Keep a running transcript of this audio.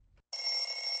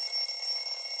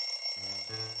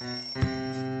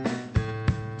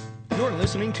You're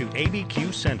listening to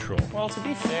ABQ Central. Well, to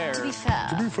be fair.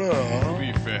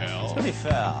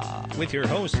 With your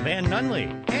hosts, Van Nunley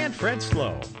and Fred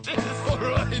Slow.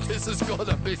 This is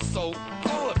gonna be so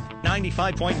good.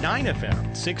 95.9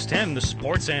 FM, 610 The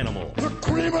Sports Animal. The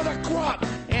cream of the crop.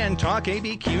 And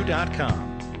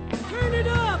TalkABQ.com. Turn it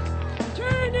up!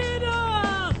 Turn it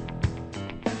up!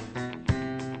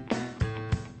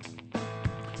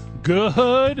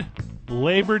 Good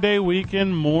Labor Day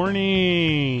weekend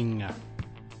morning.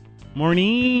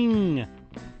 Morning.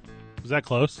 Was that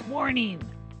close? Morning.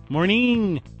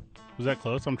 Morning. Was that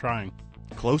close? I'm trying.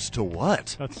 Close to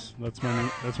what? That's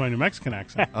my New Mexican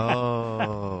accent.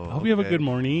 Oh. I hope you have a good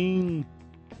morning.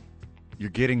 You're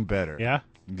getting better. Yeah?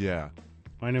 Yeah.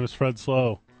 My name is Fred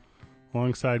Slow.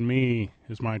 Alongside me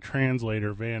is my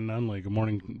translator, Van Nunley. Good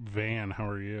morning, Van. How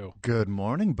are you? Good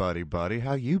morning, buddy.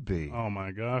 How you be? Oh,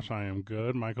 my gosh, I am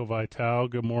good. Michael Vitale,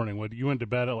 good morning. You went to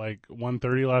bed at like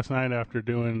 1:30 last night after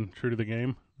doing True to the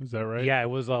Game? Is that right? Yeah, it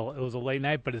was a late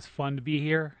night, but it's fun to be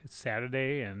here. It's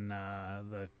Saturday, and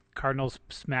the Cardinals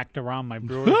smacked around my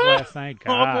Brewers last night.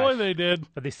 Gosh. Oh, boy, they did.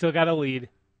 But they still got a lead.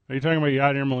 Are you talking about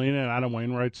Yadier Molina and Adam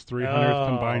Wainwright's 300th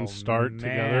combined start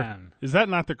together? Is that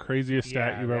not the craziest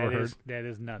stat you've ever heard? That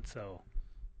is nuts. So,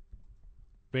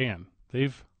 Van,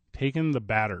 they've taken the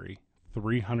battery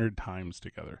 300 times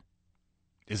together.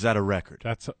 Is that a record?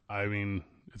 It's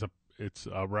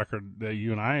a record that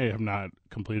you and I have not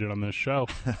completed on this show.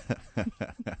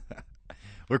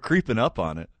 We're creeping up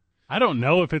on it. I don't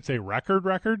know if it's a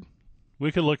record.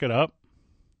 We could look it up.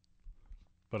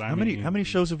 But how many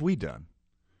shows have we done?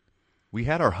 We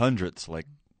had our 100th like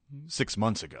 6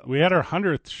 months ago. We had our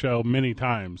 100th show many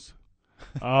times.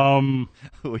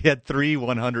 We had 3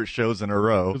 100 shows in a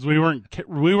row. Because we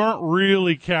weren't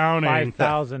really counting.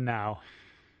 5,000 now.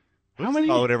 How many?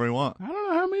 Call it whatever we want. I don't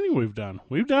know how many we've done.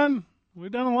 We've done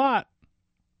a lot.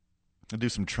 I'll do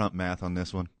some Trump math on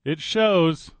this one. It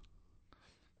shows.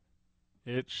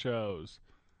 Had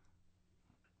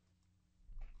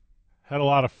a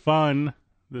lot of fun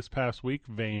this past week,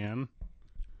 Van.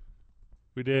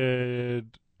 We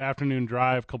did afternoon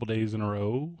drive a couple days in a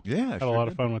row. Yeah, had a lot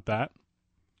of fun with that.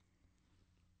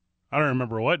 I don't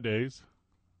remember what days.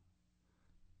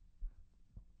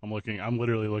 I'm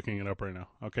literally looking it up right now.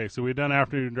 Okay, so we've done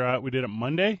afternoon drive. We did it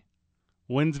Monday,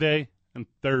 Wednesday, and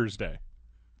Thursday.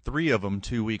 3 of them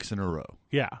 2 weeks in a row.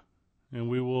 Yeah, and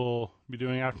we will be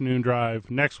doing afternoon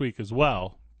drive next week as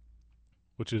well,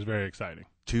 which is very exciting.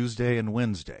 Tuesday and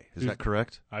Wednesday. Is that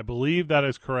correct? I believe that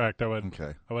is correct. I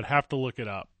would have to look it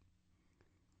up.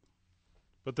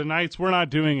 But the nights we're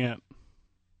not doing it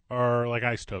are like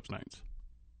Isotopes nights.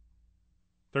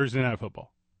 Thursday Night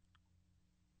Football.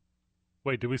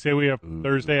 Wait, did we say we have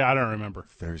Thursday? I don't remember.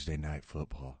 Thursday Night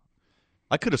Football.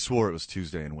 I could have swore it was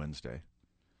Tuesday and Wednesday.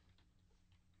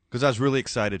 Because I was really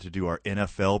excited to do our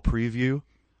NFL preview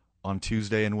on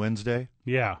Tuesday and Wednesday.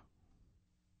 Yeah.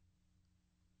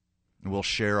 And we'll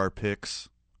share our picks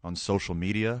on social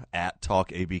media at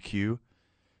TalkABQ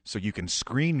so you can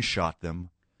screenshot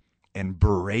them and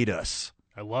berate us.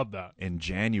 I love that. In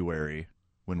January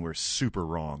when we're super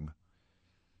wrong.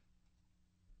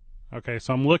 Okay,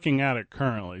 so I'm looking at it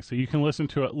currently. So you can listen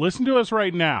to it. Listen to us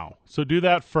right now. So do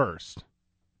that first.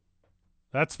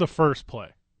 That's the first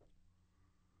play.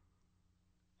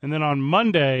 And then on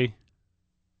Monday,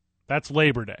 that's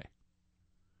Labor Day.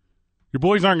 Your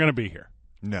boys aren't going to be here.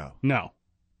 No.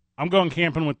 I'm going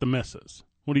camping with the missus.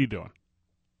 What are you doing?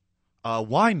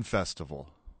 Wine festival.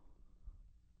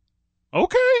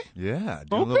 Okay. Yeah,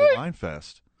 do a little wine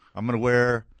fest. I'm going to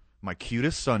wear my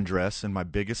cutest sundress and my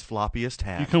biggest, floppiest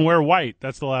hat. You can wear white.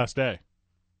 That's the last day.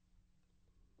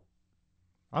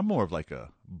 I'm more of like a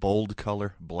bold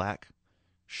color, black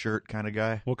shirt kind of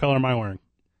guy. What color am I wearing?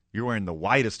 You're wearing the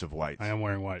whitest of whites. I am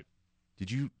wearing white.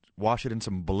 Did you wash it in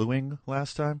some bluing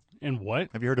last time? In what?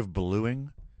 Have you heard of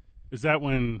bluing? Is that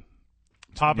when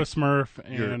Papa Smurf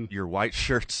and your white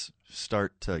shirts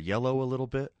start to yellow a little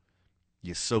bit?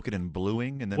 You soak it in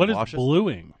bluing and then wash it. What is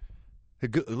bluing?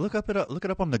 Look it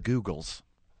up on the Googles.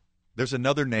 There's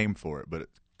another name for it, but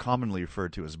it's commonly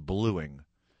referred to as bluing.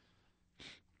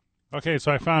 Okay,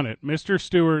 so I found it. Mr.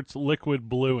 Stewart's Liquid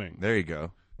Bluing. There you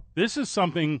go. This is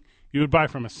something you would buy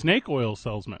from a snake oil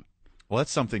salesman. Well,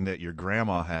 that's something that your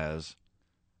grandma has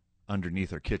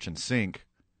underneath her kitchen sink.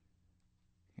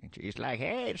 And she's like,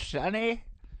 "Hey, Sonny,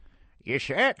 your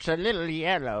shirt's a little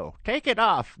yellow. Take it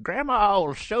off. Grandma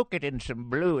will soak it in some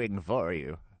bluing for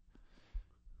you."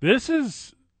 This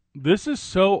is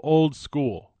so old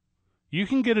school. You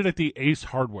can get it at the Ace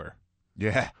Hardware.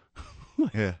 Yeah.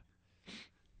 Yeah.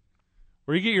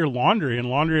 Where you get your laundry and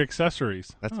laundry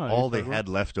accessories. That's Oh, all you they said had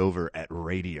left over at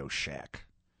Radio Shack.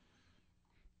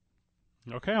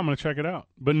 Okay, I'm going to check it out.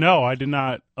 But no, I did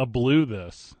not blue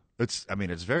this. It's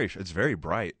very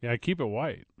bright. Yeah, I keep it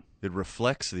white. It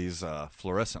reflects these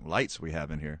fluorescent lights we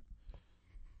have in here.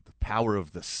 The power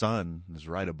of the sun is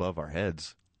right above our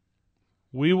heads.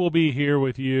 We will be here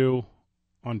with you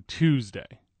on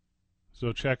Tuesday.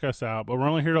 So check us out. But we're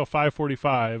only here till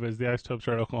 5:45 as the Isotopes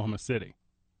are at Oklahoma City.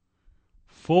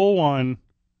 Full one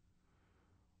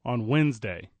on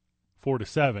Wednesday, 4 to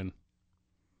 7.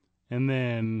 And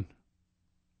then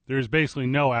there's basically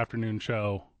no afternoon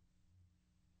show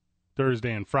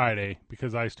Thursday and Friday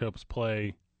because Isotopes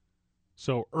play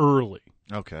so early.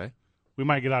 Okay. We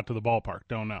might get out to the ballpark.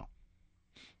 Don't know.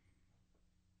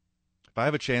 If I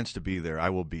have a chance to be there, I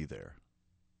will be there.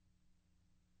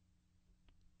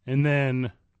 And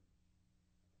then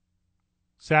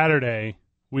Saturday,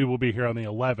 we will be here on the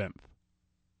 11th.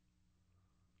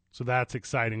 So that's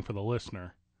exciting for the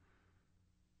listener.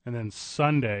 And then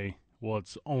Sunday, well,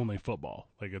 it's only football.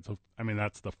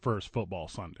 That's the first football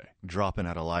Sunday. Dropping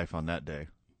out of life on that day.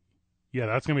 Yeah,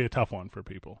 that's going to be a tough one for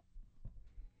people.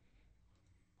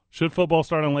 Should football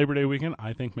start on Labor Day weekend?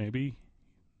 I think maybe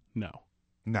no.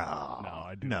 No,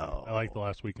 I do. No. I like the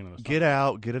last weekend of the summer. Get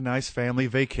out, get a nice family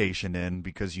vacation in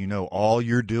because you know all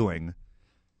you're doing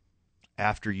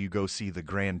after you go see the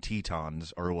Grand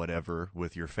Tetons or whatever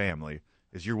with your family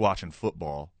is you're watching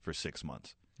football for 6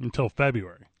 months. Until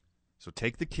February. So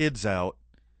take the kids out,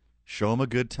 show them a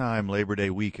good time Labor Day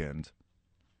weekend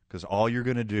because all you're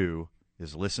going to do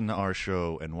is listen to our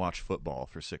show and watch football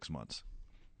for 6 months.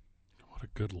 What a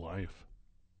good life.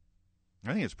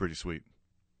 I think it's pretty sweet.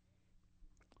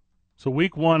 So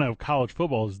week 1 of college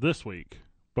football is this week,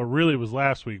 but really it was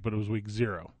last week, but it was week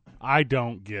 0. I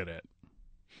don't get it.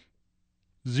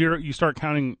 0, you start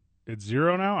counting at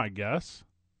 0 now, I guess.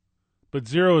 But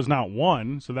 0 is not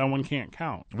 1, so that one can't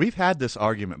count. We've had this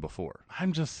argument before.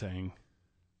 I'm just saying.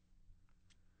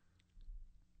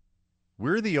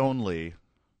 We're the only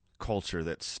culture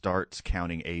that starts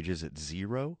counting ages at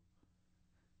 0.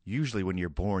 Usually when you're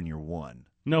born, you're 1.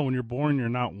 No, when you're born, you're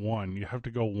not 1. You have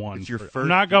to go 1. It's your first. first I'm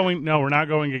not going. No, we're not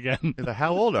going again.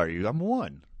 How old are you? I'm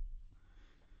 1.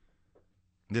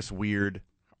 This weird.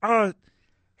 Oh,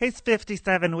 he's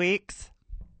 57 weeks.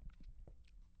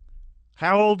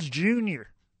 How old's Junior?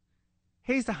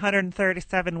 He's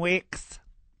 137 weeks.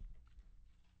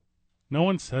 No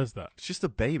one says that. It's just a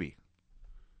baby.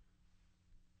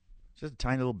 It's just a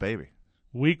tiny little baby.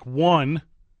 Week 1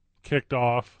 kicked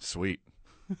off Sweet.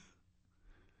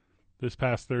 this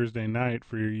past Thursday night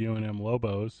for your UNM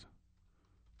Lobos.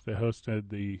 They hosted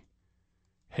the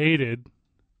hated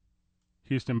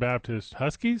Houston Baptist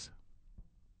Huskies.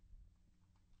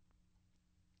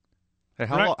 Hey,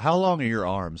 Right. how long are your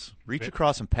arms? Reach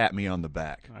across and pat me on the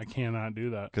back I cannot do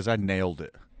that. because I nailed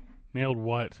it. Nailed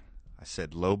what? I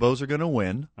said Lobos are going to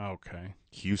win. Okay.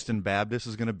 Houston Baptist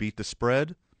is going to beat the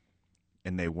spread,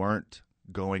 and they weren't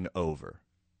going over.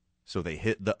 So they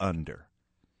hit the under.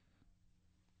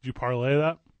 Did you parlay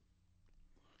that?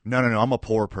 No. I'm a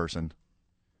poor person.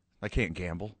 I can't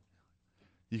gamble.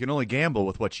 You can only gamble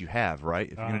with what you have,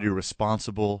 right? If you're going to do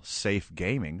responsible, safe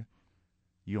gaming,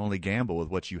 you only gamble with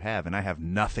what you have. And I have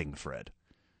nothing, Fred.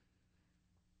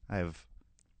 I have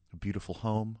a beautiful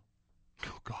home,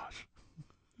 Oh, gosh.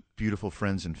 beautiful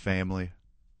friends and family,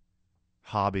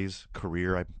 hobbies,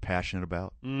 career I'm passionate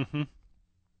about. Mm-hmm.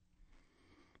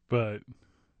 But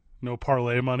no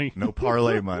parlay money. No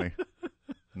parlay money.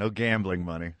 No gambling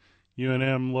money.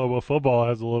 UNM Lobo football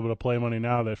has a little bit of play money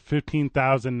now. That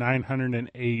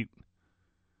 15,908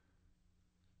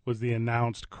 was the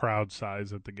announced crowd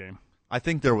size at the game. I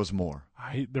think there was more.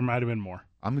 There might have been more.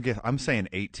 I'm saying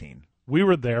 18. We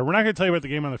were there. We're not going to tell you about the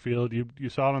game on the field. You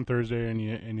saw it on Thursday and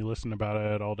you listened about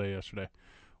it all day yesterday.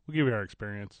 We'll give you our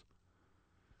experience.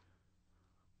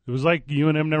 It was like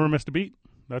UNM never missed a beat.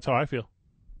 That's how I feel.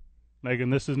 Like,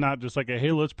 and this is not just like a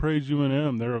hey, let's praise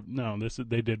UNM.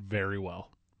 They did very well.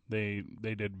 They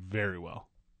did very well.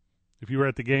 If you were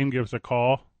at the game, give us a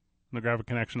call on the Graphic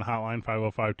Connection hotline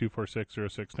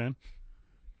 505-246-0610.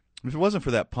 If it wasn't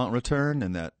for that punt return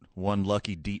and that one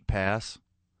lucky deep pass,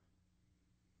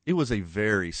 it was a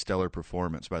very stellar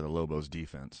performance by the Lobos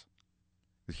defense.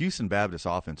 The Houston Baptist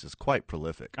offense is quite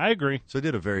prolific. I agree. So they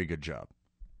did a very good job.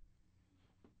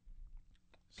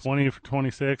 20 for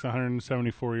 26,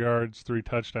 174 yards, 3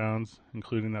 touchdowns,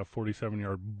 including that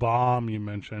 47-yard bomb you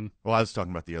mentioned. Well, I was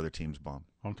talking about the other team's bomb.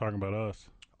 I'm talking about us.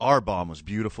 Our bomb was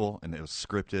beautiful, and it was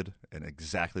scripted and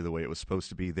exactly the way it was supposed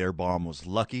to be. Their bomb was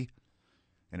lucky,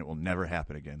 and it will never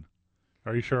happen again.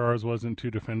 Are you sure ours wasn't 2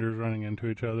 defenders running into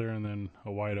each other and then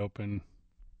a wide open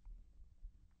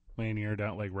lanier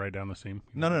down, like right down the seam.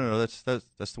 No. That's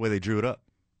the way they drew it up.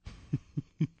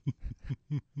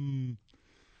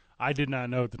 I did not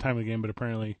know at the time of the game, but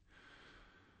apparently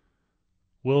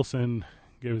Wilson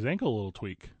gave his ankle a little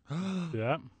tweak. See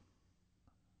that?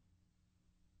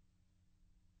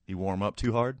 He warm up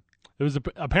too hard? It was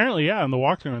apparently, yeah, on the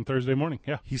walkthrough on Thursday morning.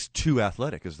 Yeah. He's too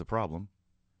athletic is the problem.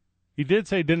 He did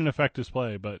say it didn't affect his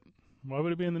play, but why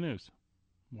would it be in the news?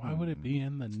 Why would it be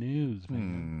in the news,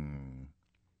 man?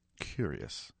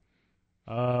 Curious.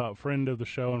 Friend of the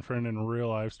show and friend in real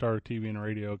life, star of TV and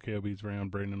radio, KOB's very own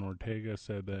Brandon Ortega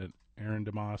said that Aaron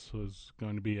DeMoss was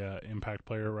going to be an impact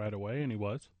player right away, and he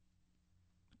was.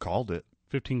 Called it.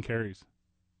 15 carries.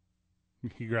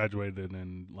 He graduated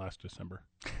in last December.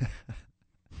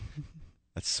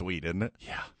 That's sweet, isn't it?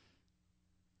 Yeah.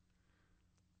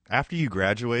 After you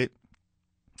graduate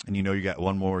and you know you got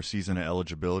one more season of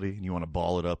eligibility and you want to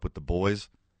ball it up with the boys,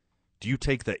 do you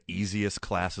take the easiest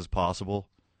classes possible?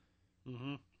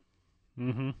 What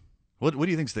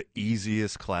do you think's the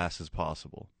easiest classes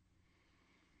possible?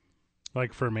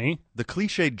 Like for me? The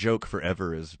cliched joke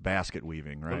forever is basket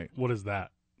weaving, right? What is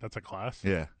that? That's a class?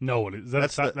 Yeah. No, it is.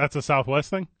 That's a Southwest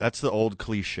thing? That's the old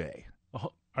cliche. Oh,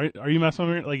 are you messing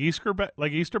with me?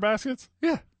 Like Easter baskets?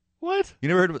 Yeah. What? You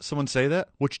never heard someone say that?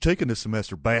 What you taking this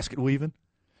semester? Basket weaving?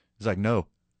 It's like, no.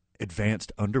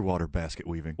 Advanced underwater basket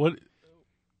weaving. What?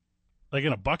 Like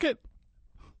in a bucket?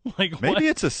 Like Maybe what?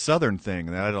 it's a Southern thing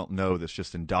that I don't know that's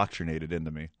just indoctrinated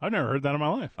into me. I've never heard that in my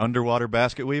life. Underwater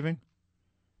basket weaving?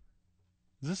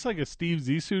 Is this like a Steve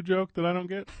Zissou joke that I don't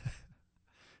get?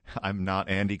 I'm not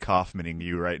Andy Kaufmaning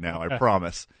you right now. I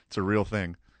promise. It's a real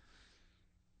thing.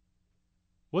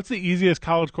 What's the easiest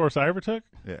college course I ever took?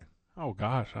 Yeah. Oh,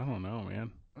 gosh. I don't know,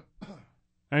 man.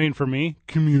 I mean, for me,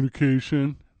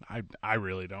 communication. I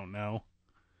really don't know.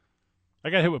 I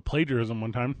got hit with plagiarism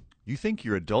one time. You think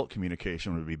your adult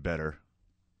communication would be better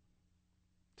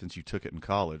since you took it in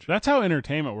college? That's how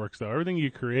entertainment works, though. Everything you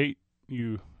create,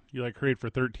 you like create for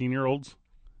 13-year-olds.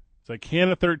 It's like, can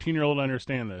a 13-year-old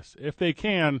understand this? If they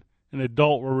can, an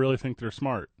adult will really think they're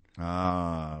smart.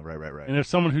 Ah, right. And if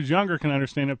someone who's younger can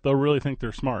understand it, they'll really think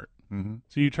they're smart. Mm-hmm.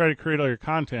 So you try to create all your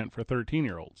content for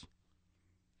 13-year-olds,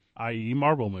 i.e.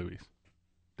 Marvel movies,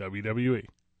 WWE.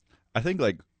 I think,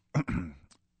 like,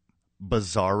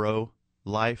 bizarro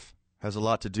life has a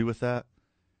lot to do with that.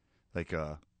 Like,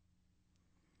 a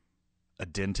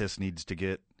dentist needs to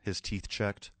get his teeth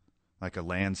checked. Like, a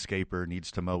landscaper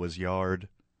needs to mow his yard.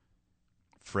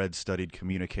 Fred studied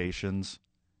communications,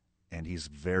 and he's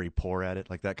very poor at it,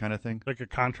 like that kind of thing. Like a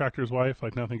contractor's wife,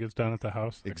 like nothing gets done at the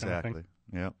house. Exactly. Kind of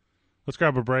Yeah. Let's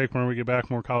grab a break. When we get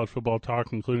back, more college football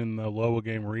talk, including the Iowa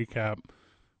game recap.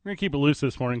 We're going to keep it loose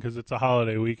this morning because it's a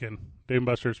holiday weekend. Dave &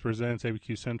 Buster's presents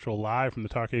ABQ Central live from the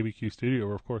Talk ABQ studio.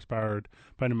 We're, of course, powered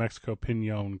by New Mexico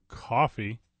Pinon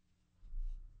Coffee.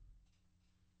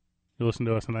 You listen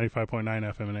to us on 95.9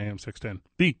 FM and AM 610,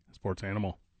 the sports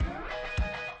animal.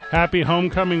 Happy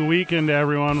homecoming weekend,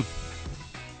 everyone.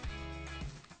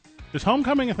 Is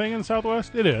homecoming a thing in the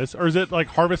Southwest? It is. Or is it like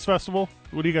Harvest Festival?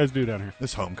 What do you guys do down here?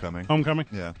 It's homecoming. Homecoming?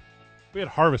 Yeah. We had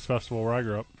Harvest Festival where I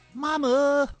grew up.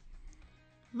 Mama,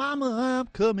 I'm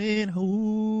coming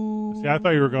home. See, I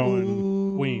thought you were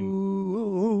going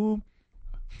Queen.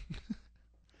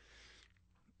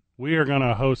 We are going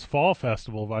to host Fall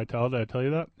Festival, Vital. Did I tell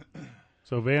you that?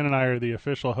 So Van and I are the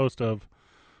official host of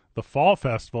the Fall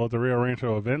Festival at the Rio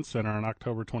Rancho Event Center on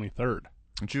October 23rd.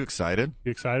 Aren't you excited?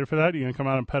 You excited for that? You going to come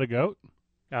out and pet a goat?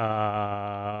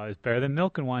 It's better than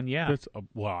milking one, yeah.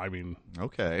 Well, I mean,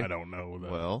 Okay. I don't know.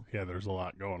 Well. Yeah, there's a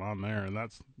lot going on there, and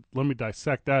let me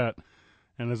dissect that.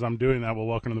 And as I'm doing that, we'll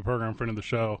welcome to the program, friend of the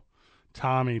show,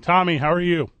 Tommy. Tommy, how are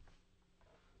you?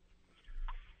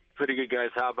 Pretty good, guys.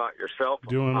 How about yourself?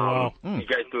 Doing well. You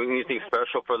guys doing anything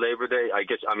special for Labor Day?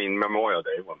 Memorial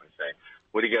Day, what am I saying?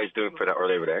 What are you guys doing for that, or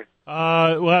Labor Day?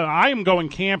 Well, I am going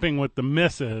camping with the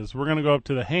missus. We're going to go up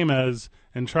to the Jemez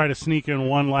and try to sneak in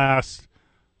one last,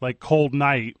 cold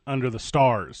night under the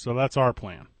stars. So that's our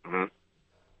plan.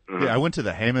 Mm-hmm. Mm-hmm. Yeah, I went to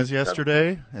the Jemez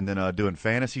yesterday, and then doing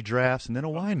fantasy drafts, and then a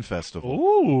wine festival.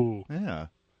 Ooh. Yeah.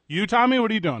 You, Tommy,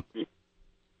 what are you doing?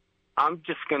 I'm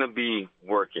just going to be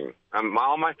working.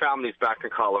 All my family's back in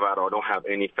Colorado. I don't have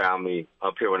any family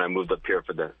up here when I moved up here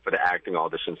for the acting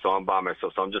audition, so I'm by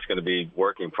myself. So I'm just going to be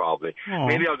working probably. Aww.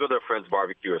 Maybe I'll go to a friend's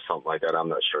barbecue or something like that. I'm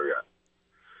not sure yet.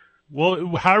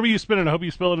 Well, however you spend it, I hope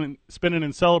you spend it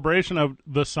in celebration of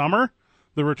the summer,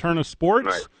 the return of sports,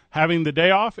 right. Having the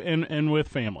day off, and with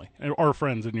family or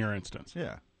friends in your instance.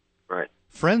 Yeah. Right.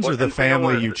 Friends are the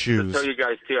family you choose. To tell you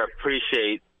guys, too, I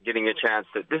appreciate getting a chance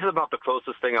to. This is about the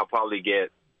closest thing I'll probably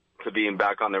get to being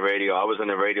back on the radio. I was on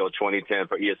the radio 2010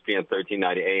 for ESPN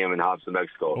 1390 AM in Hobbs, New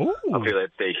Mexico,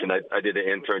 affiliate station. I did an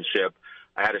internship.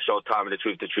 I had a show, Tommy the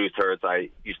Truth Hurts. I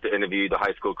used to interview the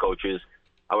high school coaches.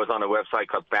 I was on a website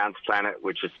called Fans Planet,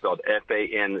 which is spelled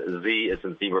F-A-N-Z, as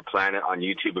in Zebra Planet, on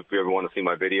YouTube if you ever want to see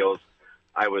my videos.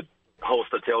 I would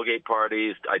host the tailgate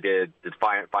parties. I did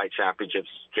Defiant Fight Championships,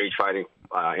 cage fighting,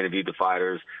 interviewed the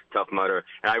fighters, Tough Mudder.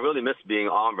 And I really miss being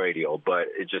on radio, but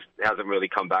it just hasn't really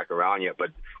come back around yet.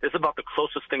 But it's about the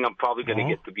closest thing I'm probably going to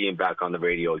get to being back on the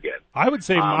radio again. I would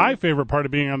say my favorite part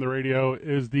of being on the radio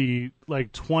is the,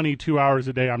 22 hours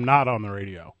a day I'm not on the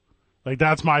radio.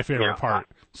 That's my favorite part.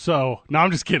 So, no,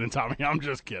 I'm just kidding, Tommy. I'm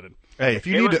just kidding. Hey, if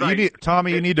you need to,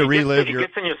 Tommy, you need to relive your. It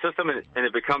gets in your system and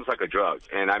it becomes like a drug,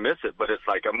 and I miss it. But it's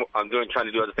like I'm trying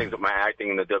to do other things with my acting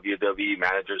and the WWE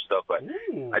manager stuff. But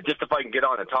just if I can get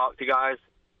on and talk to guys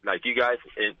like you guys,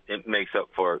 it makes up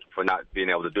for not being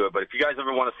able to do it. But if you guys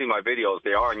ever want to see my videos,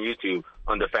 they are on YouTube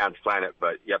under Fans Planet.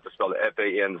 But you have to spell it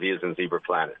F-A-N-Z as in Zebra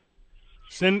Planet.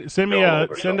 Send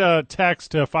a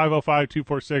text to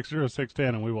 505-246-0610,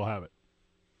 and we will have it.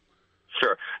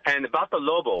 Sure. And about the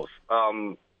Lobos,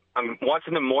 I'm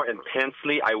watching them more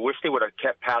intensely. I wish they would have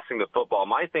kept passing the football.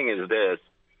 My thing is this.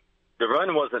 The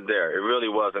run wasn't there. It really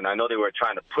wasn't. I know they were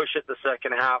trying to push it the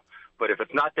second half, but if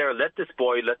it's not there, let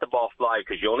the ball fly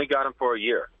because you only got him for a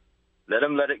year. Let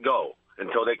it go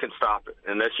until they can stop it.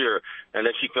 Unless you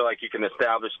feel like you can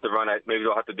establish the run, maybe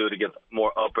they'll have to do it against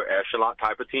more upper echelon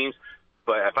type of teams.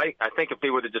 But I think if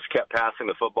they would have just kept passing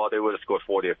the football, they would have scored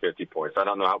 40 or 50 points. I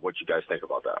don't know what you guys think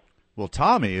about that. Well,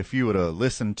 Tommy, if you would have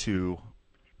listened to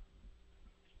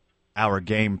our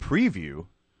game preview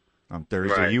on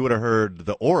Thursday, you would have heard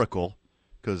the Oracle,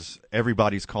 because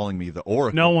everybody's calling me the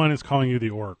Oracle. No one is calling you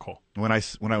the Oracle. What I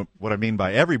mean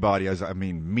by everybody is I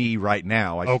mean me right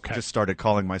now. I just started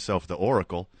calling myself the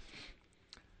Oracle.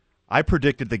 I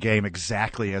predicted the game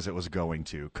exactly as it was going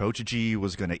to. Coach G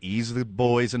was going to ease the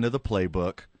boys into the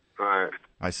playbook. Right.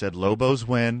 I said Lobos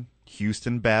win,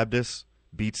 Houston Baptist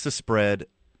beats the spread,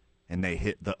 and they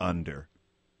hit the under.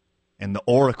 And the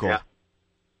Oracle,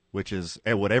 which is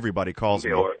what everybody calls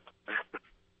me,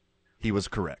 he was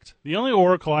correct. The only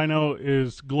Oracle I know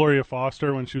is Gloria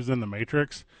Foster when she was in The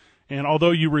Matrix. And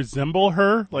although you resemble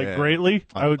her greatly,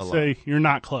 I would say you're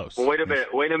not close. Well, wait a minute.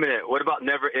 What about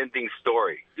Never Ending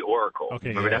Story, the Oracle? Okay,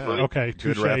 Remember that movie? Okay,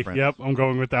 touche. Yep, I'm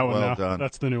going with that one now. Done.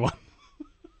 That's the new one.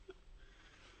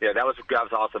 Yeah, that was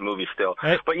an awesome movie still.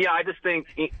 Hey. But yeah, I just think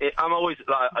I'm always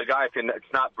a guy, if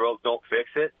it's not broke, don't fix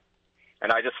it.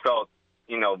 And I just felt,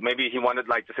 maybe he wanted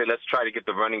to say, let's try to get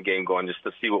the running game going just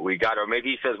to see what we got. Or maybe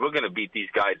he says, we're going to beat these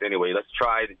guys anyway. Let's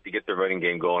try to get the running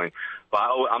game going. But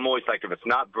I'm always like, if it's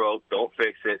not broke, don't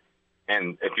fix it.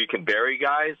 And if you can bury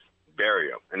guys, bury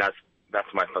them. And that's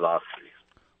my philosophy.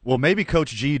 Well, maybe Coach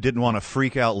G didn't want to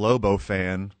freak out Lobo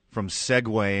fan from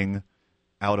segueing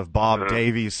out of Bob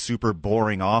Davies' super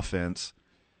boring offense.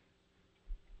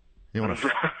 You want to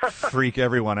freak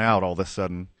everyone out all of a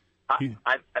sudden.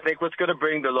 I think what's going to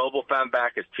bring the Lobo fan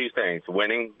back is two things.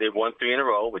 Winning, they've won 3 in a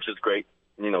row, which is great,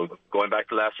 going back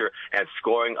to last year, and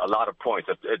scoring a lot of points.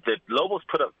 If the Lobos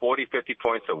put up 40, 50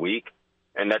 points a week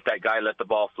and let the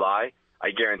ball fly,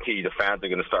 I guarantee you the fans are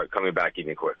going to start coming back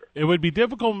even quicker. It would be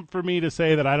difficult for me to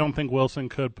say that I don't think Wilson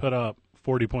could put up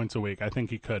 40 points a week. I think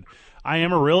he could. I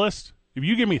am a realist. If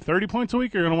you give me 30 points a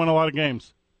week, you're going to win a lot of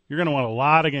games. You're going to win a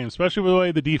lot of games, especially with the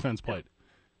way the defense played.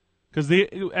 Because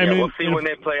we'll see when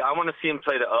they play. I want to see them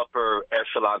play the upper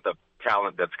echelon of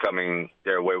talent that's coming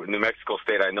their way. With New Mexico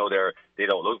State, I know they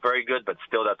don't look very good, but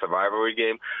still that's a rivalry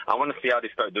game. I want to see how they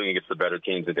start doing against the better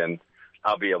teams, and then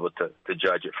I'll be able to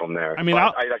judge it from there.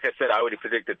 Like I said, I would have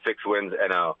predicted 6 wins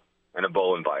and a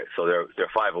bowl invite, so they're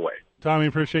 5 away. Tommy,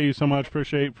 appreciate you so much.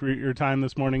 Appreciate for your time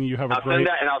this morning. You have a great.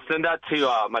 I'll send that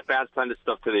to my fans. Send this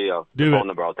stuff to the phone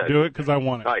number. I'll tell you. Do it because I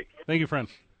want it. All right. Thank you, friend.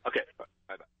 Okay.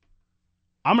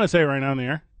 I'm going to say it right now in the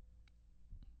air.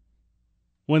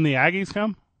 When the Aggies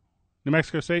come, New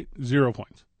Mexico State, 0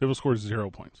 points. They will score 0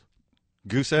 points.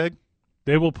 Goose egg?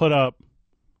 They will put up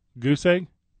goose egg,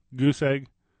 goose egg,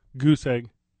 goose egg,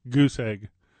 goose egg.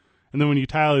 And then when you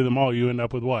tally them all, you end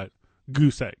up with what?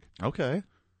 Goose egg. Okay.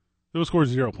 They will score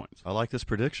 0 points. I like this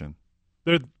prediction.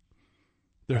 They're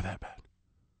that bad.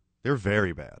 They're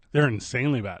very bad. They're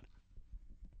insanely bad.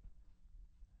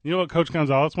 You know what Coach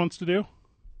Gonzalez wants to do?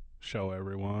 Show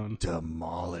everyone.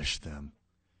 Demolish them.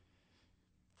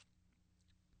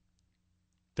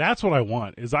 That's what I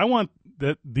want. I want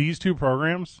that these two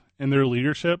programs and their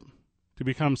leadership to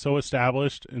become so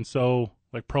established and so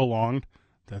prolonged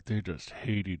that they just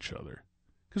hate each other.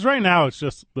 Because right now it's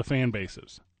just the fan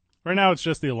bases. Right now it's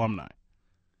just the alumni.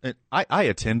 I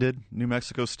attended New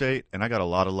Mexico State, and I got a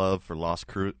lot of love for Las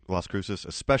Cruces,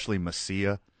 especially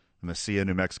Mesilla. Mesilla,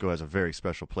 New Mexico has a very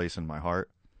special place in my heart.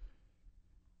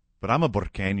 But I'm a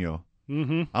Burqueño.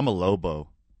 Mm-hmm. I'm a Lobo.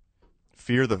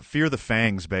 Fear the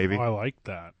fangs, baby. Oh, I like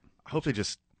that. I hope they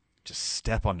just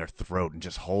step on their throat and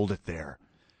just hold it there.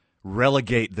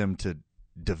 Relegate them to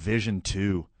Division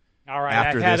II. All right,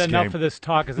 after I've had this enough game. of this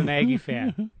talk as an Aggie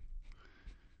fan.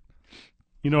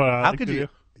 You know what I How like could to you? do?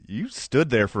 You stood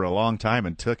there for a long time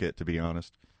and took it, to be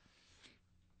honest.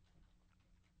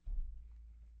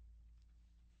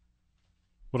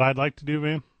 What I'd like to do,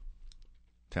 Van?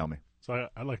 Tell me. So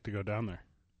I'd like to go down there.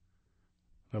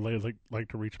 I'd like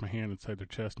to reach my hand inside their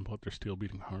chest and pull up their steel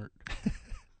beating heart.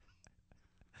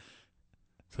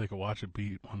 So they could watch it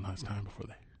beat one last time before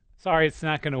they... Sorry, it's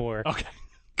not going to work. Okay.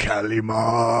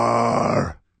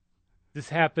 Calimar! This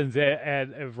happens at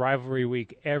a rivalry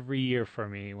week every year for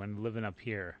me when living up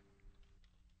here.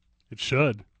 It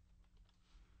should.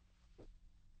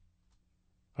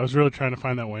 I was really trying to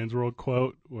find that Wayne's World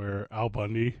quote where Al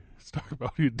Bundy is talking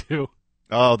about what he'd do.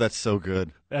 Oh, that's so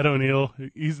good. Ed O'Neill.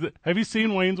 Have you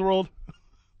seen Wayne's World?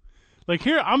 Like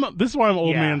here, this is why I'm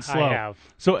old man slow. I have.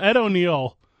 So Ed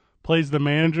O'Neill plays the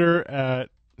manager at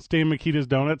Stan Mikita's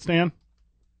donut stand.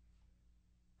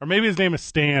 Or maybe his name is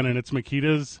Stan and it's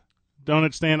Mikita's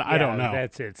donut stand. I don't know.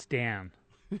 That's it, Stan.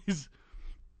 He's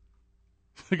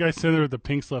the guy sitting there with the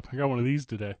pink slip. I got one of these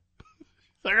today.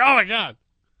 He's like, oh my God.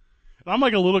 And I'm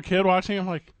like a little kid watching. I'm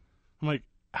like,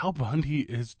 Al Bundy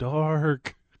is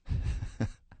dark.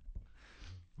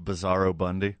 Bizarro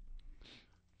Bundy.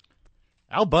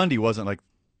 Al Bundy wasn't like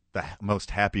the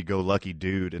most happy-go-lucky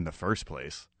dude in the first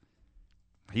place.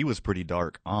 He was pretty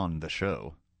dark on the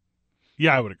show.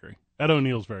 Yeah, I would agree. Ed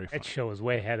O'Neill's very funny. That show was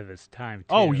way ahead of its time, too.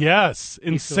 Oh, yes.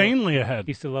 Insanely ahead. I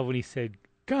used to love when he said,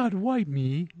 God, wipe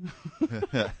me.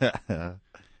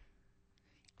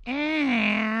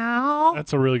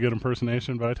 That's a really good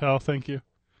impersonation, Vital. Thank you.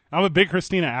 I'm a big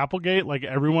Christina Applegate, like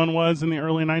everyone was in the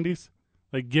early 90s.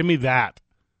 Like, give me that.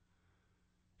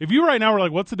 If you right now were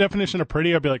like, what's the definition of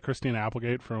pretty? I'd be like Christina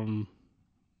Applegate from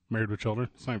Married with Children.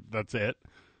 That's it.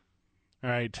 All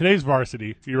right, today's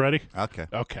varsity. You ready? Okay.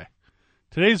 Okay.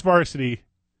 Today's varsity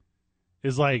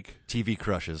is like... TV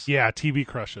crushes. Yeah, TV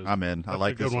crushes. I'm in. I That's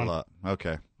like a good this a one. lot.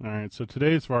 Okay. All right, so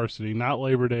today's varsity, not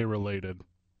Labor Day related.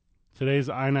 Today's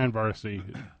I-9 varsity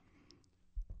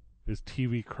is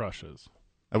TV crushes.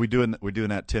 Are we doing? We're doing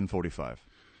that 10:45.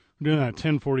 We're doing that at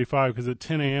 10:45 because at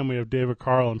 10 a.m. we have David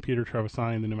Carl and Peter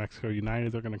Trevisani in the New Mexico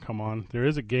United. They're going to come on. There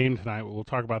is a game tonight. We'll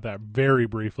talk about that very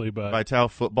briefly. But Vital,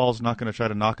 football's not going to try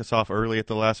to knock us off early at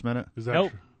the last minute? Is that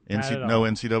Nope. true? Not at all. No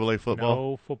NCAA football?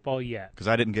 No football yet. Because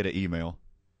I didn't get an email.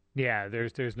 Yeah,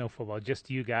 there's no football. Just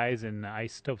you guys and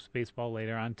Isotopes baseball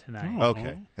later on tonight. Oh.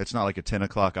 Okay. It's not like a 10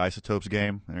 o'clock Isotopes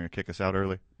game. They're going to kick us out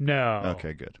early? No.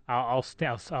 Okay, good. I'll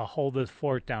hold this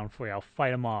fort down for you. I'll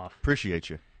fight them off. Appreciate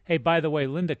you. Hey, by the way,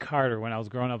 Linda Carter, when I was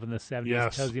growing up in the 70s,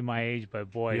 Yes. tells you my age, but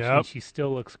boy, Yep. she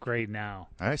still looks great now.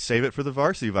 All right, save it for the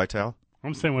varsity, Vital.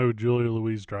 I'm the same way with Julia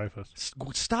Louise-Dreyfus.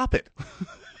 Stop it.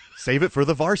 Save it for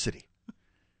the varsity.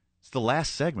 It's the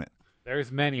last segment.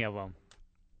 There's many of them.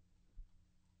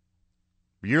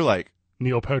 You're like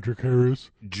Neil Patrick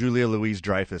Harris. Julia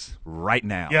Louise-Dreyfus right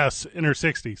now. Yes, in her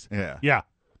 60s. Yeah. Yeah.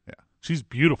 Yeah. She's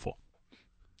beautiful.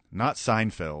 Not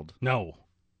Seinfeld. No.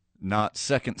 Not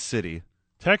Second City.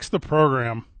 Text the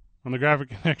program on the Graphic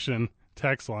Connection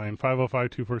text line,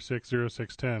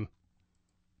 505-246-0610.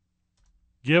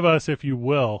 Give us, if you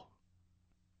will,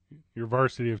 your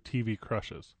varsity of TV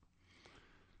crushes.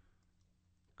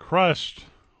 Crushed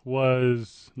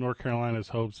was North Carolina's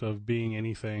hopes of being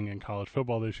anything in college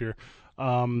football this year.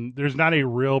 There's not a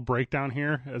real breakdown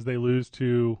here as they lose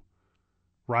to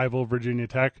rival Virginia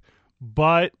Tech,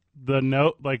 but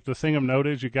the thing of note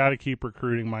is you got to keep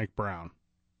recruiting Mac Brown.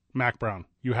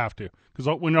 You have to, because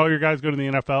when all your guys go to the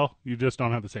NFL, you just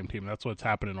don't have the same team. That's what's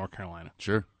happened in North Carolina.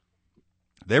 Sure.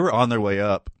 They were on their way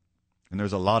up, and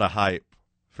there's a lot of hype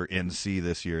for NC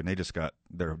this year, and they just got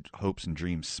their hopes and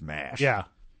dreams smashed. Yeah.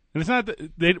 And it's not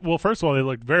first of all, they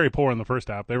looked very poor in the first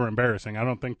half. They were embarrassing. I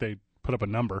don't think they put up a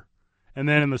number. And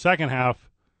then in the second half,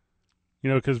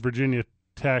 because Virginia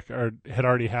Tech had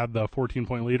already had the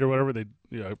 14-point lead or whatever, they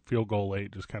field goal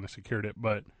late just kind of secured it.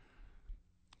 But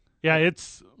yeah,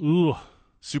 it's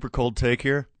Super cold take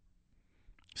here.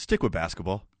 Stick with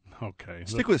basketball. okay.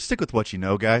 Stick with what you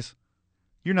know, guys.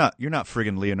 You're not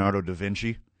friggin' Leonardo da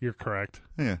Vinci. You're correct.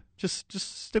 Yeah. Just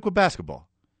stick with basketball.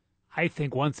 I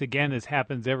think once again, this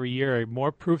happens every year.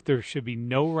 More proof there should be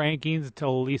no rankings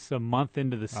until at least a month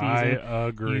into the season. I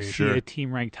agree. You see a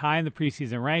team ranked high in the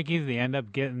preseason rankings, they end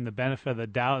up getting the benefit of the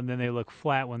doubt, and then they look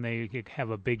flat when they have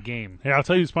a big game. Hey, I'll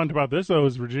tell you what's fun about this, though,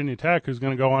 is Virginia Tech, who's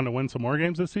going to go on to win some more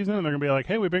games this season, and they're going to be like,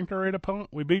 hey, we beat the ranked opponent.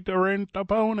 We beat the ranked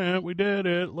opponent. We did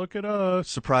it. Look at us.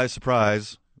 Surprise,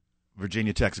 surprise.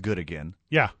 Virginia Tech's good again.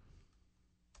 Yeah.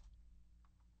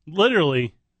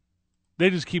 Literally, they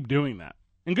just keep doing that.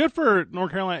 And good for North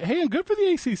Carolina. Hey, and good for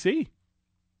the ACC.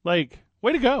 Like,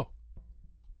 way to go.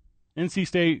 NC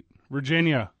State,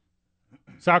 Virginia,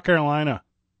 South Carolina.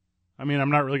 I mean,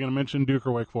 I'm not really going to mention Duke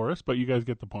or Wake Forest, but you guys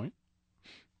get the point.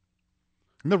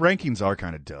 And the rankings are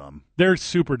kind of dumb. They're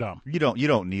super dumb. You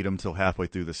don't need them till halfway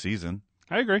through the season.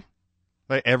 I agree.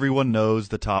 Like, everyone knows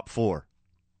the top 4.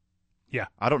 Yeah.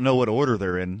 I don't know what order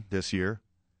they're in this year.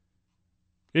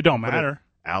 It don't matter.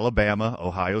 Alabama,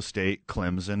 Ohio State,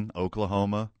 Clemson,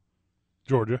 Oklahoma,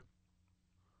 Georgia.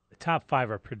 The top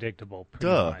 5 are predictable pretty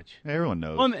much. Everyone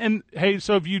knows. Well, and hey,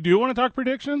 so if you do want to talk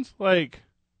predictions, like,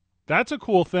 that's a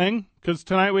cool thing, because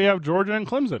tonight we have Georgia and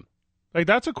Clemson. Like,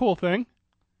 that's a cool thing.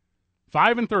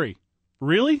 5-3.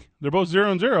 Really? They're both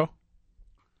 0-0.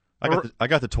 I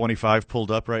got the 25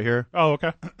 pulled up right here. Oh,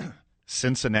 okay.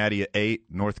 Cincinnati at 8,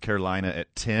 North Carolina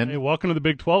at 10. Hey, welcome to the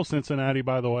Big 12, Cincinnati,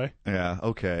 by the way. Yeah,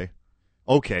 okay.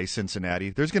 Okay,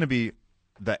 Cincinnati. There's going to be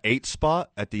the 8th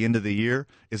spot at the end of the year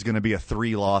is going to be a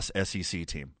 3-loss SEC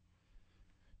team.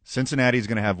 Cincinnati's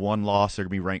going to have 1 loss. They're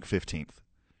going to be ranked 15th.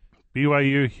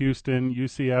 BYU, Houston,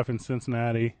 UCF, and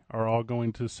Cincinnati are all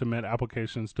going to submit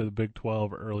applications to the Big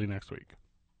 12 early next week.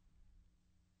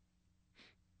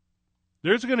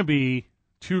 There's going to be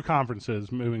 2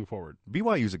 conferences moving forward.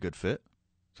 BYU's a good fit.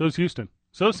 So is Houston.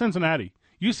 So is Cincinnati.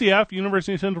 UCF,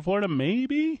 University of Central Florida,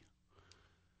 maybe?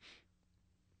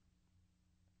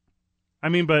 I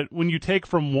mean, but when you take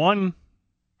from one,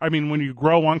 I mean, when you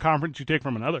grow one conference, you take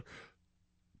from another.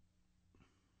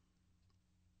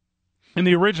 And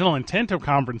the original intent of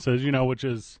conferences, you know, which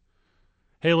is,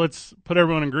 hey, let's put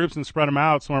everyone in groups and spread them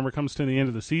out so whenever it comes to the end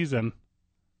of the season,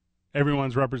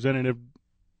 everyone's representative,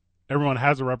 everyone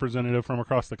has a representative from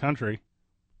across the country.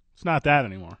 It's not that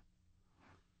anymore.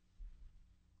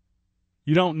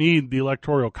 You don't need the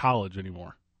Electoral College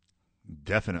anymore.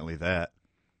 Definitely that.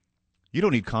 You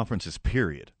don't need conferences,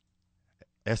 period.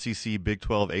 SEC, Big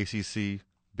 12, ACC,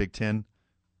 Big 10.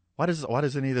 Why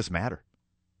does any of this matter?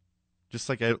 Just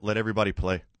like let everybody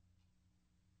play.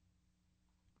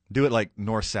 Do it like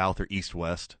north-south or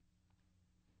east-west.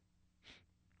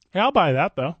 Hey, I'll buy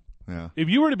that, though. Yeah. If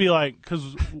you were to be like,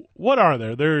 because what are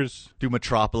there? There's... Do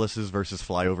metropolises versus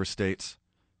flyover states.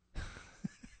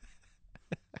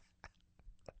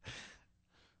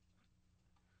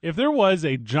 If there was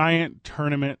a giant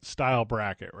tournament-style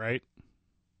bracket, right?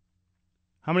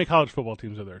 How many college football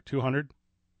teams are there? 200?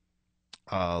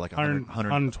 Like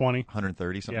 120,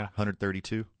 130, something. Yeah.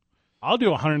 132. I'll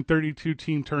do a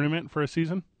 132-team tournament for a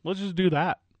season. Let's just do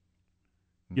that.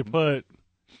 You put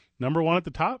number 1 at the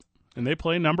top, and they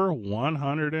play number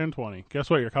 120.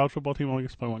 Guess what? Your college football team only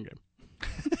gets to play 1 game.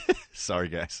 Sorry,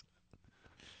 guys.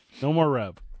 No more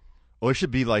rev. Well, it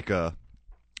should be like a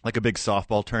big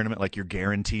softball tournament, like you're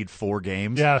guaranteed 4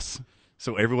 games. Yes.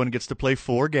 So everyone gets to play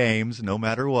 4 games, no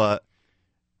matter what.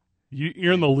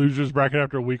 You're in the losers bracket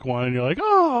after week 1, and you're like,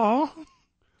 oh,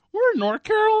 we're in North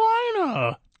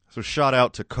Carolina. So shout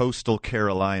out to Coastal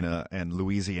Carolina and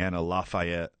Louisiana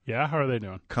Lafayette. Yeah, how are they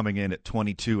doing? Coming in at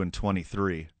 22 and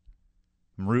 23.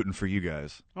 I'm rooting for you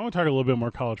guys. I want to talk a little bit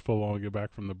more college football when we get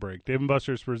back from the break. Dave &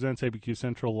 Buster's presents ABQ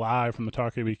Central live from the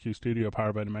Talk ABQ studio,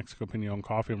 powered by New Mexico Pinon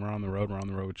Coffee, and we're on the road. We're on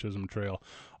the road with Chisholm Trail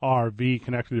RV.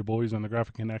 Connect with your boys on the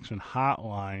Graphic Connection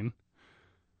hotline.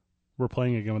 We're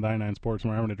playing again with I-9 Sports,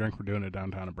 and we're having a drink. We're doing it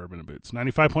downtown at Bourbon and Boots.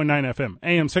 95.9 FM,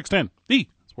 AM 610, the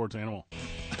sports animal.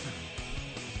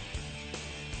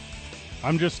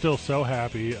 I'm just still so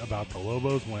happy about the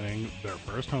Lobos winning their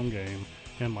first home game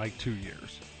in like 2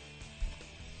 years.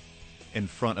 In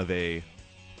front of a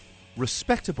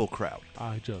respectable crowd.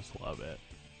 I just love it.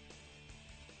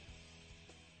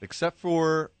 Except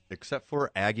for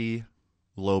Aggie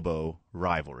Lobo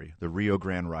rivalry, the Rio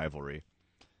Grande rivalry.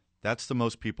 That's the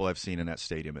most people I've seen in that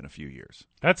stadium in a few years.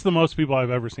 That's the most people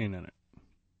I've ever seen in it.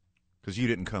 Because you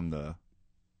didn't come to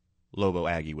Lobo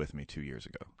Aggie with me 2 years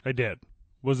ago. I did.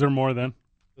 Was there more then?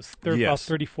 It was about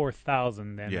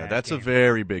 34,000 then. Yeah, that that's game. a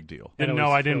very big deal. And it No,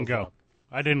 was I didn't filled go. up.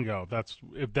 I didn't go.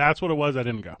 If that's what it was, I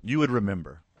didn't go. You would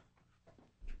remember.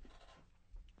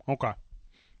 Okay.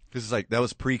 Because it's like that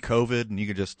was pre-COVID, and you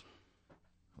could just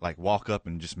like walk up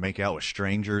and just make out with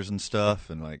strangers and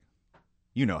stuff, and like,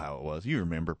 you know how it was. You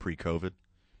remember pre-COVID.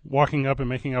 Walking up and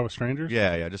making out with strangers?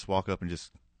 Yeah, just walk up and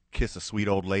just kiss a sweet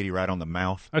old lady right on the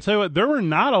mouth. I tell you what, there were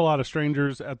not a lot of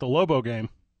strangers at the Lobo game.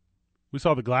 We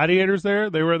saw the Gladiators there.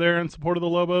 They were there in support of the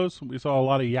Lobos. We saw a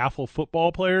lot of Yaffle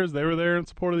football players. They were there in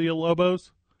support of the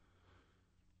Lobos.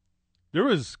 There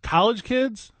was college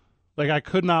kids like I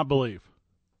could not believe,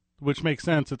 which makes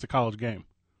sense. It's a college game.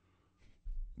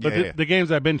 But the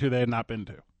games I've been to, they had not been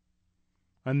to.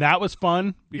 And that was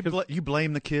fun. Because you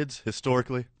blame the kids,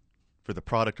 historically, for the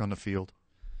product on the field?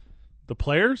 The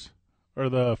players or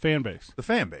the fan base? The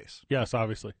fan base. Yes,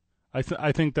 obviously.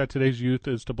 I think that today's youth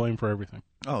is to blame for everything.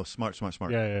 Oh, smart.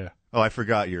 Yeah. Oh, I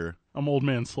forgot I'm old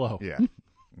man slow. Yeah.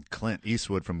 Clint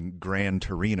Eastwood from Gran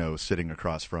Torino sitting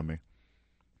across from me.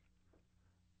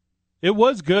 It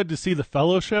was good to see the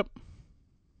fellowship.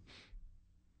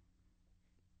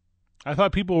 I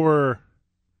thought people were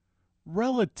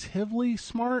relatively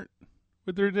smart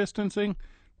with their distancing,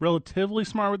 relatively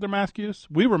smart with their mask use.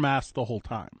 We were masked the whole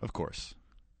time. Of course.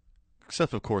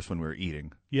 Except, of course, when we were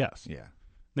eating. Yes. Yeah.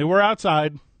 They were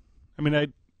outside. I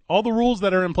mean, all the rules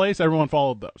that are in place, everyone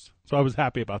followed those. So I was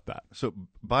happy about that. So,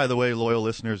 by the way, loyal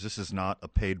listeners, this is not a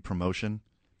paid promotion.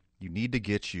 You need to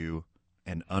get you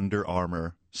an Under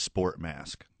Armour sport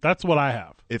mask. That's what I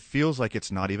have. It feels like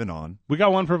it's not even on. We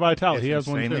got one for Vital. It's he has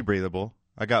one too. insanely breathable.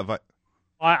 I got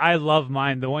I love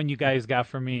mine, the one you guys got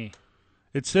for me.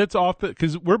 It sits off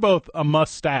because we're both a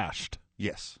mustached.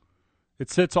 Yes. It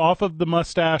sits off of the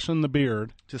mustache and the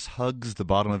beard. Just hugs the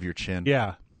bottom of your chin.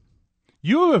 Yeah.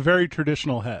 You have a very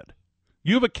traditional head.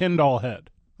 You have a Ken doll head.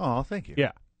 Oh, thank you.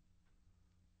 Yeah.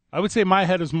 I would say my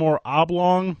head is more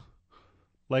oblong,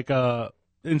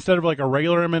 instead of like a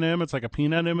regular M&M, it's like a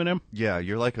peanut M&M. Yeah,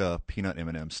 you're like a peanut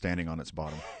M&M standing on its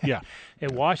bottom. Yeah.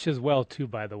 It washes well, too,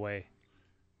 by the way.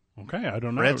 Okay, I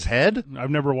don't know. Red's head?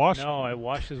 I've never washed. No, it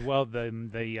washes well,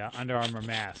 the Under Armour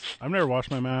mask. I've never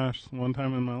washed my mask one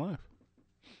time in my life.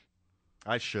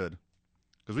 I should.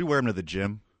 Because we wear them to the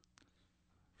gym.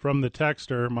 From the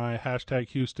texter, my hashtag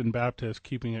Houston Baptist,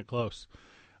 keeping it close.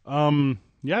 Yeah, I mean,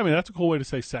 that's a cool way to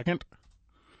say second.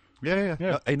 Yeah.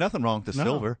 No, ain't nothing wrong with the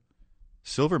silver.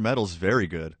 Silver medal's very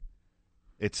good.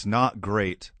 It's not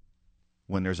great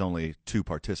when there's only 2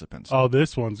 participants. Oh,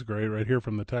 this one's great right here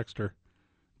from the texter.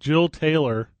 Jill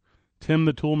Taylor, Tim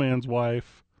the Toolman's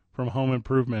wife from Home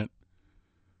Improvement,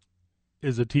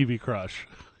 is a TV crush.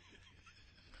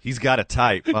 He's got a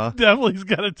type, huh? Definitely he's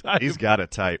got a type. He's got a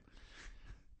type.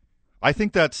 I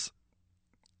think that's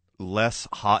less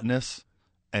hotness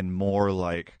and more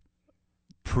like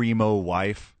primo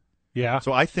wife. Yeah.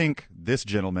 So I think this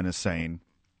gentleman is saying,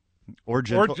 or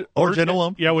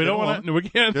gentlewoman. Yeah, we don't want to. We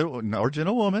can't. Or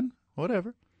gentlewoman,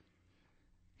 whatever.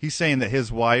 He's saying that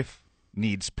his wife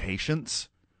needs patience,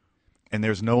 and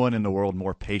there's no one in the world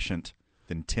more patient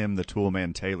than Tim the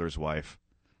Toolman Taylor's wife.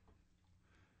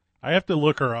 I have to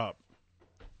look her up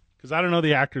because I don't know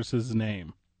the actress's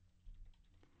name.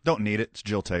 Don't need it. It's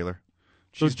Jill Taylor.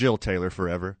 She's Jill Taylor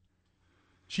forever.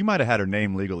 She might have had her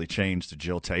name legally changed to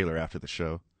Jill Taylor after the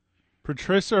show.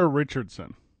 Patricia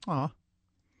Richardson. Aw.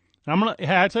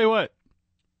 I tell you what,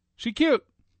 she cute,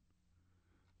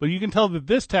 but you can tell that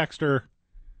this texter,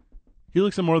 he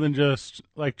looks at more than just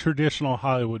like traditional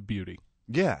Hollywood beauty.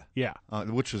 Yeah.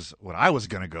 Which is what I was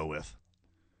gonna go with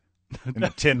in the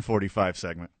 10:45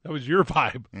 segment. That was your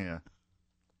vibe. Yeah.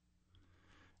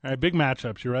 All right, big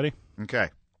matchups. You ready? Okay.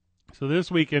 So this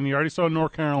weekend, you already saw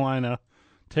North Carolina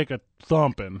take a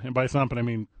thumping, and by thumping I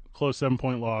mean close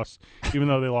 7-point loss, even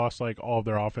though they lost like all of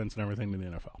their offense and everything to the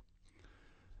NFL.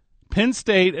 Penn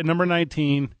State at number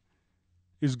 19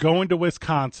 is going to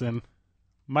Wisconsin.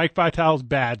 Mike Vitale's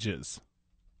Badgers.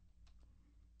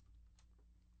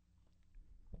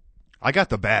 I got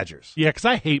the Badgers. Yeah, because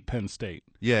I hate Penn State.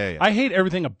 Yeah. I hate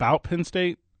everything about Penn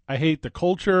State. I hate the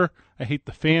culture. I hate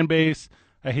the fan base.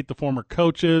 I hate the former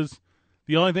coaches.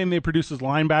 The only thing they produce is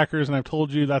linebackers, and I've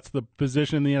told you that's the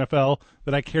position in the NFL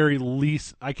that I care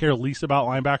least about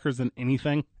linebackers than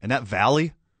anything. And that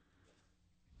Valley,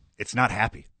 it's not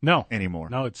happy. No. Anymore.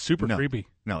 No, it's super creepy.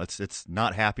 No, it's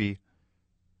not happy.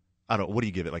 I don't know, what do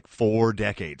you give it? Like 4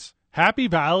 decades. Happy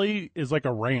Valley is like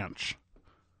a ranch.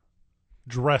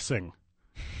 Dressing.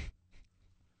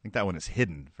 I think that one is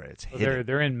hidden. Right? It's hidden.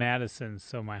 They're in Madison,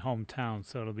 so my hometown,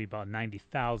 so it'll be about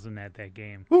 90,000 at that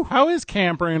game. Ooh, how is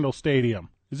Camp Randall Stadium?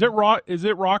 Is it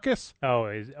raucous? Oh,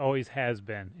 it always has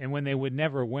been. And when they would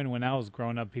never win when I was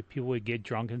growing up, people would get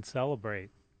drunk and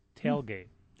celebrate. Tailgate.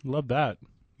 Love that.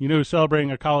 You know who's celebrating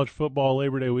a college football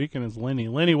Labor Day weekend is Lenny.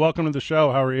 Lenny, welcome to the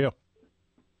show. How are you?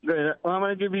 Good. I'm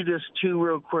going to give you just 2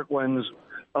 real quick ones.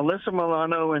 Alyssa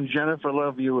Milano and Jennifer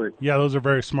Love Hewitt. Yeah, those are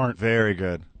very smart. Very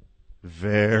good.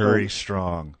 Very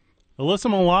strong.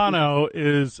 Alyssa Milano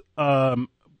is,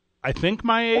 I think,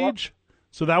 my age,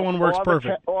 so that one works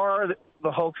perfect. Or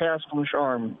the whole cast from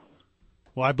Charm.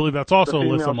 Well, I believe that's also The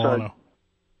female Alyssa Milano. side.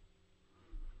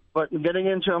 But getting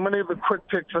into, I'm going to give a quick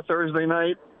pick for Thursday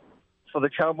night for the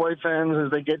Cowboy fans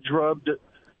as they get drubbed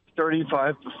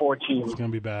 35-14. It's going to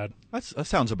be bad. That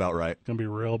sounds about right. It's going to be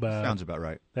real bad. Sounds about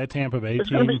right. That Tampa Bay It's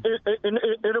gonna team.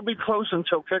 it'll be close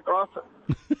until kickoff,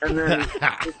 and then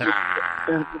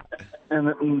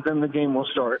and then the game will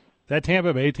start. That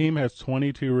Tampa Bay team has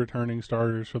 22 returning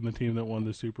starters from the team that won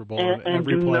the Super Bowl. And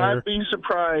Every do player. not be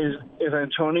surprised if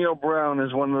Antonio Brown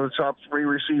is one of the top 3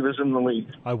 receivers in the league.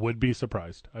 I would be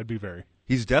surprised. I'd be very.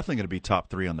 He's definitely going to be top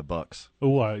 3 on the Bucks.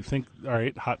 Oh, I think. All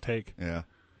right, hot take. Yeah.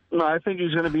 No, I think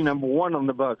he's going to be number 1 on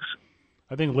the Bucks.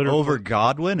 I think Leonard Over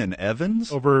Godwin and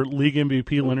Evans? over league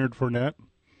MVP Leonard Fournette.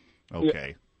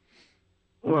 Okay.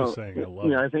 I'm Well, just saying, I love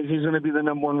yeah, it. I think he's going to be the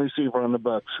number 1 receiver on the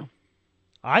Bucks.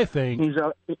 I think He's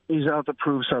out to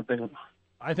prove something.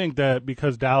 I think that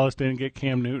because Dallas didn't get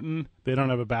Cam Newton, they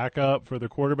don't have a backup for their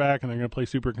quarterback, and they're going to play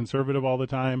super conservative all the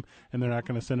time, and they're not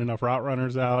going to send enough route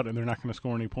runners out, and they're not going to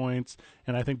score any points.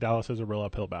 And I think Dallas has a real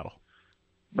uphill battle.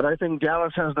 But I think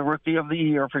Dallas has the Rookie of the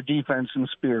Year for defense in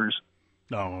Spears.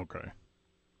 Oh, okay.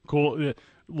 Cool.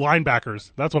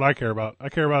 Linebackers. That's what I care about. I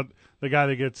care about the guy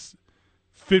that gets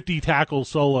 50 tackles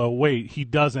solo. Wait, he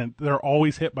doesn't. They're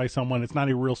always hit by someone. It's not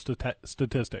a real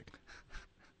statistic.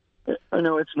 I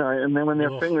know it's not. And then when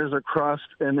their fingers are crossed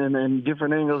and then in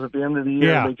different angles at the end of the year,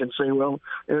 Yeah. they can say, well,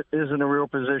 it isn't a real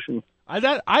position.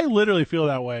 I literally feel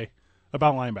that way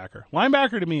about linebacker.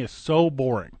 Linebacker to me is so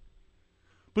boring.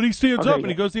 But he stands up and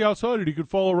he goes to the outside and he could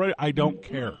follow right. I don't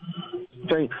care.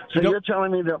 Okay, so you're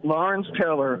telling me that Lawrence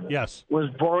Taylor was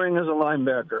boring as a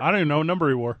linebacker. I don't even know what number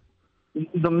he wore.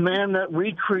 The man that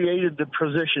recreated the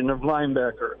position of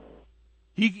linebacker.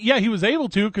 He was able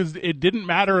to because it didn't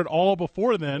matter at all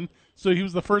before then. So he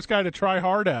was the first guy to try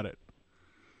hard at it.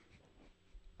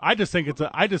 I just think it's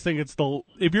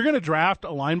if you're going to draft a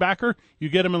linebacker, you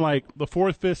get him in like the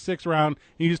 4th, 5th, 6th round,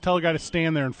 and you just tell a guy to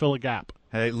stand there and fill a gap.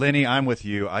 Hey, Lenny, I'm with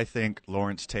you. I think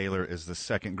Lawrence Taylor is the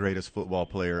 2nd greatest football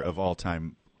player of all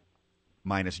time,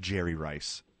 minus Jerry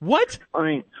Rice. What? I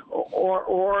mean,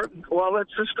 well, let's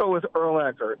just go with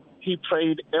Urlacher. He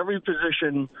played every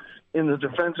position in the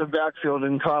defensive backfield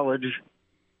in college,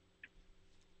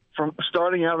 from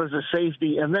starting out as a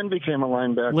safety and then became a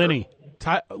linebacker. Lenny,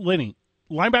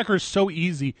 linebacker is so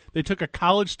easy. They took a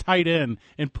college tight end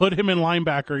and put him in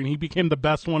linebacker, and he became the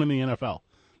best one in the NFL.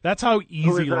 That's how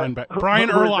easy linebacker. Brian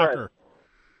Urlacher.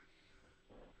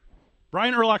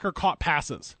 Brian Urlacher caught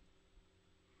passes.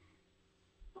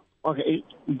 Okay,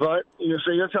 but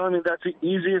so you're telling me that's the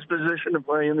easiest position to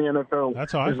play in the NFL?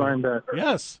 That's how I is feel. linebacker.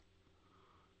 Yes.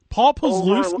 Paul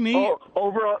Posluszny.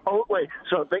 Wait.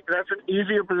 So that's an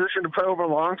easier position to play over a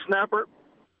long snapper?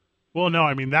 Well, no,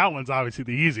 I mean that one's obviously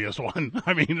the easiest one.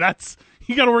 I mean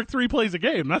you got to work 3 plays a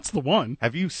game. That's the one.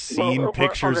 Have you seen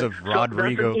pictures of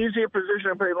Rodrigo? So that's an easier position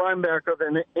to play linebacker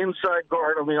than an inside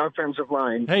guard on the offensive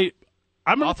line. Hey,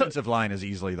 offensive line is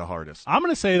easily the hardest. I'm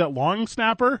going to say that long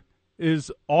snapper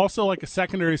is also like a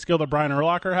secondary skill that Brian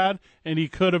Urlacher had, and he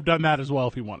could have done that as well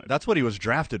if he wanted. That's what he was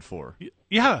drafted for.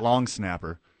 Yeah. Long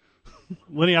snapper.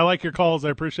 Lenny, I like your calls. I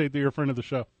appreciate that you're a friend of the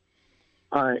show.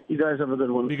 All right. You guys have a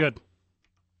good one. Be good.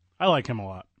 I like him a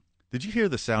lot. Did you hear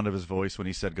the sound of his voice when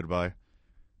he said goodbye?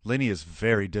 Lenny is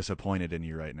very disappointed in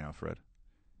you right now, Fred.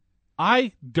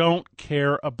 I don't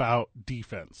care about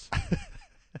defense.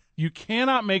 You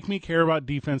cannot make me care about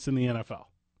defense in the NFL.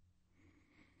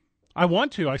 I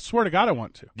want to. I swear to God I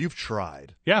want to. You've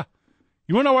tried. Yeah.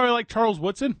 You want to know why I like Charles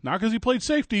Woodson? Not because he played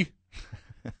safety.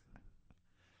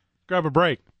 Grab a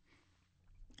break.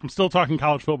 I'm still talking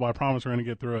college football. I promise we're going to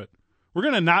get through it. We're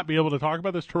going to not be able to talk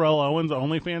about this Terrell Owens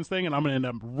OnlyFans thing, and I'm going to end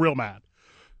up real mad.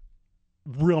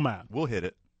 Real mad. We'll hit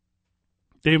it.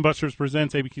 Dave & Buster's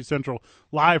presents ABQ Central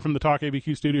live from the Talk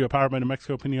ABQ studio, powered by New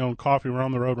Mexico Pinon Coffee. We're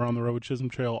on the road with Chisholm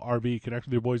Trail RV. Connect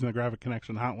with your boys in the Graphic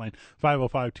Connection hotline,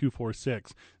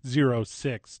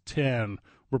 505-246-0610.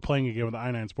 We're playing again with the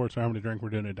I-9 Sports Army to Drink. We're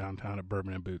doing it downtown at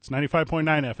Bourbon and Boots. 95.9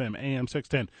 FM, AM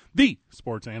 610, the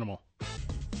sports animal.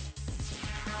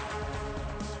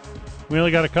 We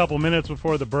only got a couple minutes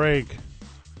before the break,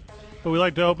 but we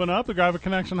like to open up the Graphic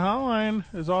Connection hotline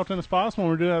as often as possible.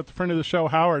 We're doing that with the friend of the show,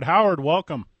 Howard. Howard,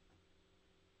 welcome.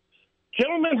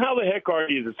 Gentlemen, how the heck are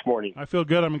you this morning? I feel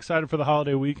good. I'm excited for the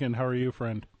holiday weekend. How are you,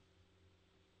 friend?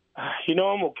 You know,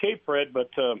 I'm okay, Fred, but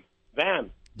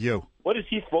Van. Yo. What has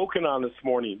he spoken on this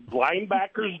morning?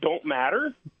 Linebackers don't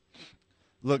matter?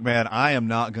 Look, man, I am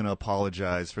not going to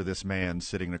apologize for this man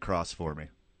sitting across from me.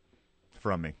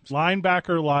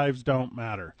 Linebacker lives don't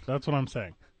matter. That's what I'm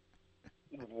saying.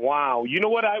 Wow. You know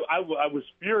what? I was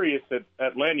furious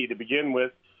at Lenny to begin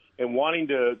with and wanting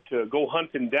to go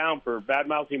hunting down for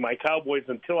bad-mouthing my Cowboys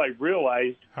until I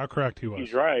realized how correct he was.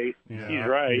 He's right. Yeah. He's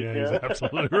right. Yeah, he's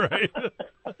absolutely right.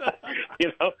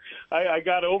 I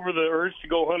got over the urge to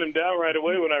go hunt him down right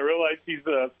away when I realized he's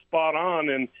spot on,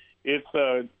 and it's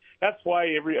that's why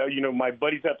my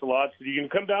buddies at the lodge said, "You can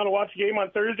come down and watch a game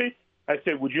on Thursday." I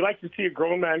said, "Would you like to see a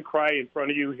grown man cry in front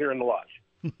of you here in the lodge?"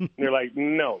 And they're like,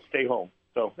 "No, stay home."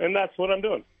 So, and that's what I'm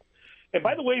doing. And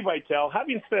by the way, Vital,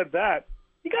 having said that,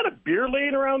 you got a beer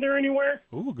laying around there anywhere?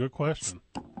 Ooh, good question.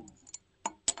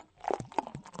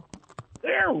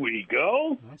 There we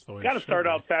go. Got to start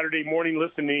out Saturday morning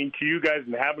listening to you guys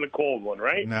and having a cold one,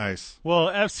 right? Nice. Well,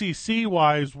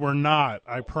 FCC-wise, we're not,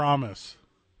 I promise.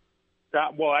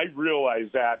 Well, I realize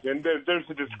that, and there's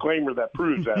a disclaimer that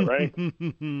proves that, right?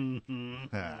 You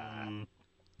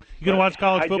going to watch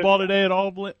college football today at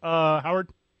all, Howard?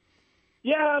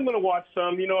 Yeah, I'm going to watch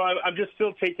some. I'm just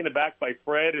still taken aback by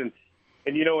Fred, and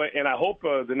I hope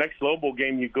the next Lobo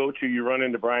game you go to, you run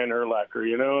into Brian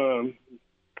Urlacher,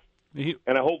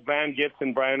 and I hope Van gets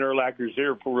in Brian Urlacher's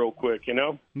ear for real quick,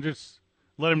 Just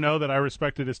let him know that I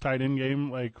respected his tight end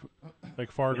game like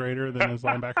far greater than his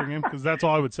linebacker game, because that's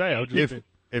all I would say.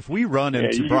 If we run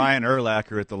into Brian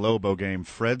Urlacher at the Lobo game,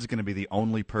 Fred's going to be the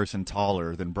only person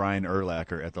taller than Brian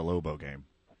Urlacher at the Lobo game.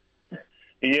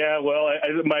 Yeah, well,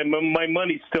 my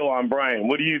money's still on Brian.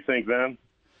 What do you think, man?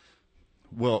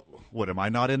 Well, what, am I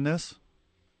not in this?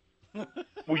 Well,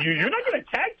 you're not going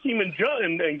to tag team and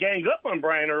gang up on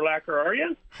Brian Urlacher, are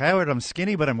you? Howard, I'm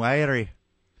skinny, but I'm wiry.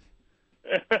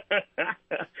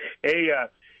 Hey,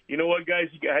 you know what, guys?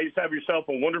 You guys have yourself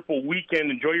a wonderful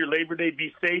weekend. Enjoy your Labor Day.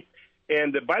 Be safe.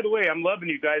 And by the way, I'm loving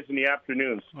you guys in the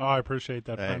afternoons. Oh, I appreciate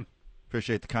that, friend.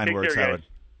 Appreciate the kind Take words, care, Howard.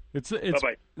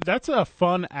 Bye-bye. That's a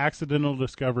fun accidental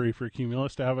discovery for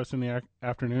Cumulus to have us in the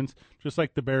afternoons, just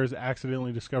like the Bears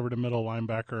accidentally discovered a middle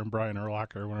linebacker in Brian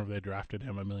Urlacher whenever they drafted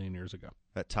him 1,000,000 years ago.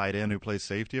 That tight end who plays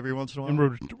safety every once in a while?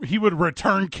 And he would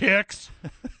return kicks.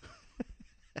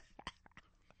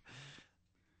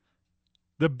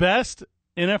 The best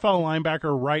NFL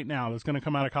linebacker right now that's going to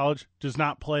come out of college does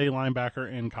not play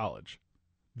linebacker in college.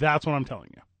 That's what I'm telling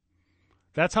you.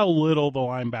 That's how little the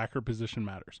linebacker position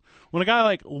matters. When a guy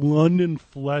like London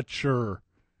Fletcher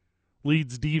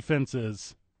leads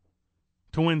defenses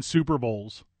to win Super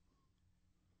Bowls,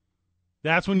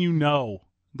 that's when you know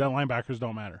that linebackers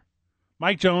don't matter.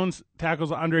 Mike Jones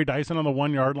tackles Andre Dyson on the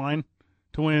 1-yard line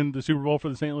to win the Super Bowl for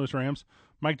the St. Louis Rams.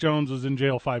 Mike Jones was in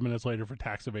jail 5 minutes later for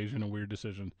tax evasion and weird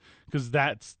decision, because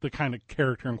that's the kind of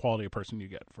character and quality of person you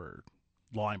get for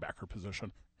the linebacker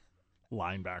position.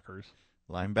 Linebackers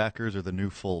are the new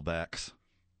fullbacks.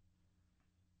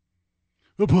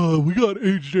 We got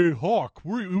A.J. Hawk.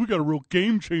 We got a real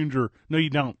game changer. No, you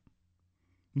don't.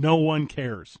 No one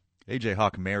cares. A.J.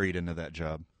 Hawk married into that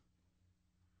job.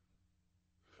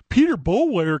 Peter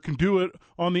Boulware can do it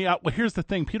on the out. Well, here's the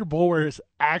thing. Peter Boulware is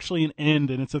actually an end,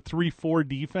 and it's a 3-4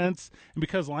 defense. And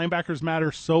because linebackers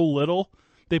matter so little,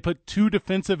 they put 2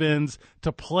 defensive ends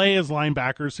to play as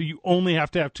linebackers, so you only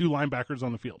have to have 2 linebackers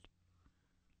on the field.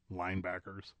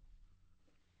 Linebackers.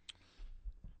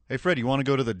 Hey, Fred, you want to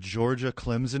go to the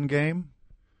Georgia-Clemson game?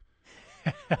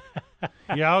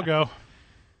 Yeah, I'll go.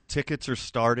 Tickets are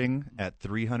starting at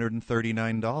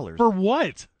 $339. For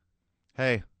what?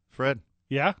 Hey, Fred.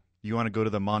 Yeah? You want to go to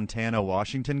the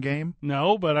Montana-Washington game?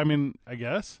 No, but I mean, I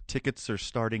guess. Tickets are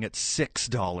starting at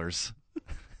 $6.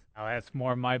 Oh, that's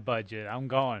more my budget. I'm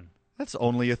going. That's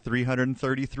only a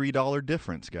 $333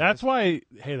 difference, guys. That's why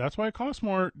it costs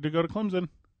more to go to Clemson,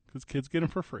 because kids get them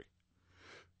for free.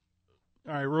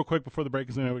 All right, real quick before the break,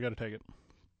 because I know we got to take it.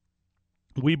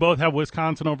 We both have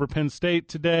Wisconsin over Penn State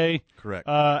today. Correct.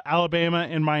 Alabama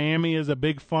and Miami is a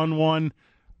big fun one.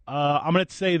 I'm going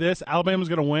to say this. Alabama's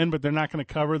going to win, but they're not going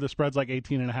to cover. The spread's like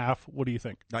 18.5. What do you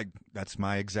think? That's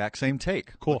my exact same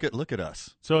take. Cool. Look at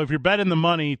us. So if you're betting the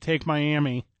money, take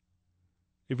Miami.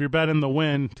 If you're betting the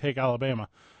win, take Alabama.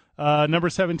 Number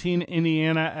 17,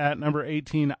 Indiana at number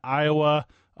 18, Iowa.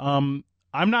 I'm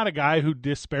not a guy who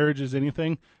disparages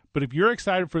anything, but if you're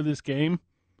excited for this game,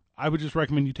 I would just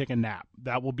recommend you take a nap.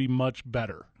 That will be much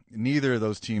better. Neither of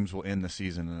those teams will end the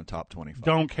season in the top 25.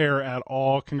 Don't care at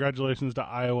all. Congratulations to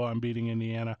Iowa on beating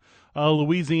Indiana.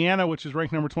 Louisiana, which is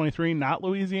ranked number 23, not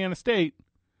Louisiana State,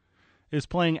 is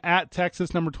playing at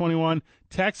Texas, number 21.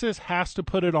 Texas has to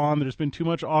put it on. There's been too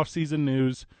much off-season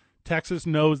news. Texas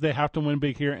knows they have to win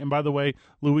big here. And by the way,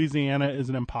 Louisiana is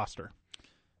an imposter.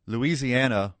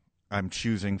 Louisiana, I'm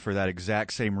choosing for that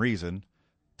exact same reason.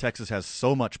 Texas has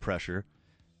so much pressure.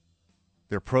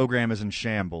 Their program is in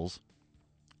shambles.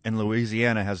 And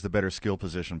Louisiana has the better skill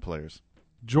position players.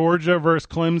 Georgia versus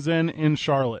Clemson in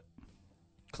Charlotte.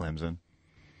 Clemson.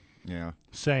 Yeah.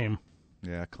 Same.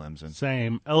 Yeah, Clemson.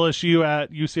 Same. LSU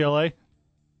at UCLA.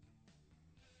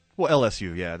 Well,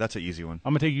 LSU, yeah, that's an easy one.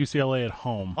 I'm going to take UCLA at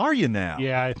home. Are you now?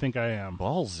 Yeah, I think I am.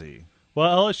 Ballsy.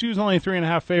 Well, LSU's only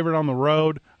 3.5 favorite on the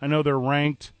road. I know they're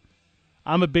ranked.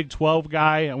 I'm a Big 12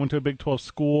 guy. I went to a Big 12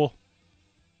 school.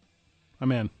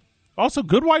 I'm in. Also,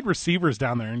 good wide receivers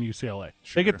down there in UCLA.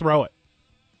 Sure. They could throw it.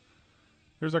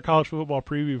 Here's our college football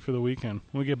preview for the weekend.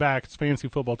 When we get back, it's fantasy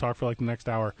football talk for like the next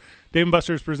hour. Dave &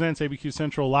 Buster's presents ABQ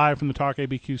Central live from the Talk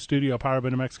ABQ studio, powered by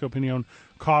New Mexico Pinion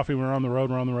Coffee. We're on the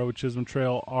road. We're on the road with Chisholm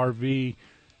Trail RV.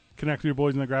 Connect with your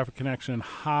boys in the Graphic Connection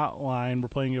hotline. We're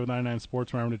playing it with 99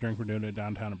 Sports. Remember to drink. We're doing it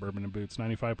downtown at Bourbon and Boots.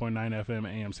 95.9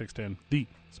 FM, AM 610, the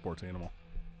sports animal.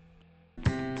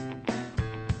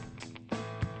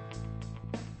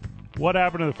 What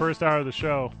happened to the first hour of the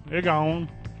show? It gone.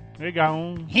 It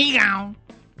gone. He gone.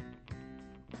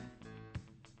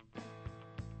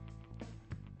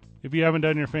 If you haven't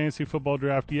done your fantasy football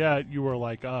draft yet, you are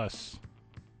like us.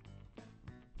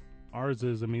 Ours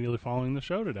is immediately following the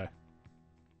show today.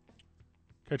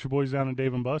 Catch your boys down at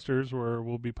Dave & Buster's, where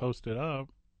we'll be posted up,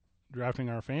 drafting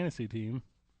our fantasy team.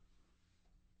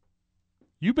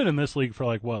 You've been in this league for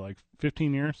like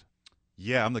 15 years?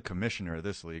 Yeah, I'm the commissioner of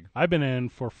this league. I've been in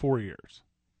for 4 years.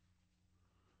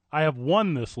 I have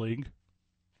won this league.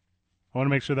 I want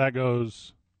to make sure that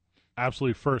goes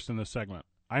absolutely first in this segment.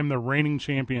 I'm the reigning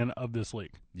champion of this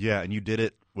league. Yeah, and you did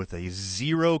it with a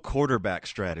 0 quarterback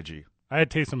strategy. I had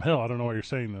Taysom Hill. I don't know why you're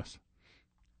saying this.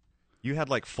 You had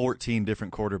like 14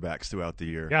 different quarterbacks throughout the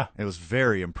year. Yeah. It was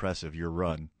very impressive, your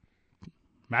run.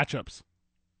 Matchups.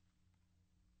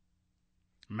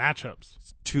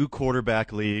 2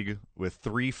 quarterback league with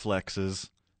 3 flexes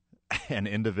and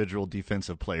individual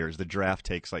defensive players. The draft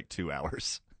takes like 2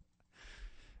 hours.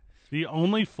 The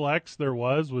only flex there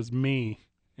was me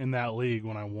in that league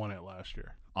when I won it last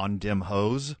year. On dim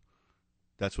hose?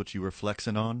 That's what you were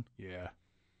flexing on? Yeah.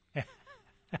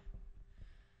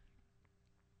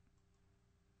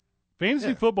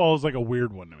 Fantasy football is like a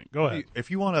weird one to me. Go ahead.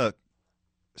 If you want to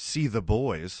see the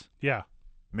boys, yeah,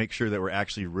 make sure that we're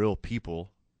actually real people,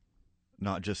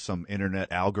 not just some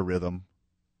internet algorithm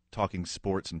talking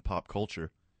sports and pop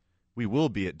culture. We will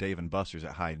be at Dave & Buster's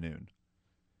at high noon.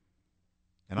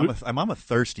 And I'm a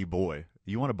thirsty boy.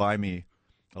 You want to buy me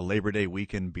a Labor Day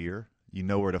weekend beer, you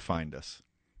know where to find us.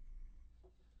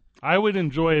 I would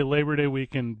enjoy a Labor Day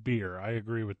weekend beer. I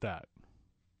agree with that.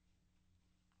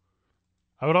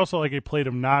 I would also like a plate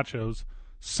of nachos.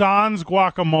 Sans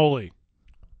guacamole.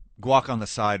 Guac on the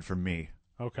side for me.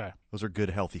 Okay. Those are good,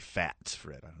 healthy fats,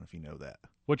 Fred. I don't know if you know that.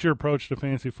 What's your approach to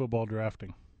fantasy football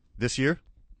drafting? This year?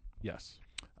 Yes.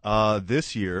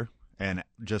 This year, and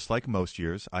just like most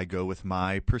years, I go with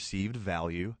my perceived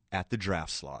value at the draft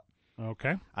slot.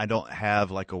 Okay. I don't have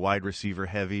like a wide receiver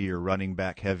heavy or running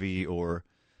back heavy or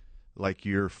like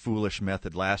your foolish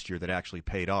method last year that actually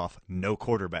paid off. No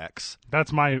quarterbacks.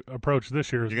 That's my approach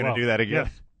this year as You're well. going to do that again?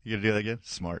 Yes. You're going to do that again?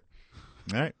 Smart.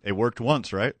 All right. It worked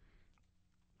once, right?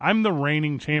 I'm the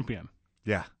reigning champion.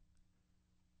 Yeah.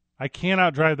 I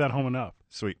cannot drive that home enough.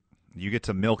 Sweet. You get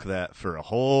to milk that for a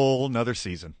whole nother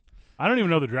season. I don't even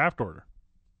know the draft order.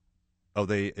 Oh,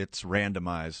 it's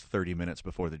randomized 30 minutes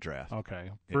before the draft.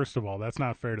 Okay. First of all, that's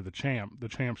not fair to the champ. The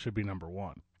champ should be number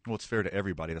 1. Well, it's fair to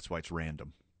everybody. That's why it's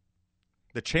random.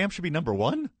 The champ should be number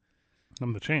 1?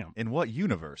 I'm the champ. In what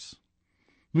universe?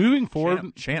 Moving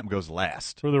forward, champ goes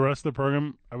last. For the rest of the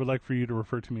program, I would like for you to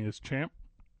refer to me as champ.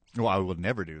 Well, I would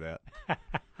never do that.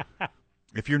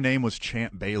 If your name was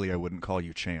Champ Bailey, I wouldn't call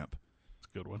you champ. That's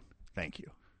a good one. Thank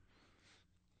you.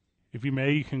 If you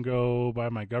may, you can go by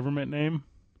my government name,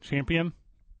 Champion.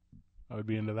 I would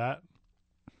be into that.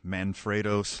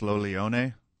 Manfredo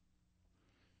Slolione.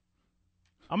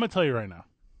 I'm going to tell you right now.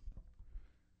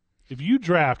 If you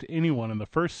draft anyone in the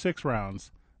first 6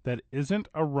 rounds that isn't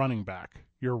a running back,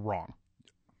 you're wrong.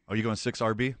 Are you going 6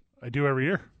 RB? I do every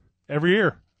year. Every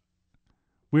year.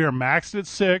 We are maxed at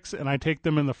 6, and I take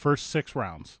them in the first 6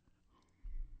 rounds.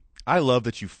 I love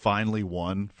that you finally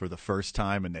won for the first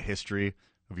time in the history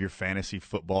of your fantasy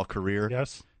football career.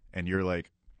 Yes. And you're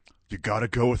like, you got to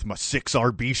go with my 6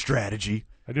 RB strategy.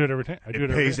 I do it every time.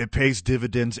 It pays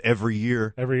dividends every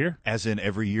year. Every year? As in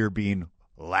every year being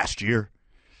last year.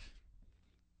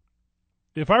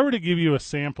 If I were to give you a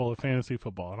sample of fantasy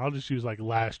football, and I'll just use like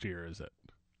last year as it,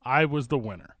 I was the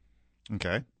winner.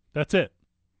 Okay. That's it.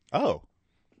 Oh.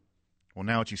 Well,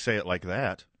 now that you say it like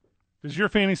that. Does your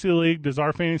fantasy league, does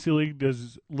our fantasy league,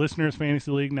 does listeners'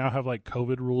 fantasy league now have like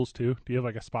COVID rules too? Do you have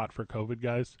like a spot for COVID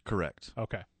guys? Correct.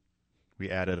 Okay. We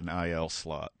added an IL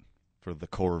slot for the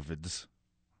Corvids.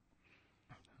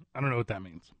 I don't know what that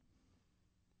means.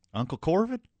 Uncle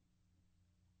Corvid?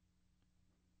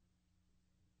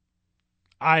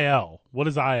 IL. What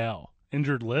is IL?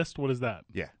 Injured list? What is that?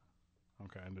 Yeah.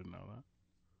 Okay, I didn't know that.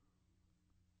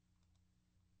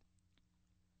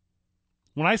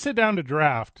 When I sit down to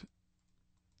draft,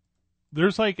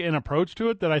 there's like an approach to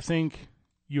it that I think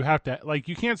you have to, like,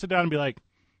 you can't sit down and be like,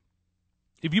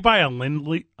 if you buy a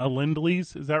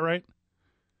Lindley's, is that right?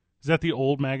 Is that the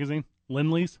old magazine?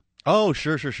 Lindley's? Oh,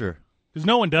 sure. Because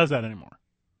no one does that anymore.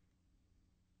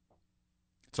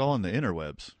 It's all on the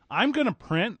interwebs. I'm going to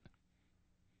print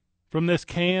from this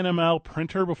KNML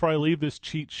printer before I leave this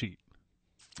cheat sheet.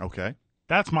 Okay.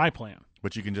 That's my plan.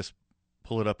 But you can just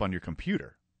pull it up on your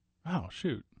computer. Oh,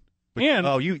 shoot. But,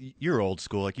 And you're old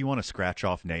school. Like, you want to scratch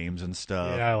off names and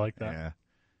stuff. Yeah, I like that. Yeah.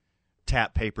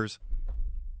 Tap papers.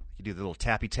 You do the little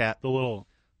tappy tap. The little.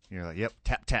 You're like, yep,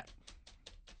 tap tap.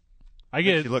 I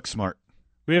get. You look smart.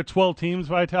 We have 12 teams,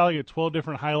 Vital. I get 12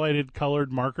 different highlighted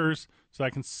colored markers, so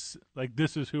I can like,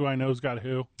 this is who I know's got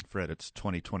who. Fred, it's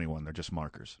 2021. They're just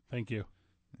markers. Thank you.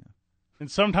 Yeah.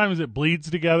 And sometimes it bleeds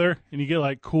together, and you get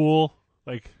like cool,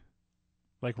 like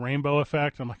rainbow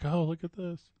effect. I'm like, oh, look at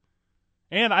this.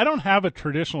 And I don't have a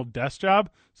traditional desk job,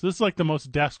 so this is like the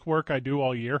most desk work I do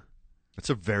all year. That's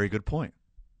a very good point.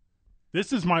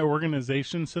 This is my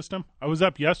organization system. I was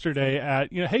up yesterday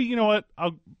at, hey, you know what?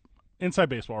 I'll inside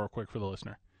baseball real quick for the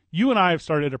listener. You and I have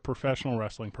started a professional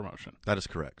wrestling promotion. That is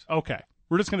correct. Okay.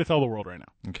 We're just going to tell the world right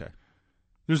now. Okay.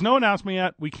 There's no announcement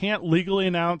yet. We can't legally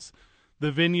announce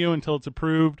the venue until it's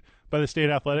approved by the State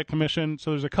Athletic Commission.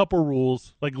 So there's a couple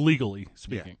rules, like legally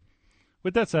speaking. Yeah.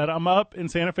 With that said, I'm up in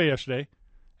Santa Fe yesterday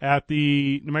at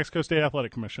the New Mexico State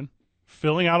Athletic Commission,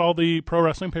 filling out all the pro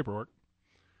wrestling paperwork.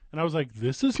 And I was like,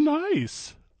 this is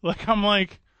nice.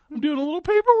 I'm doing a little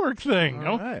paperwork thing.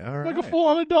 All right. I'm like a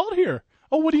full-on adult here.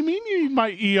 Oh, what do you mean you need my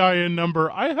EIN number?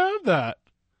 I have that.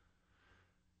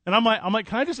 And I'm like,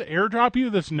 can I just airdrop you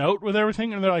this note with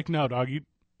everything? And they're like, no, dog, you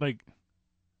like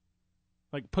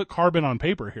put carbon on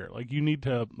paper here. Like, you need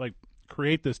to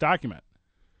create this document.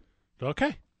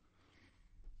 Okay.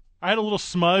 I had a little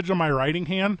smudge on my writing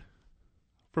hand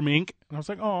from ink, and I was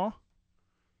like, oh.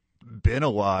 Been a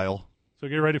while. So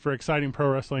get ready for exciting pro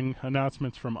wrestling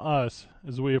announcements from us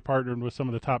as we have partnered with some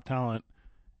of the top talent,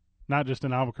 not just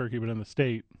in Albuquerque, but in the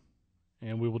state.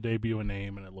 And we will debut a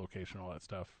name and a location, all that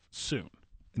stuff soon.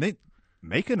 And they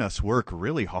making us work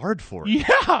really hard for it.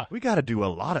 Yeah. We got to do a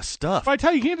lot of stuff. If I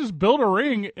tell you, you can't just build a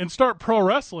ring and start pro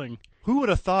wrestling. Who would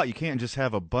have thought you can't just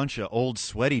have a bunch of old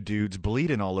sweaty dudes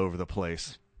bleeding all over the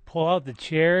place? Pull out the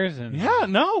chairs and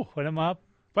put them up.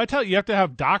 If I tell you, you have to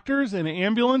have doctors and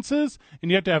ambulances,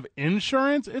 and you have to have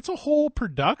insurance. It's a whole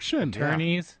production.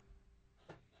 Attorneys.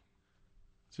 Yeah.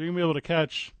 So you're going to be able to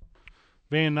catch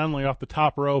Van Nunley off the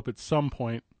top rope at some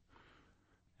point.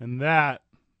 And that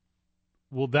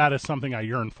is something I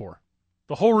yearn for.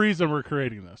 The whole reason we're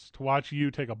creating this, to watch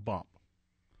you take a bump.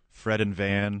 Fred and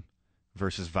Van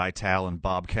versus Vital and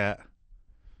Bobcat.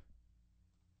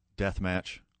 Death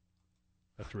match.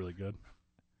 That's really good.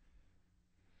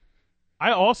 I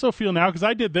also feel now, because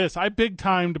I did this, I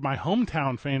big-timed my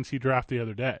hometown fantasy draft the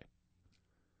other day.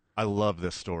 I love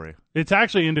this story. It's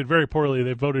actually ended very poorly.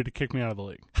 They voted to kick me out of the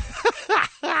league.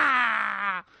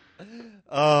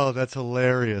 Oh, that's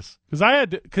hilarious.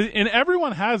 And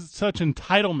everyone has such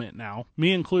entitlement now,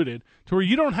 me included, to where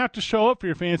you don't have to show up for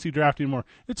your fantasy draft anymore.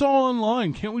 It's all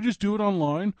online. Can't we just do it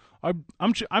online?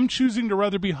 I'm choosing to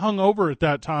rather be hungover at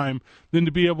that time than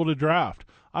to be able to draft.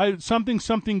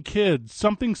 Something kids,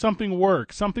 something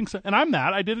work, and I'm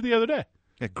that. I did it the other day.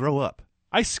 Yeah, grow up.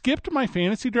 I skipped my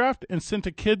fantasy draft and sent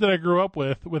a kid that I grew up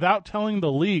with without telling the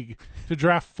league to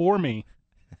draft for me.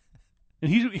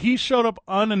 And he showed up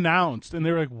unannounced, and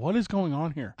they were like, what is going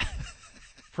on here?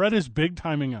 Fred is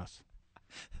big-timing us.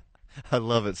 I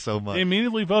love it so much. They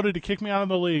immediately voted to kick me out of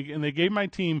the league, and they gave my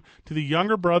team to the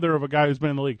younger brother of a guy who's been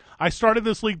in the league. I started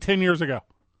this league 10 years ago.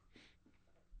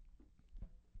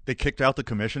 They kicked out the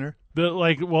commissioner?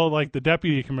 The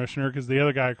deputy commissioner, because the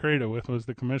other guy I created with was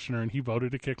the commissioner, and he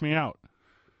voted to kick me out.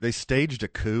 They staged a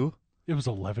coup? It was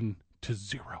 11-0.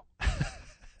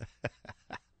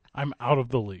 I'm out of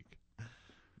the league.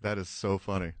 That is so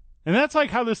funny. And that's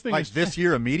how this thing is. This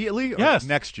year immediately? Or yes.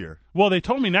 Next year? Well, they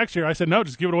told me next year. I said, no,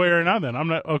 just give it away right now then. I'm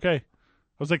not, okay. I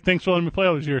was like, thanks for letting me play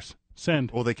all these years. Send.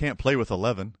 Well, they can't play with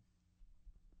 11.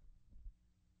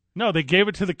 No, they gave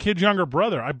it to the kid's younger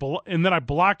brother. And then I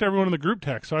blocked everyone in the group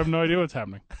text, so I have no idea what's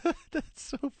happening. That's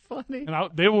so funny. And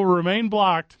they will remain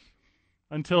blocked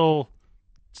until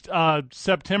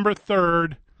September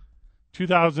 3rd,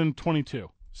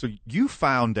 2022. So you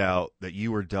found out that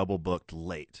you were double booked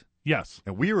late. Yes.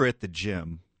 And we were at the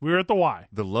gym We were at the Y.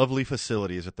 The lovely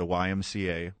facilities at the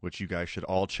YMCA, which you guys should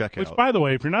all check Which, out. by the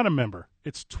way, if you're not a member,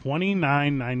 it's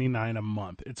 $29.99 a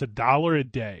month. It's $1 a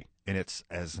day. And it's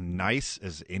as nice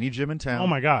as any gym in town. Oh,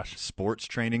 my gosh. Sports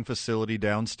training facility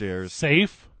downstairs.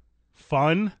 Safe,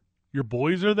 fun. Your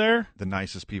boys are there. The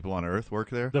nicest people on earth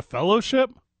work there. The fellowship.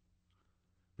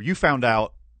 You found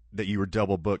out that you were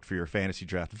double booked for your fantasy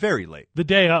draft very late. The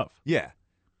day of. Yeah.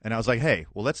 And I was like, hey,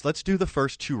 well, let's do the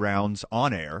first 2 rounds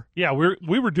on air. Yeah,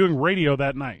 we were doing radio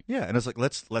that night. Yeah, and I was like,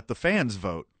 let's let the fans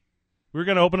vote. We were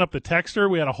going to open up the texter.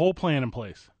 We had a whole plan in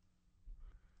place.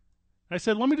 I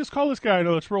said, let me just call this guy. I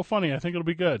know it's real funny. I think it'll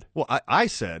be good. Well, I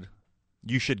said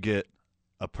you should get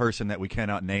a person that we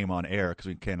cannot name on air because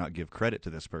we cannot give credit to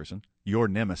this person, your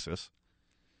nemesis.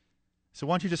 So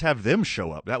why don't you just have them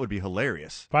show up? That would be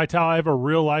hilarious. Vital, I have a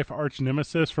real-life arch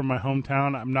nemesis from my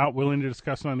hometown. I'm not willing to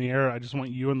discuss it on the air. I just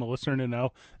want you and the listener to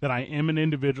know that I am an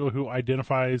individual who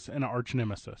identifies an arch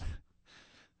nemesis.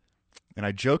 And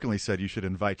I jokingly said you should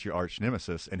invite your arch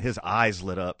nemesis, and his eyes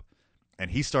lit up,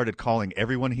 and he started calling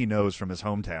everyone he knows from his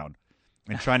hometown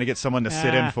and trying to get someone to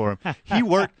sit in for him. He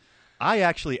worked. I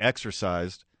actually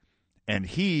exercised, and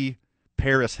he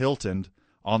Paris Hilton'd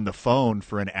on the phone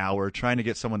for an hour trying to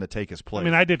get someone to take his place. I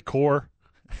mean, I did core.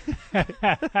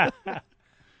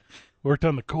 Worked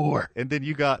on the core. And then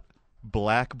you got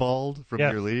blackballed from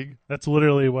your league? That's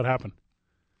literally what happened.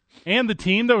 And the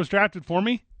team that was drafted for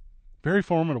me, very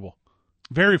formidable.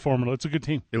 Very formidable. It's a good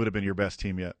team. It would have been your best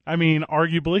team yet. I mean,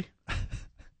 arguably.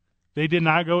 They did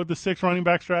not go with the 6 running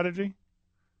back strategy.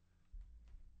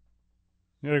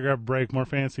 You gotta grab a break. More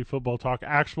fantasy football talk.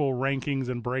 Actual rankings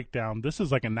and breakdown. This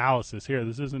is like analysis here.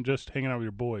 This isn't just hanging out with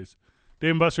your boys.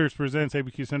 Dave & Buster's presents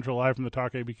ABQ Central live from the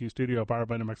Talk ABQ studio, powered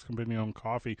by New Mexico Company-owned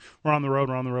coffee. We're on the road.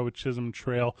 We're on the road with Chisholm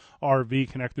Trail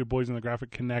RV. Connect with your boys in the Graphic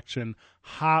Connection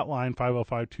hotline,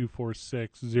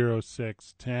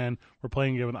 505-246-0610. We're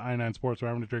playing it with I-9 Sports. We're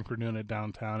having a drink. We're doing it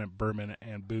downtown at Bourbon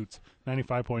and Boots.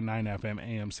 95.9 FM,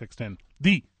 AM 610.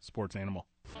 The Sports Animal.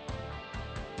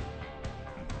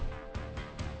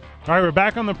 All right, we're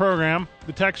back on the program.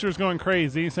 The texter's going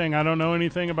crazy, saying, I don't know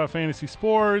anything about fantasy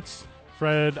sports.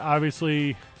 Fred,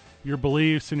 obviously, your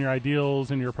beliefs and your ideals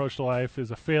and your approach to life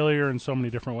is a failure in so many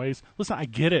different ways. Listen, I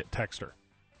get it, texter.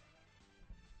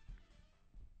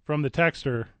 From the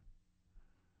texter,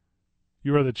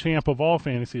 you are the champ of all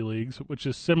fantasy leagues, which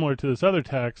is similar to this other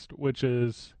text, which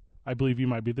is, I believe you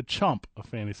might be the chump of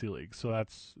fantasy leagues. So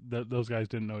those guys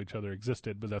didn't know each other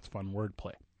existed, but that's fun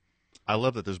wordplay. I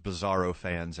love that there's Bizarro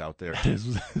fans out there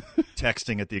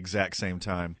texting at the exact same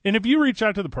time. And if you reach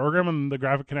out to the program on the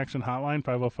Graphic Connection hotline,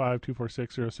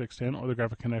 505-246-0610, or the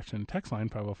Graphic Connection text line,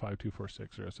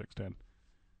 505-246-0610,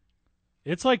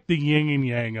 it's like the yin and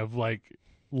yang of like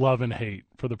love and hate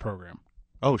for the program.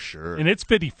 Oh, sure. And it's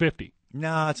 50-50.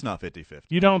 Nah, it's not 50-50.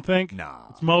 You don't think? Nah.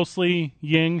 It's mostly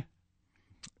yin?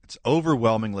 It's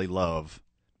overwhelmingly love,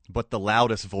 but the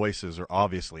loudest voices are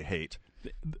obviously hate.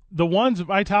 The ones,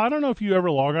 Vital, I don't know if you ever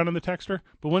log on in the texter,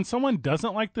 but when someone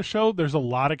doesn't like the show, there's a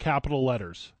lot of capital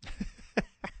letters. All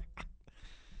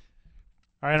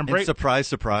right, and surprise,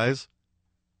 surprise,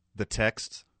 the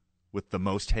text with the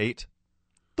most hate,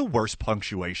 the worst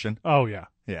punctuation. Oh, yeah.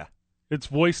 Yeah. It's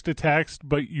voice to text,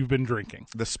 but you've been drinking.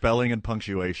 The spelling and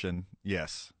punctuation,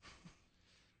 yes.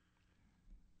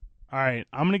 All right,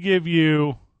 I'm going to give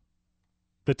you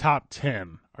the top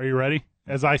 10. Are you ready?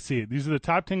 As I see it, these are the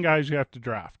top 10 guys you have to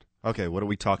draft. Okay, what are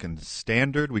we talking?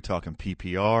 Standard? We talking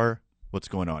PPR? What's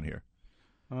going on here?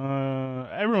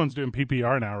 Everyone's doing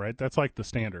PPR now, right? That's like the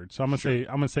standard. So I'm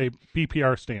gonna say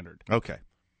PPR standard. Okay.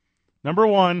 Number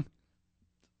 1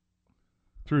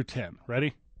 through 10.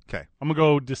 Ready? Okay. I'm gonna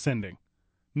go descending.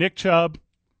 Nick Chubb,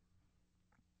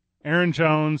 Aaron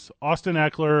Jones, Austin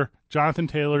Eckler, Jonathan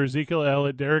Taylor, Ezekiel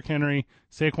Elliott, Derrick Henry,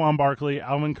 Saquon Barkley,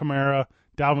 Alvin Kamara,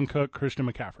 Dalvin Cook, Christian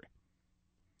McCaffrey.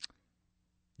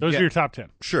 Those are your top 10.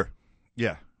 Sure.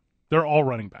 Yeah. They're all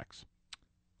running backs.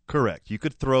 Correct. You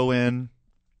could throw in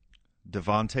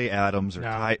Devontae Adams or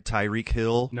Tyreek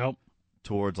Hill. Nope.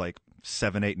 Towards like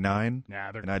 7, 8, 9.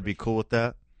 And I'd be cool with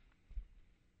that.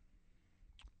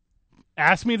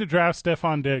 Ask me to draft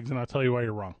Stephon Diggs, and I'll tell you why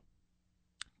you're wrong.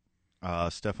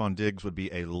 Stephon Diggs would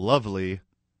be a lovely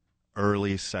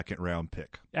early second-round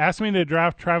pick. Ask me to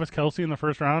draft Travis Kelce in the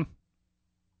first round,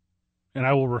 and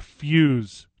I will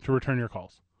refuse to return your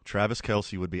calls. Travis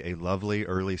Kelce would be a lovely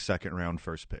early second-round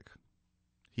first pick.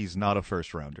 He's not a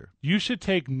first-rounder. You should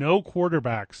take no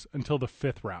quarterbacks until the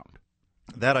 5th round.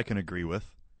 That I can agree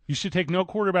with. You should take no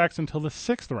quarterbacks until the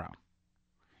 6th round.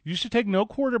 You should take no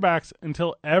quarterbacks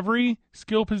until every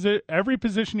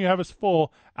position you have is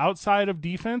full outside of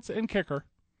defense and kicker,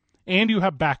 and you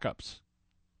have backups.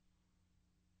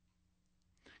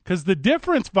 Because the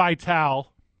difference,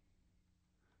 Vital,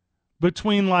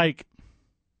 between like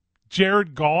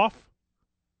Jared Goff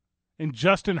and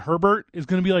Justin Herbert is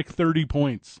going to be like 30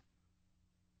 points.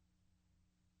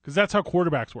 Because that's how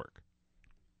quarterbacks work.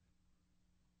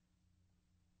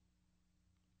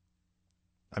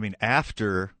 I mean,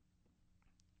 after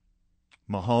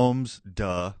Mahomes,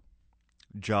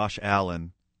 Josh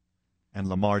Allen, and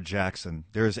Lamar Jackson,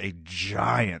 there's a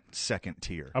giant second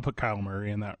tier. I'll put Kyle Murray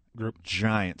in that group.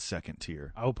 Giant second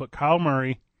tier. I'll put Kyle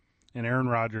Murray and Aaron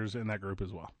Rodgers in that group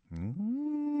as well.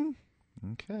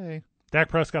 Okay. Dak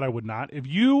Prescott, I would not. If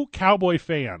you, Cowboy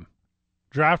fan,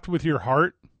 draft with your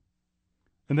heart,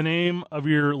 and the name of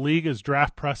your league is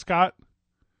Draft Prescott,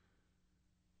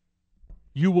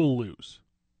 you will lose.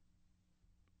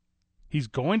 He's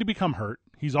going to become hurt.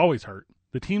 He's always hurt.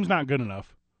 The team's not good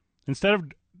enough. Instead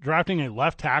of drafting a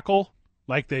left tackle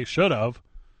like they should have,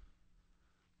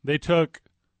 they took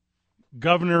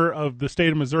governor of the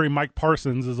state of Missouri, Mike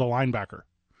Parsons, as a linebacker.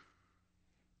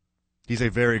 He's a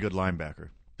very good linebacker.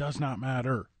 Does not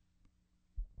matter.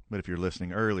 But if you're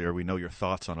listening earlier, we know your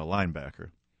thoughts on a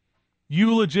linebacker.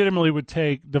 You legitimately would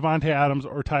take Devontae Adams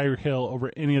or Tyreek Hill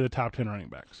over any of the top 10 running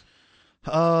backs.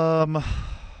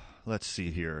 Let's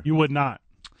see here. You would not.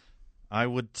 I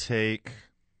would take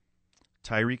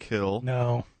Tyreek Hill.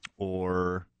 No.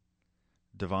 Or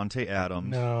Devontae Adams.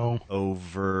 No.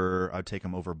 I'd take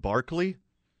him over Barkley.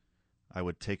 I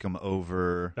would take him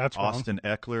over Austin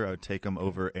Eckler. I would take him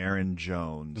over Aaron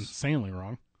Jones. Insanely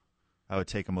wrong. I would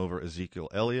take him over Ezekiel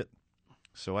Elliott.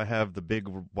 So I have the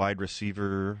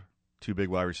two big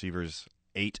wide receivers,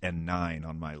 8 and 9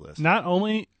 on my list. Not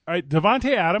only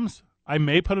Devontae Adams, I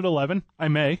may put at 11. I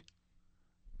may.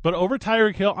 But over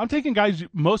Tyreek Hill, I'm taking guys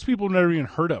most people have never even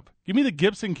heard of. Give me the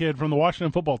Gibson kid from the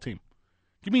Washington football team.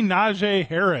 Give me Najee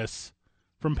Harris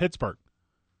from Pittsburgh.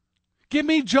 Give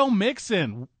me Joe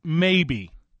Mixon, maybe.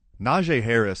 Najee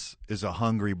Harris is a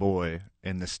hungry boy,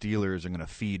 and the Steelers are going to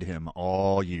feed him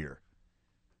all year.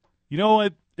 You know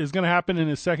what is going to happen in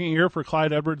his second year for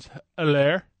Clyde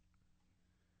Edwards-Helaire?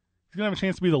 He's going to have a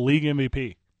chance to be the league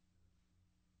MVP.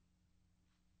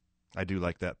 I do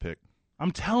like that pick.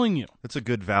 I'm telling you. That's a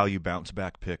good value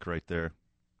bounce-back pick right there.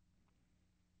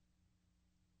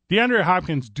 DeAndre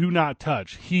Hopkins, do not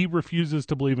touch. He refuses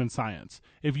to believe in science.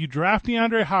 If you draft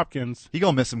DeAndre Hopkins... He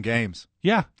going to miss some games.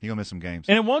 Yeah. He going to miss some games.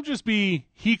 And it won't just be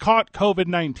he caught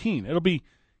COVID-19. It'll be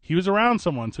he was around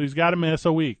someone, so he's got to miss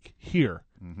a week here.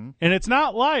 Mm-hmm. And it's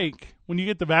not like when you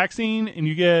get the vaccine and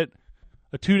you get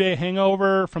a 2-day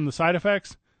hangover from the side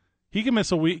effects. He can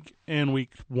miss a week in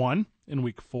week 1, in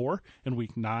week 4, in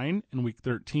week 9, in week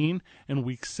 13, in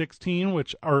week 16,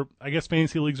 which are, I guess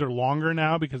fantasy leagues are longer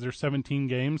now because there's 17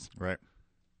 games. Right.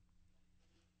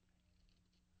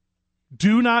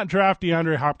 Do not draft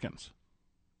DeAndre Hopkins.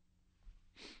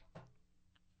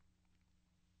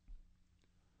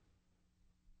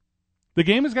 The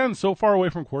game has gotten so far away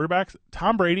from quarterbacks.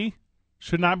 Tom Brady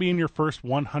should not be in your first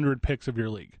 100 picks of your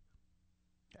league.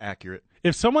 Accurate.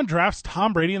 If someone drafts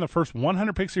Tom Brady in the first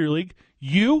 100 picks of your league,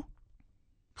 you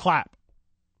clap.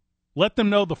 Let them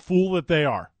know the fool that they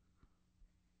are.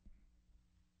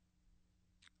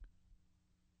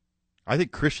 I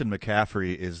think Christian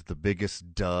McCaffrey is the biggest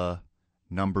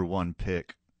number one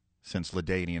pick since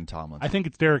LaDainian Tomlinson. I think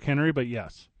it's Derrick Henry, but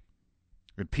yes.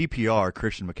 In PPR,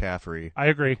 Christian McCaffrey I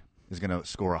agree. is going to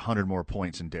score 100 more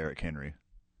points than Derrick Henry.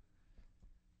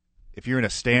 If you're in a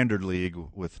standard league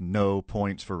with no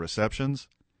points for receptions,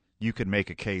 you could make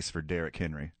a case for Derrick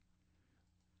Henry.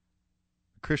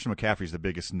 Christian McCaffrey's the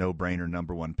biggest no-brainer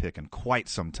number one pick in quite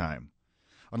some time.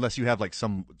 Unless you have like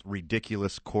some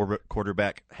ridiculous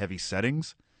quarterback-heavy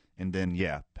settings, and then,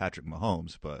 yeah, Patrick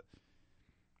Mahomes. But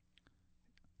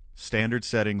standard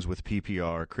settings with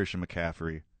PPR, Christian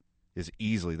McCaffrey is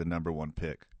easily the number one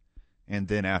pick. And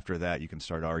then after that, you can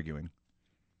start arguing.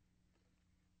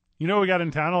 You know what we got in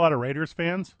town? A lot of Raiders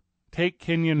fans. Take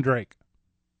Kenyon Drake.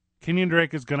 Kenyon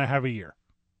Drake is going to have a year.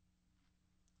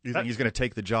 You think he's going to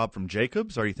take the job from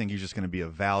Jacobs, or you think he's just going to be a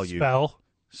value? Spell?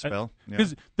 Yeah.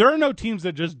 Because there are no teams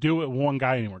that just do it with one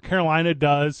guy anymore. Carolina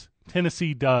does.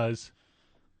 Tennessee does.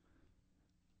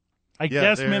 I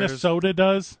guess Minnesota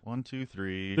does. 1, 2,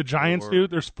 3. The Giants 4. do.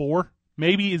 There's 4.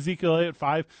 Maybe Ezekiel Elliott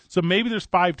 5. So maybe there's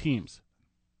 5 teams.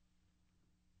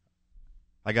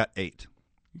 I got 8.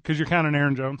 Because you're counting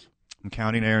Aaron Jones? I'm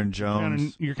counting Aaron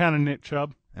Jones. You're counting Nick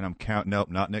Chubb? And I'm nope,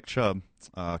 not Nick Chubb.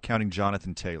 Counting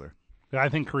Jonathan Taylor. I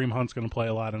think Kareem Hunt's going to play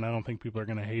a lot, and I don't think people are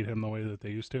going to hate him the way that they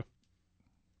used to.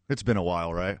 It's been a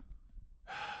while, right?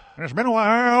 It's been a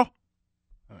while.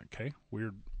 Okay,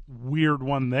 weird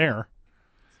one there.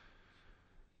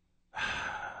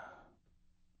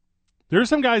 There are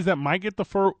some guys that might get the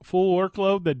full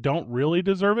workload that don't really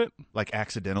deserve it. Like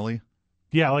accidentally?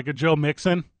 Yeah, like a Joe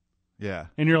Mixon. Yeah.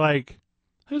 And you're like,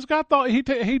 who's got he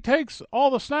takes all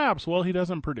the snaps? Well, he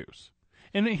doesn't produce.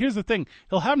 And here's the thing.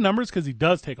 He'll have numbers because he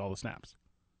does take all the snaps.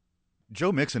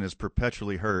 Joe Mixon is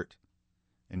perpetually hurt,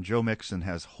 and Joe Mixon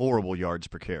has horrible yards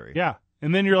per carry. Yeah.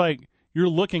 And then you're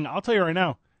looking, I'll tell you right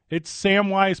now, it's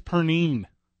Samwise Pernine.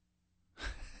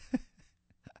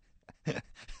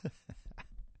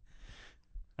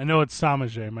 I know it's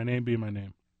Samajay. My name be my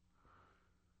name.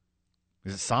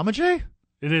 Is it Samajay?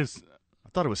 It is. I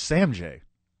thought it was Sam J.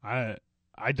 I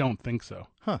don't think so.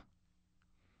 Huh.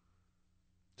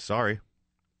 Sorry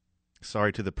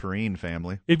to the Perrine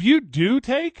family. If you do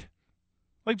take,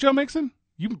 like Joe Mixon,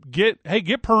 get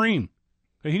Perrine.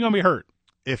 He's going to be hurt.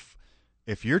 If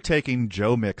you're taking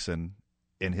Joe Mixon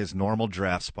in his normal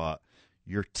draft spot,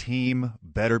 your team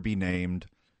better be named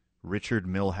Richard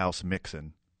Milhouse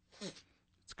Mixon.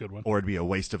 It's a good one. Or it'd be a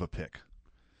waste of a pick.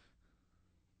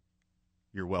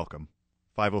 You're welcome.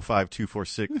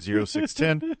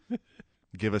 505-246-0610.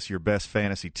 Give us your best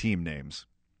fantasy team names.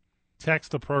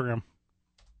 Text the program.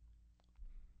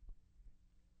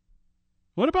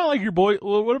 What about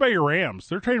what about your Rams?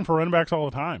 They're trading for running backs all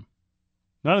the time.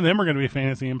 None of them are going to be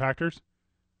fantasy impactors.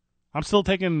 I'm still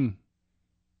taking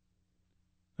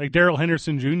like Darrell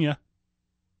Henderson Jr.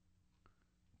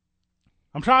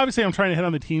 I'm trying to hit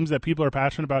on the teams that people are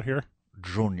passionate about here.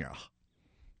 Junior.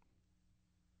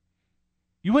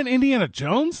 You went Indiana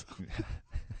Jones?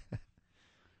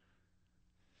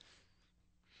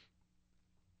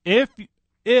 If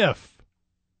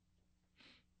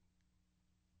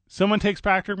someone takes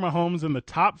Patrick Mahomes in the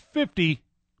top 50,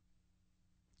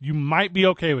 you might be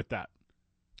okay with that.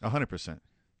 100%.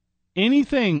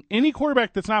 Any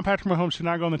quarterback that's not Patrick Mahomes should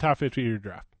not go in the top 50 of your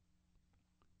draft.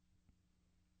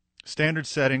 Standard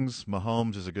settings,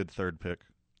 Mahomes is a good third pick.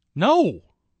 No.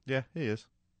 Yeah, he is.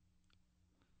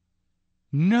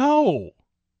 No.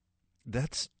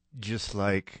 That's just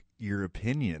like your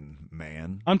opinion,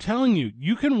 man. I'm telling you,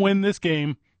 you can win this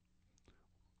game.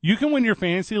 You can win your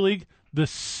fantasy league the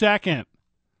second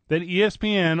that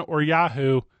ESPN or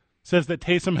Yahoo says that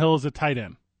Taysom Hill is a tight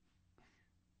end.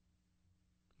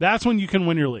 That's when you can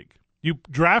win your league. You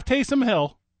draft Taysom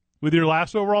Hill with your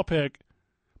last overall pick,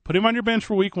 put him on your bench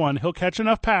for week 1. He'll catch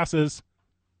enough passes.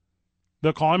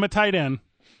 They'll call him a tight end.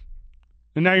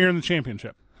 And now you're in the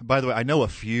championship. By the way, I know a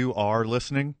few are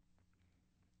listening,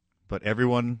 but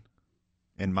everyone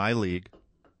in my league,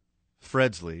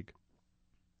 Fred's league,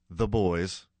 the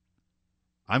boys,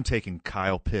 I'm taking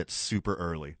Kyle Pitts super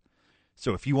early.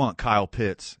 So if you want Kyle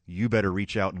Pitts, you better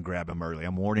reach out and grab him early.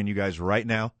 I'm warning you guys right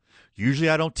now. Usually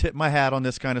I don't tip my hat on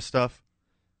this kind of stuff.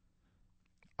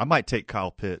 I might take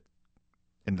Kyle Pitts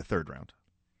in the 3rd round.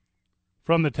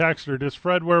 From the texter, does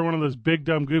Fred wear one of those big,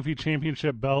 dumb, goofy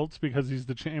championship belts because he's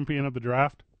the champion of the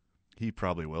draft? He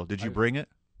probably will. Did you bring it?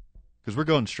 Because we're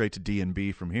going straight to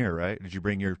D&B from here, right? Did you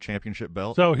bring your championship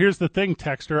belt? So here's the thing,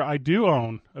 texter. I do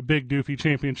own a big, doofy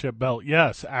championship belt.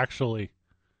 Yes, actually.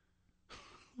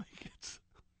 It's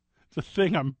a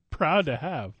thing I'm proud to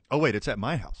have. Oh, wait, it's at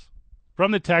my house.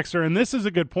 From the texter, and this is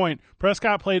a good point.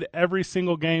 Prescott played every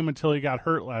single game until he got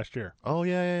hurt last year. Oh,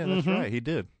 yeah, that's right. He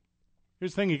did.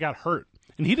 Here's the thing, he got hurt.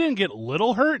 And he didn't get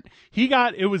little hurt.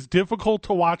 It was difficult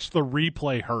to watch the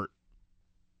replay hurt.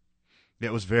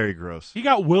 It was very gross. He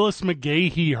got Willis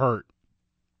McGahee hurt.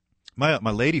 My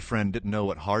lady friend didn't know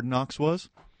what Hard Knocks was,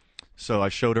 so I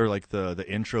showed her like the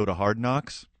intro to Hard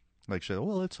Knocks. Like, she said,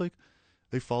 well, it's like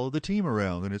they follow the team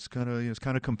around, and it's kind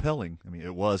of compelling. I mean,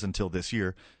 it was until this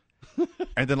year.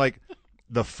 And then like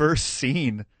the first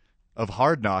scene of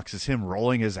Hard Knocks is him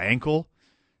rolling his ankle,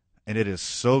 and it is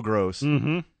so gross.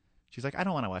 Mm-hmm. She's like, I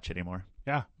don't want to watch it anymore.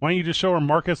 Yeah. Why don't you just show her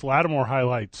Marcus Lattimore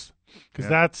highlights? Because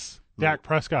that's Dak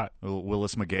Prescott. Little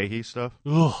Willis McGahee stuff.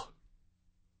 Ugh.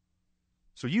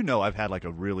 So I've had like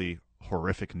a really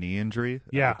horrific knee injury.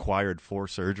 Yeah. I required 4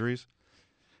 surgeries.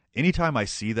 Anytime I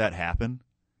see that happen,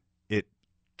 it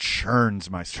churns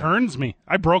my stomach. Churns me.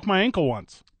 I broke my ankle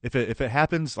once. If it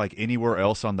happens like anywhere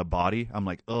else on the body, I'm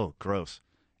like, oh, gross.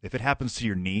 If it happens to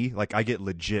your knee, like I get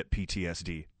legit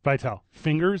PTSD. Vital.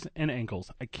 Fingers and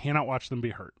ankles. I cannot watch them be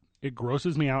hurt. It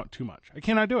grosses me out too much. I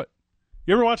cannot do it.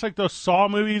 You ever watch like those Saw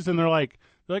movies and they're like,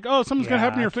 oh, something's going to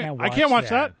happen to your finger. I can't watch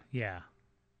that. Yeah.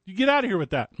 You get out of here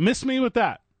with that. Miss me with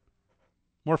that.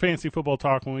 More fantasy football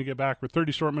talk when we get back. We're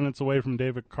 30 short minutes away from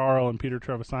David Carl and Peter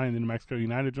Trevisani, the New Mexico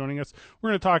United, joining us.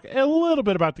 We're going to talk a little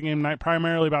bit about the game tonight,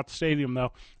 primarily about the stadium,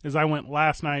 though, as I went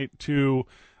last night to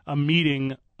a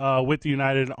meeting with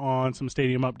United on some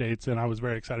stadium updates, and I was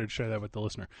very excited to share that with the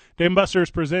listener. Dave &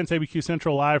 Buster's presents ABQ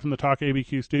Central live from the Talk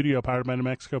ABQ studio, powered by New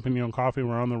Mexico Pinion Coffee.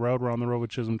 We're on the road. We're on the road with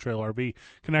Chisholm Trail RV.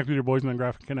 Connect with your boys in the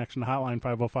Graphic Connection hotline,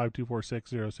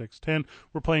 505-246-0610.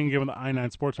 We're playing a game with the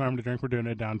I-9 Sports Farm to drink. We're doing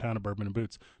it downtown at Bourbon and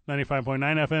Boots. 95.9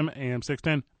 FM, AM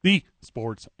 610, the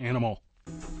sports animal.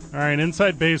 All right,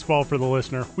 inside baseball for the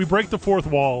listener. We break the fourth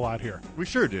wall a lot here. We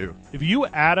sure do. If you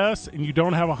add us and you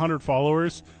don't have 100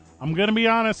 followers, I'm going to be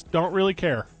honest, don't really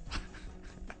care.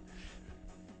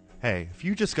 Hey, if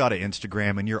you just got an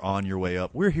Instagram and you're on your way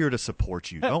up, we're here to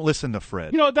support you. Don't listen to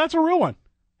Fred. You know, that's a real one.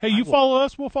 Hey, you follow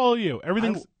us, we'll follow you.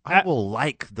 Everything's I will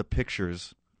like the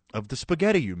pictures of the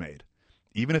spaghetti you made.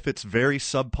 Even if it's very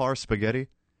subpar spaghetti,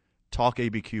 Talk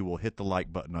ABQ will hit the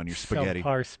like button on your spaghetti.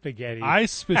 Subpar spaghetti. I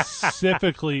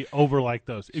specifically overlike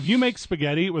those. If you make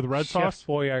spaghetti with red sauce, Chef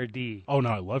Boyardee. Oh no,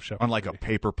 I love Chef On like Boyardee. a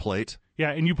paper plate.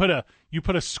 Yeah, and you put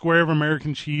a square of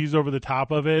American cheese over the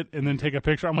top of it, and then take a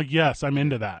picture. I'm like, yes, I'm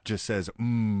into that. Just says,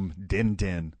 din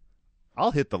din.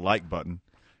 I'll hit the like button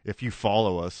if you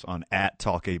follow us on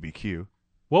 @TalkABQ.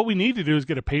 What we need to do is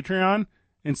get a Patreon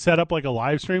and set up like a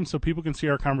live stream so people can see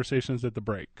our conversations at the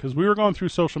break. Because we were going through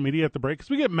social media at the break because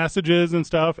we get messages and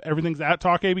stuff. Everything's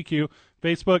 @TalkABQ,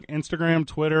 Facebook, Instagram,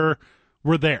 Twitter.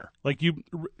 We're there. Like, you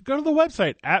go to the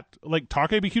website at like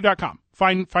talkabq.com.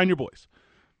 Find your boys.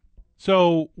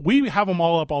 So we have them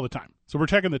all up all the time. So we're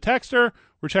checking the texter,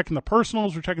 we're checking the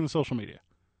personals, we're checking the social media.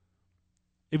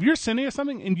 If you're sending us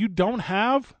something and you don't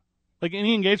have like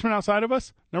any engagement outside of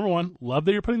us, number one, love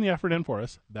that you're putting the effort in for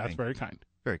us. That's very kind.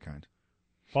 Very kind.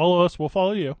 Follow us, we'll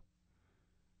follow you.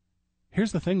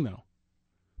 Here's the thing, though.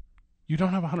 You don't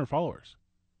have 100 followers.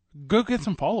 Go get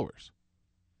some followers.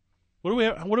 What do we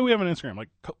have on Instagram? Like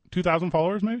 2,000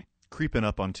 followers, maybe? Creeping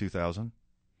up on 2,000.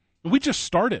 We just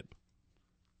started.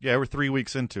 Yeah, we're 3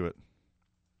 weeks into it.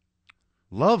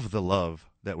 Love the love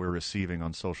that we're receiving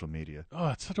on social media. Oh,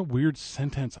 it's such a weird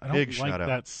sentence. I don't Big like shout out.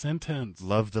 that sentence.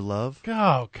 Love the love?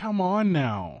 Oh, come on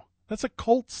now. That's a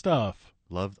cult stuff.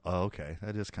 Love. Oh, okay.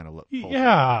 That is kind of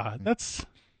Yeah, that's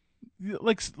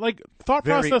like thought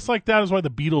process like that is why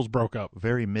the Beatles broke up.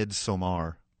 Very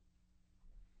Midsommar.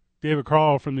 David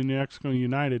Carl from the New Mexico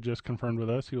United just confirmed with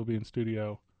us he will be in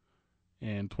studio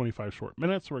in 25 short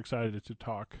minutes. We're excited to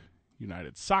talk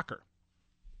United soccer.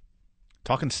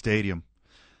 Talking stadium.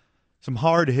 Some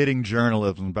hard-hitting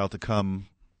journalism about to come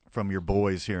from your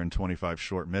boys here in 25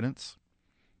 short minutes.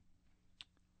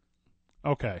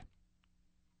 Okay.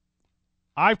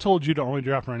 I've told you to only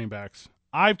draft running backs.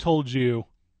 I've told you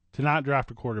to not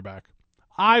draft a quarterback.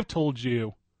 I've told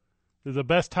you that the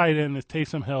best tight end is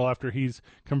Taysom Hill after he's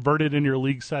converted in your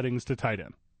league settings to tight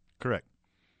end. Correct.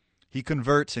 He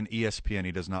converts in ESPN.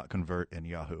 He does not convert in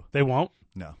Yahoo. They won't?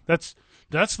 No. That's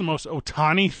the most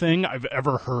Ohtani thing I've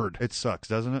ever heard. It sucks,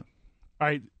 doesn't it? All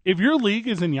right. If your league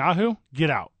is in Yahoo, get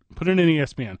out. Put it in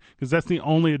ESPN because that's the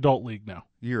only adult league now.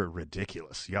 You're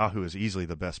ridiculous. Yahoo is easily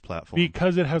the best platform.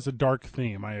 Because it has a dark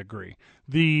theme, I agree.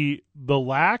 The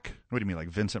lack... What do you mean, like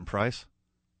Vincent Price?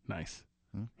 Nice.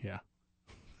 Yeah.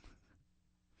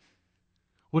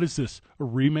 What is this? A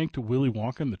remake to Willy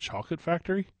Wonka and the Chocolate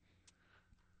Factory?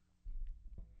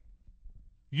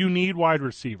 You need wide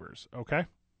receivers, okay?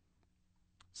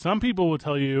 Some people will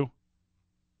tell you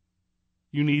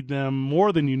you need them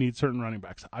more than you need certain running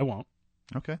backs. I won't.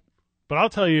 Okay. But I'll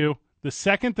tell you, the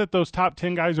second that those top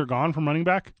 10 guys are gone from running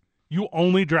back, you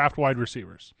only draft wide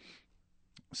receivers.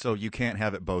 So you can't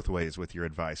have it both ways with your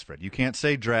advice, Fred. You can't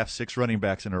say draft 6 running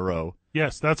backs in a row.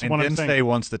 Yes, that's what I'm saying. And then say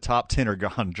once the top 10 are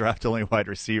gone, draft only wide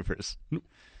receivers.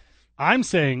 I'm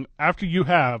saying after you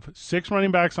have 6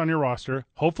 running backs on your roster,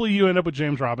 hopefully you end up with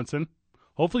James Robinson.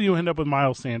 Hopefully you end up with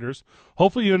Miles Sanders.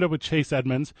 Hopefully you end up with Chase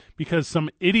Edmonds because some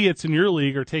idiots in your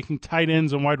league are taking tight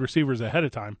ends and wide receivers ahead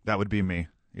of time. That would be me.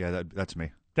 Yeah, that's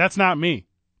me. That's not me.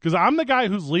 Because I'm the guy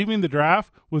who's leaving the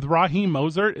draft with Raheem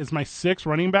Mostert as my 6th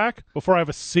running back before I have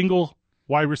a single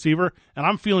wide receiver, and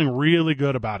I'm feeling really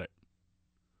good about it.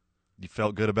 You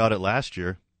felt good about it last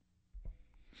year.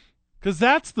 Because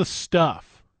that's the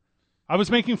stuff. I was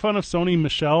making fun of Sony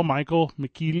Michael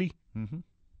McKeely. Mm-hmm.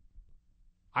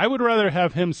 I would rather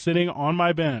have him sitting on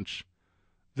my bench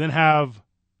than have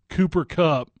Cooper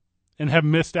Kupp and have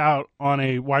missed out on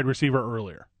a wide receiver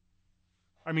earlier.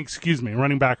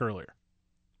 Running back earlier.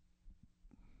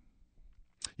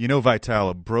 You know, Vital,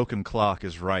 a broken clock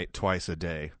is right twice a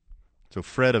day. So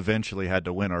Fred eventually had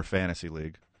to win our fantasy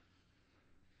league.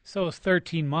 So it's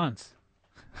 13 months.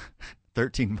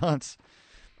 13 months.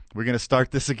 We're going to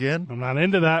start this again? I'm not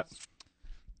into that.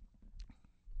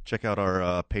 Check out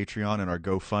our Patreon and our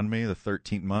GoFundMe, the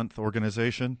 13th month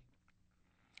organization.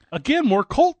 Again, more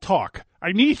cult talk.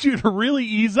 I need you to really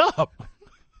ease up.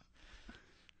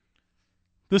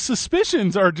 The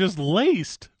suspicions are just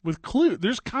laced with clues.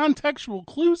 There's contextual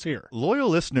clues here. Loyal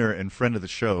listener and friend of the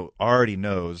show already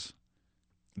knows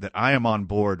that I am on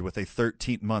board with a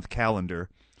 13-month calendar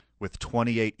with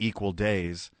 28 equal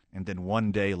days and then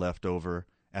 1 day left over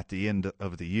at the end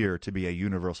of the year to be a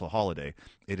universal holiday.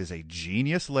 It is a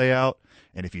genius layout,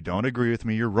 and if you don't agree with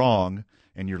me, you're wrong,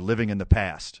 and you're living in the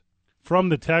past. From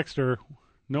the texter,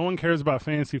 no one cares about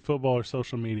fantasy football or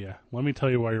social media. Let me tell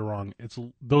you why you're wrong.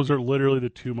 Those are literally the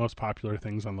two most popular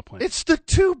things on the planet. It's the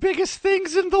two biggest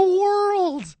things in the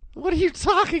world. What are you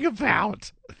talking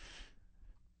about?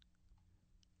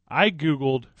 I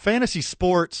Googled. Fantasy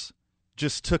sports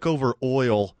just took over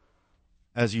oil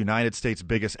as United States'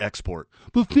 biggest export.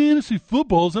 But fantasy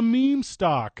football is a meme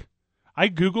stock. I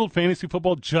Googled fantasy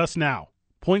football just now,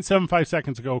 0.75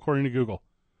 seconds ago, according to Google.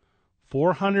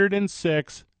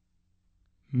 406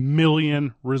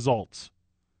 million results.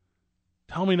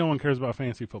 Tell me no one cares about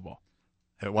fantasy football.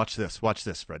 Hey, watch this,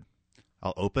 Fred.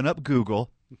 I'll open up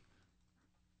Google,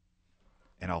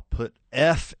 and I'll put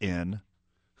F in.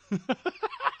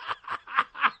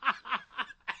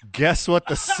 Guess what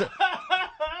the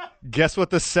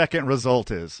second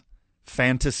result is?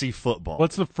 Fantasy football.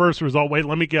 What's the first result? Wait,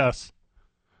 let me guess.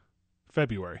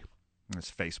 February.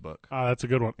 It's Facebook. That's a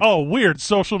good one. Oh, weird.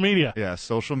 Social media. Yeah,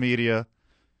 social media.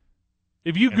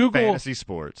 If you Google fantasy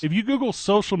sports. If you Google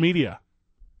social media,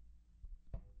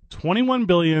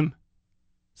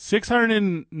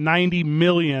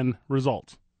 21,690,000,000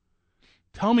 results.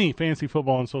 Tell me fantasy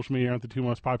football and social media aren't the two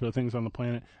most popular things on the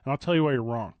planet, and I'll tell you why you're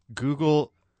wrong.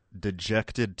 Google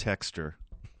dejected texter.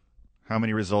 How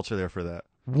many results are there for that?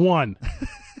 1.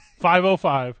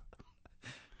 505.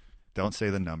 Don't say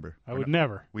the number. I would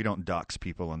never. We don't dox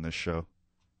people on this show.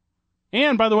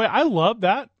 And by the way, I love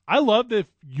that. I love that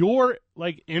your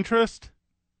interest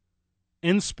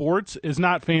in sports is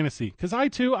not fantasy. Because I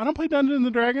don't play Dungeons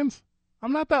and Dragons.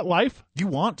 I'm not that life. You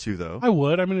want to, though. I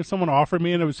would. I mean, if someone offered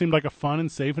me and it seemed like a fun and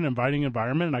safe and inviting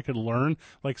environment and I could learn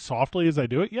softly as I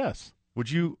do it, yes.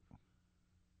 Would you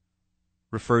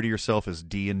refer to yourself as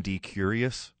D&D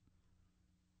curious?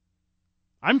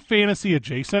 I'm fantasy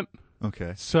adjacent.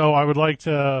 Okay. So I would like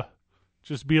to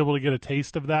just be able to get a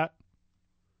taste of that.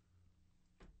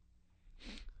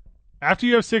 After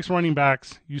you have 6 running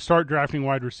backs, you start drafting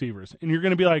wide receivers. And you're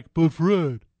going to be like, but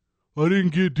Fred, I didn't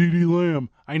get DD Lamb.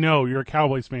 I know, you're a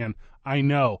Cowboys fan. I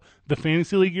know. The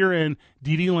fantasy league you're in,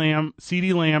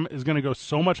 CeeDee Lamb is going to go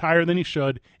so much higher than he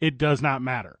should, it does not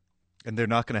matter. And they're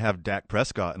not going to have Dak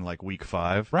Prescott in week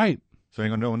 5. Right. So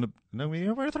you're going to know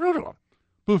where to throw to him.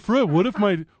 But Fred, what if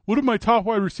my top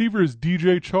wide receiver is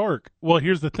DJ Chark? Well,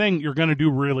 here's the thing, you're going to do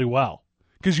really well.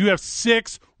 Because you have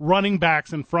 6 running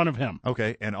backs in front of him.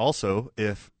 Okay, and also,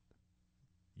 if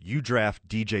you draft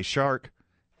DJ Chark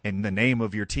and the name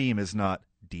of your team is not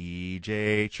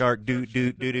DJ Chark,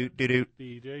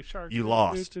 DJ Chark, you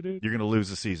lost. You're going to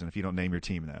lose the season if you don't name your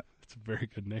team that. It's a very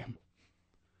good name.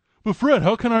 But Fred,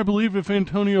 how can I believe if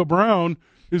Antonio Brown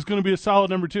is going to be a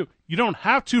solid number 2? You don't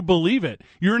have to believe it.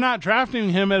 You're not drafting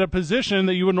him at a position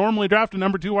that you would normally draft a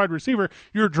number 2 wide receiver.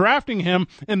 You're drafting him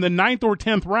in the 9th or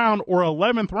 10th round or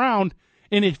 11th round,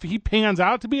 and if he pans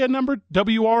out to be a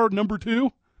WR number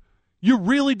 2, you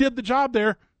really did the job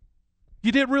there.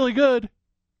 You did really good.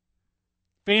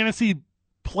 Fantasy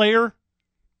player.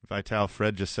 Vital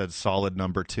Fred just said solid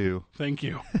number 2. Thank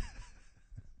you.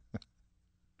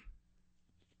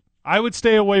 I would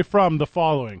stay away from the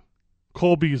following.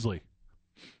 Cole Beasley.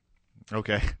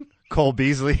 Okay. Cole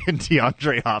Beasley and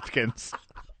DeAndre Hopkins.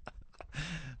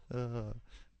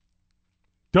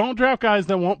 Don't draft guys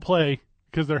that won't play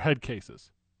because they're head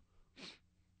cases.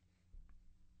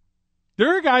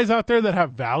 There are guys out there that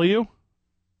have value.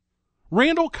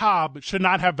 Randall Cobb should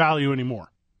not have value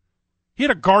anymore. He had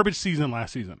a garbage season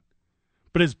last season.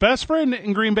 But his best friend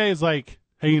in Green Bay is like,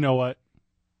 hey, you know what?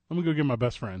 Let me go get my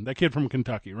best friend, that kid from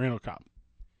Kentucky, Randall Cobb.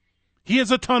 He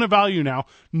has a ton of value now.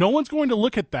 No one's going to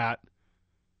look at that.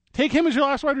 Take him as your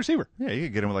last wide receiver. Yeah, you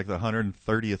could get him with the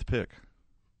 130th pick.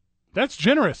 That's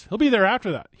generous. He'll be there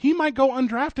after that. He might go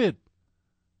undrafted.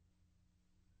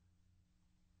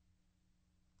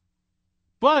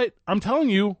 But I'm telling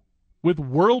you, with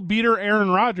world beater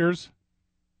Aaron Rodgers,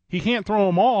 he can't throw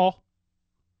them all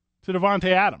to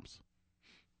Devontae Adams.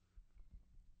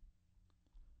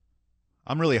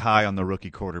 I'm really high on the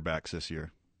rookie quarterbacks this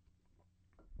year.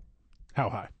 How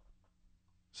high?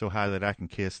 So high that I can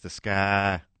kiss the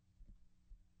sky.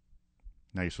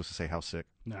 Now you're supposed to say how sick.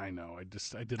 No, I know. I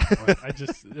didn't.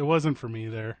 It wasn't for me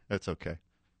there. That's okay.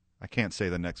 I can't say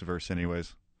the next verse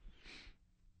anyways.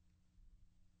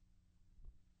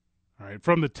 All right,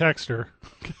 from the texter.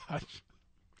 Gosh.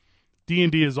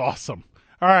 D&D is awesome.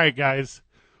 All right, guys.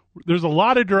 There's a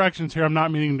lot of directions here I'm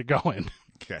not meaning to go in.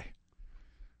 Okay.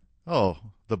 Oh,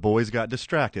 the boys got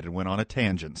distracted and went on a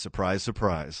tangent. Surprise,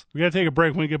 surprise. We got to take a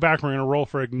break. When we get back, we're going to roll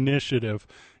for Initiative.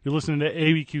 You're listening to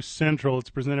ABQ Central. It's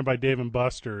presented by Dave &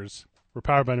 Buster's. We're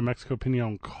powered by New Mexico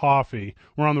Pinon Coffee.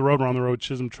 We're on the road.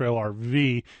 Chisholm Trail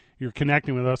RV. You're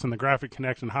connecting with us on the Graphic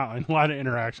Connection hotline. A lot of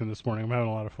interaction this morning. I'm having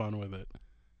a lot of fun with it.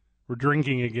 We're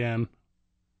drinking again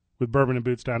with Bourbon and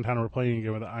Boots downtown, and we're playing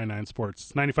again with I-9 Sports.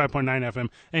 It's 95.9 FM,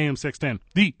 AM 610,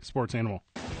 the sports animal.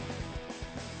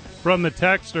 From the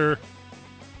texter,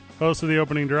 host of the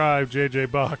opening drive,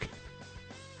 JJ Buck.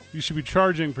 You should be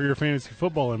charging for your fantasy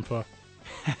football info.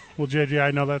 Well, JJ,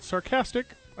 I know that's sarcastic.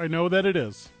 I know that it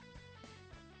is.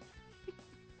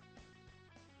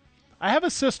 I have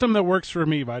a system that works for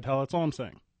me, Vital. That's all I'm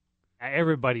saying.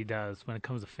 Everybody does when it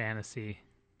comes to fantasy.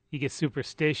 You get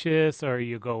superstitious or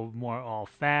you go more all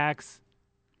facts.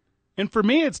 And for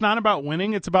me, it's not about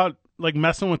winning. It's about, like,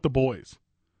 messing with the boys.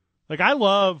 Like, I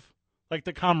love, like,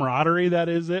 the camaraderie that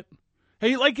is it.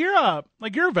 Hey, like, you're a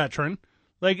veteran.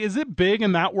 Like, is it big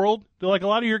in that world? Do, like, a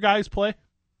lot of your guys play?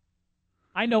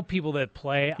 I know people that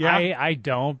play. Yeah. I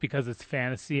don't because it's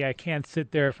fantasy. I can't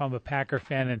sit there if I'm a Packer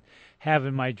fan and have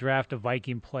in my draft a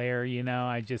Viking player. You know,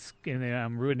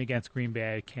 I'm rooting against Green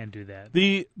Bay. I can't do that.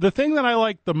 The thing that I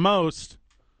like the most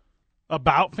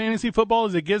about fantasy football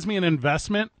is it gives me an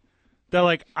investment that,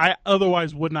 like, I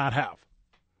otherwise would not have.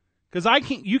 Because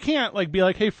you can't like be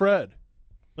like, hey Fred,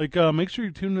 like make sure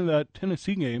you tune into that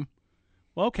Tennessee game.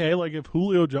 Well, okay, like if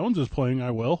Julio Jones is playing,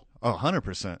 I will.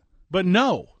 100%. But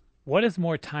no. What is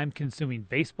more time-consuming,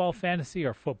 baseball fantasy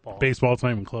or football? Baseball's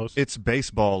not even close. It's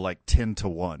baseball like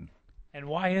 10-1. And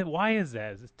why is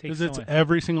that? Because it's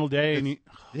every single day. And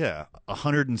yeah,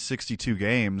 162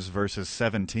 games versus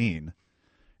 17.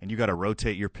 And you got to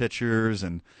rotate your pitchers,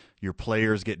 and your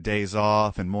players get days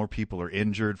off, and more people are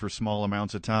injured for small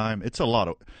amounts of time. It's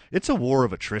a war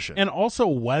of attrition. And also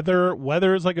weather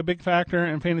is like a big factor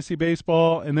in fantasy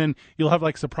baseball. And then you'll have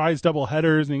like surprise double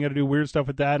headers, and you got to do weird stuff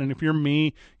with that. And if you're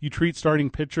me, you treat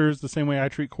starting pitchers the same way I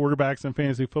treat quarterbacks in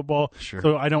fantasy football. Sure.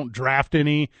 So I don't draft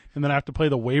any, and then I have to play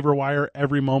the waiver wire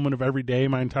every moment of every day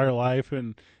my entire life.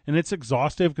 And it's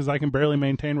exhaustive because I can barely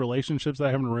maintain relationships that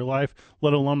I have in real life,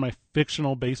 let alone my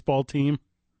fictional baseball team.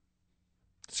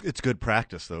 It's good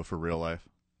practice, though, for real life,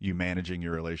 you managing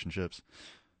your relationships.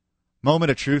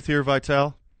 Moment of truth here,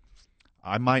 Vital.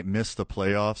 I might miss the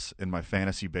playoffs in my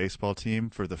fantasy baseball team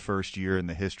for the first year in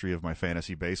the history of my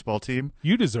fantasy baseball team.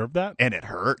 You deserve that. And it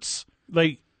hurts.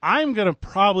 Like, I'm going to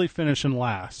probably finish in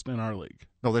last in our league.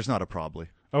 No, there's not a probably.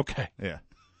 Okay. Yeah.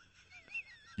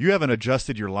 You haven't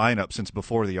adjusted your lineup since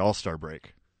before the All-Star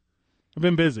break. I've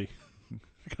been busy.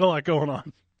 I got a lot going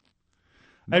on.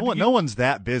 No one's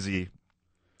that busy.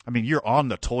 I mean, you're on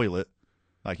the toilet.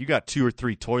 Like, you got 2 or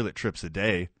 3 toilet trips a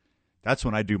day. That's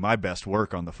when I do my best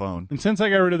work on the phone. And since I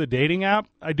got rid of the dating app,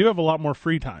 I do have a lot more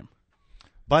free time.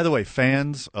 By the way,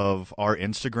 fans of our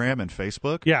Instagram and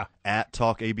Facebook, yeah, at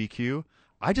TalkABQ,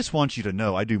 I just want you to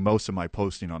know I do most of my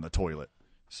posting on the toilet.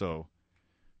 So,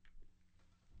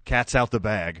 cat's out the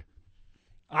bag.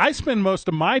 I spend most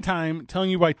of my time telling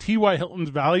you why T.Y. Hilton's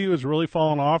value has really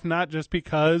fallen off, not just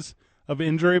because of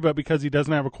injury, but because he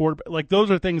doesn't have a quarterback. Like, those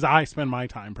are things I spend my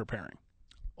time preparing.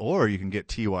 Or you can get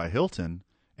T.Y. Hilton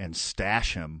and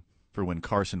stash him for when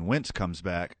Carson Wentz comes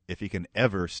back, if he can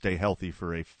ever stay healthy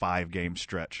for a 5-game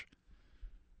stretch.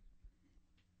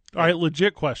 All right,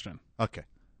 legit question. Okay.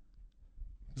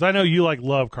 Because I know you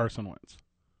love Carson Wentz.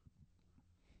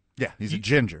 Yeah, he's a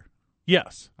ginger.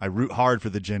 Yes. I root hard for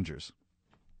the gingers.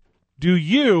 Do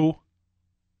you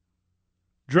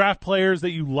draft players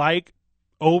that you like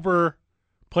over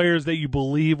players that you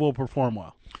believe will perform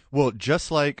well? Well,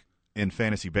 just like in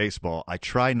fantasy baseball, I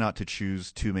try not to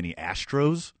choose too many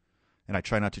Astros, and I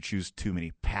try not to choose too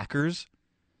many Packers.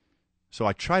 So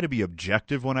I try to be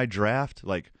objective when I draft,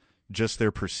 like just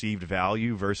their perceived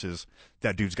value versus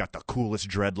that dude's got the coolest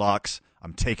dreadlocks.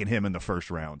 I'm taking him in the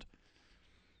first round.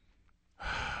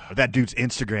 Or that dude's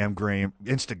Instagram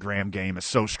game is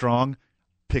so strong,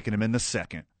 picking him in the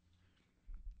second.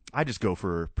 I just go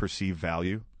for perceived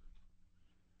value.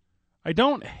 I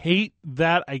don't hate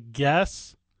that, I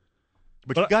guess.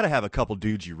 But you got to have a couple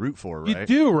dudes you root for, right? You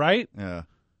do, right? Yeah.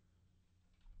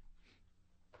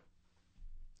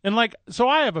 And, so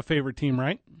I have a favorite team,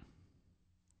 right?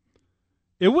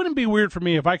 It wouldn't be weird for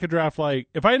me if I could draft,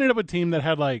 if I ended up with a team that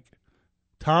had,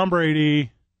 Tom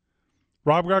Brady,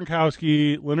 Rob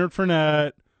Gronkowski, Leonard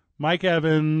Fournette, Mike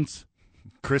Evans,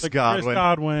 Chris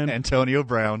Godwin, Antonio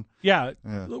Brown. Yeah.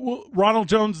 Ronald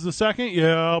Jones is the second.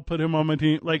 Yeah, I'll put him on my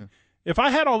team. If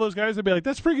I had all those guys, I'd be like,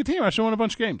 that's a pretty good team. I should win a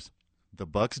bunch of games. The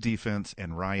Bucks defense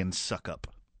and Ryan Suckup.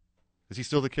 Is he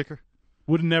still the kicker?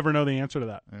 Would never know the answer to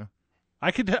that. Yeah.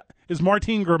 Is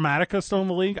Martin Gramatica still in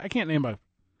the league? I can't name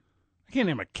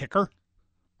a kicker.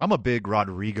 I'm a big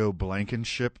Rodrigo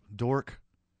Blankenship dork.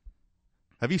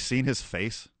 Have you seen his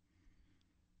face?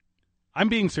 I'm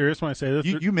being serious when I say this.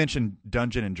 You mentioned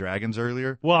Dungeons and Dragons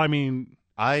earlier. Well, I mean,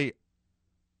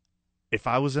 if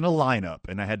I was in a lineup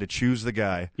and I had to choose the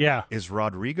guy, yeah, is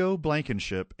Rodrigo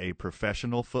Blankenship a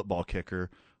professional football kicker,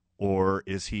 or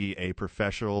is he a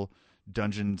professional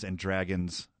Dungeons and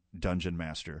Dragons dungeon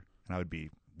master? And I would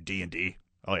be D&D.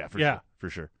 Oh yeah, for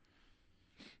sure.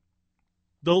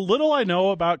 The little I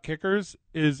know about kickers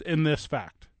is in this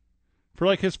fact. For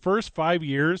like his first 5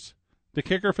 years, the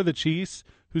kicker for the Chiefs,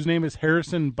 whose name is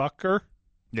Harrison Butker.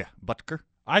 Yeah, Butker.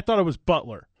 I thought it was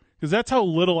Butler, because that's how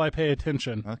little I pay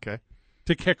attention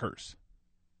to kickers.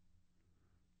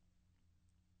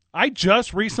 I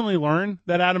just recently learned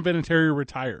that Adam Vinatieri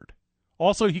retired.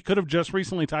 Also, he could have just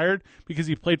recently retired because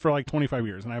he played for like 25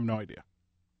 years, and I have no idea.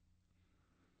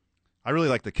 I really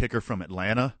like the kicker from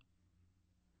Atlanta.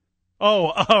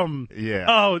 Oh, yeah.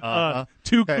 Oh,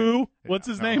 Tuku. Hey, what's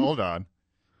his name? Hold on.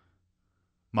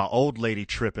 My old lady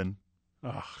tripping.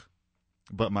 Ugh.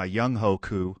 But my Young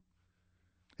Hoku.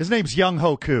 His name's Young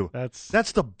Hoku.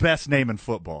 That's the best name in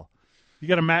football. You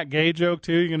got a Matt Gay joke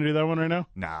too? You gonna do that one right now?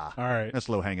 Nah. All right. That's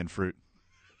low hanging fruit.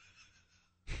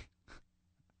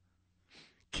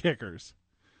 Kickers.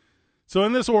 So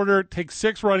in this order, take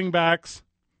 6 running backs,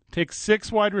 take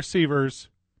 6 wide receivers,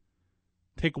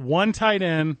 take 1 tight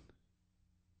end,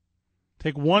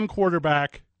 take 1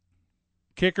 quarterback,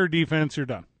 kicker, defense, you're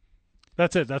done.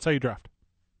 That's it. That's how you draft.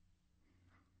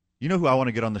 You know who I want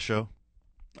to get on the show?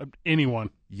 Anyone.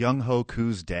 Young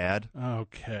Hoku's dad.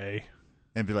 Okay.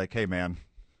 And be like, hey, man,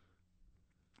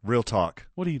 real talk.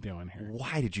 What are you doing here?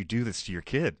 Why did you do this to your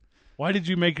kid? Why did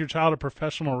you make your child a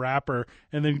professional rapper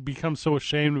and then become so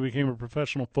ashamed to become a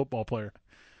professional football player?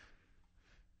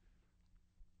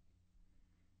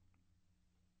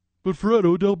 But Fred,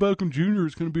 Odell Beckham Jr.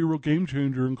 is going to be a real game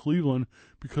changer in Cleveland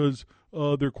because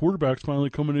their quarterback's finally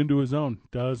coming into his own.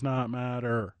 Does not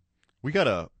matter. We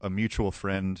got a mutual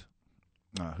friend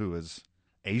who is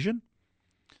Asian.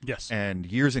 Yes. And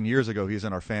years ago, he was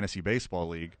in our fantasy baseball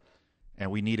league,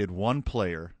 and we needed one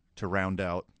player to round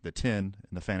out the 10 in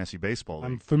the fantasy baseball league.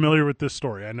 I'm familiar with this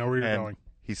story. I know where you're going.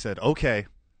 He said, okay,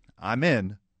 I'm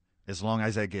in as long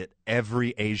as I get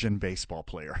every Asian baseball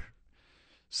player.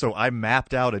 So I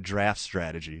mapped out a draft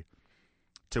strategy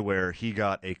to where he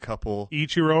got a couple.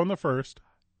 Ichiro in the first.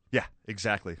 Yeah,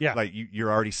 exactly. Yeah. Like you're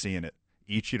already seeing it.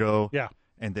 Ichiro. Yeah.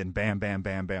 And then bam, bam,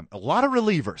 bam, bam. A lot of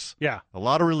relievers. Yeah. A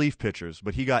lot of relief pitchers,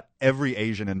 but he got every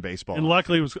Asian in baseball. And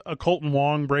luckily it was a Colton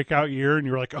Wong breakout year, and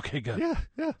you were like, okay, good. Yeah.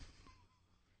 It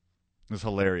was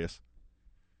hilarious.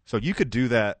 So you could do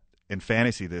that in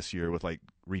fantasy this year with, like,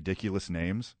 ridiculous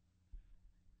names.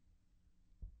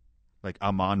 Like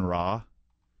Amon Ra.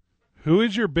 Who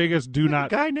is your biggest A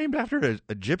guy named after an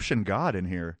Egyptian god in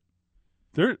here.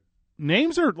 Their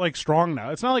names are, like, strong now.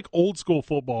 It's not like old school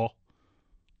football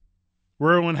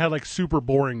where everyone had, like, super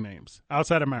boring names.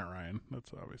 Outside of Matt Ryan.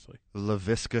 That's obviously.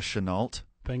 Laviska Shenault.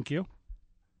 Thank you.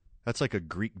 That's like a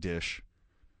Greek dish.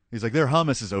 He's like, their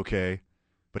hummus is okay,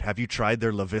 but have you tried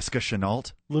their Laviska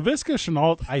Shenault? Laviska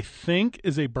Shenault, I think,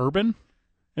 is a bourbon,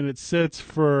 and it sits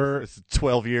for... It's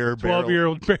 12-year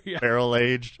barrel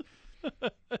aged.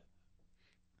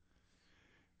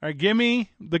 All right, give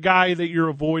me the guy that you're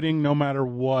avoiding no matter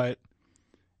what,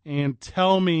 and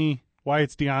tell me why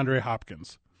it's DeAndre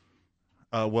Hopkins.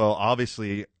 Well,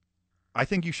 obviously, I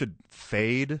think you should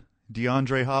fade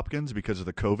DeAndre Hopkins because of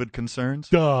the COVID concerns.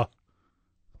 Duh.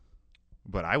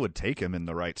 But I would take him in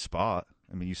the right spot.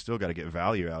 I mean, you still got to get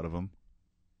value out of him.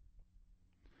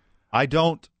 I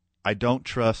don't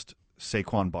trust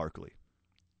Saquon Barkley.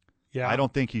 Yeah. I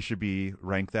don't think he should be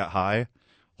ranked that high.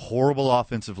 Horrible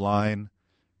offensive line.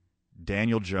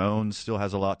 Daniel Jones still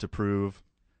has a lot to prove,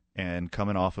 and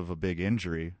coming off of a big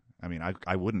injury, I mean,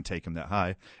 I wouldn't take him that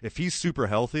high. If he's super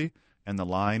healthy and the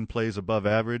line plays above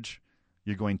average,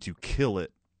 you're going to kill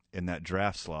it in that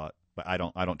draft slot. But I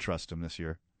don't trust him this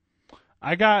year.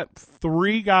 I got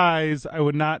 3 guys I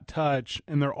would not touch,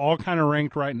 and they're all kind of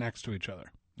ranked right next to each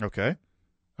other. Okay.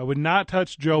 I would not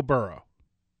touch Joe Burrow.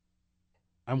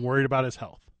 I'm worried about his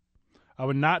health. I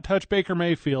would not touch Baker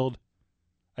Mayfield.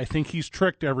 I think he's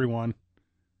tricked everyone.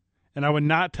 And I would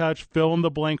not touch fill in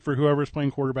the blank for whoever's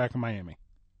playing quarterback in Miami.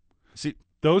 See,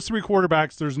 those 3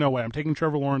 quarterbacks, there's no way. I'm taking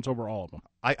Trevor Lawrence over all of them.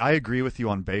 I agree with you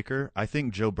on Baker. I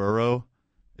think Joe Burrow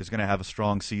is going to have a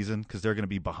strong season because they're going to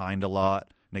be behind a lot.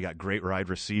 And they got great wide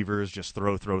receivers, just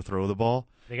throw the ball.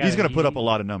 He's going to put up a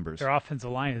lot of numbers. Their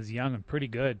offensive line is young and pretty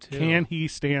good, too. Can he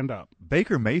stand up?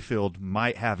 Baker Mayfield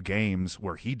might have games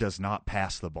where he does not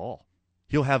pass the ball.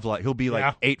 He'll be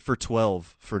 8 for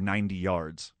 12 for 90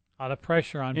 yards. A lot of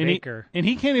pressure on Baker. And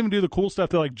he can't even do the cool stuff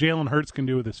that like Jalen Hurts can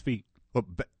do with his feet. But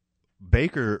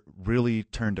Baker really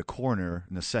turned a corner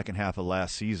in the second half of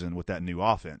last season with that new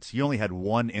offense. He only had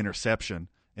 1 interception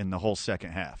in the whole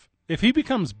second half. If he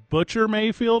becomes Butcher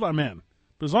Mayfield, I'm in.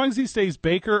 But as long as he stays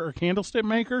Baker or Candlestick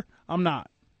Maker, I'm not.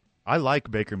 I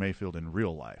like Baker Mayfield in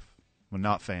real life, but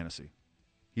not fantasy.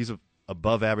 He's a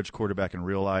above-average quarterback in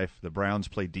real life. The Browns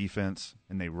play defense,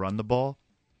 and they run the ball.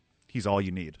 He's all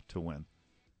you need to win.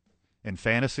 In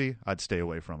fantasy, I'd stay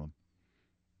away from him.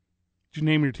 Did you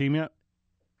name your team yet?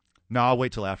 No, I'll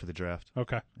wait till after the draft.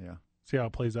 Okay. Yeah. See how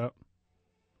it plays out.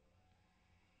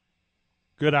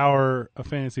 Good hour of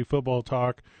fantasy football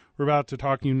talk. We're about to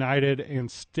talk United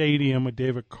and Stadium with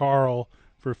David Carl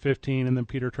for 15, and then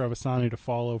Peter Trevisani to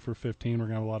follow for 15. We're going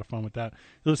to have a lot of fun with that.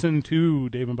 Listen to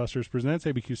Dave & Buster's Presents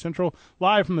ABQ Central,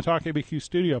 live from the Talk ABQ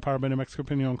studio, powered by New Mexico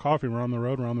Pinion Coffee. We're on the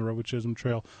road with Chisholm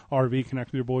Trail RV.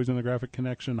 Connect with your boys on the Graphic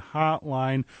Connection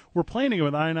hotline. We're playing it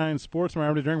with I-9 Sports.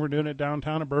 Remember to drink. We're doing it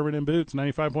downtown at Bourbon and Boots,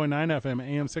 95.9 FM,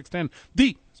 AM 610,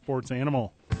 the sports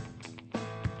animal.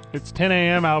 It's 10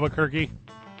 a.m. Albuquerque.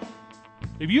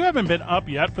 If you haven't been up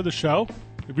yet for the show,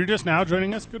 if you're just now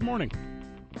joining us, good morning.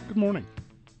 Good morning.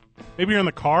 Maybe you're in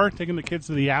the car taking the kids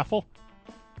to the Apple.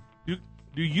 Do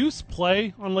youth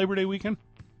play on Labor Day weekend?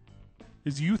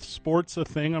 Is youth sports a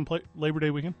thing on Labor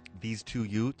Day weekend? These two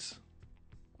youths?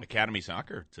 Academy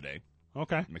soccer today.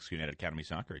 Okay. Mexico United Academy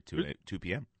soccer at 2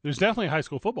 p.m. There's definitely high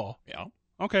school football. Yeah.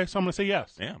 Okay, so I'm going to say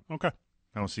yes. Yeah. Okay.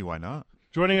 I don't see why not.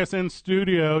 Joining us in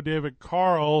studio, David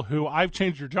Carl, who I've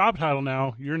changed your job title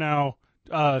now. You're now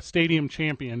stadium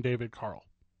champion, David Carl.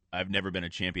 I've never been a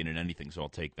champion in anything, so I'll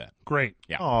take that. Great.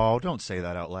 Yeah. Oh, don't say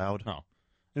that out loud. Oh.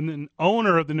 And then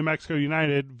owner of the New Mexico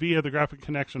United via the Graphic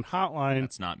Connection hotline.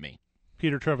 That's not me.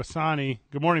 Peter Trevisani.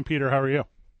 Good morning, Peter. How are you?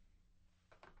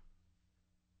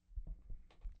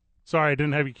 Sorry, I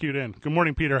didn't have you queued in. Good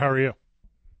morning, Peter. How are you?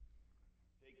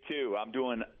 Too. I'm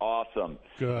doing awesome.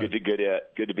 Good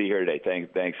to be here today.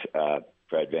 Thanks,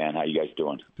 Fred Van. How you guys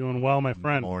doing? Doing well, my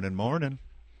friend. Morning.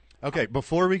 Okay,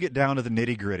 before we get down to the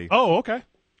nitty-gritty. Oh, okay.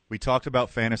 We talked about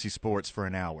fantasy sports for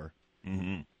an hour.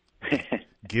 Mm-hmm.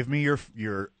 Give me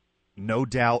your no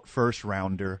doubt first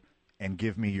rounder, and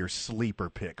give me your sleeper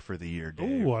pick for the year,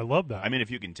 Dave. Ooh, I love that. I mean, if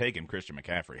you can take him, Christian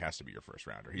McCaffrey has to be your first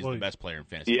rounder. He's the best player in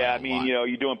fantasy. Yeah, I mean,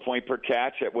 you're doing point per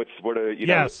catch.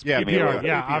 Yes, yeah, PPR,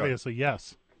 yeah, obviously,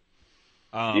 yes.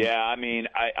 Yeah, I mean,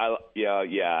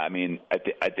 I mean,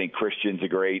 I think Christian's a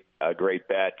great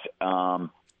bet. I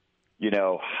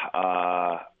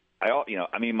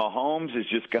mean, Mahomes is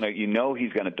just gonna,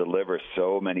 he's gonna deliver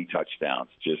so many touchdowns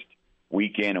just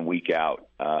week in and week out.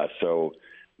 So,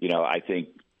 I think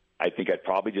I'd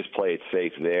probably just play it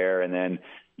safe there. And then,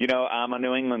 I'm a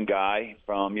New England guy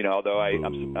from, although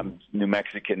I'm New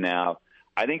Mexican now.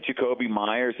 I think Jacoby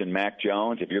Myers and Mac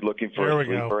Jones, if you're looking for a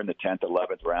sleeper in the 10th,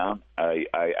 11th round,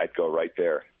 I'd go right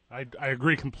there. I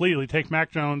agree completely. Take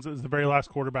Mac Jones as the very last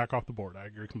quarterback off the board. I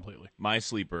agree completely. My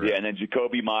sleeper. Yeah, and then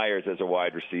Jacoby Myers as a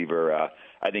wide receiver.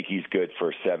 I think he's good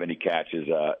for 70 catches,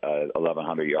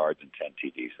 1,100 yards, and 10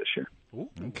 TDs this year. Ooh.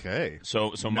 Okay.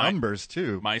 So numbers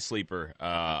too. My sleeper.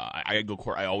 I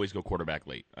always go quarterback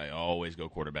late.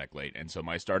 And so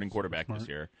my starting quarterback this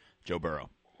year, Joe Burrow.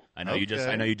 I know you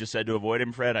just said to avoid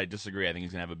him, Fred. I disagree. I think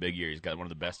he's gonna have a big year. He's got one of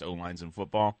the best O lines in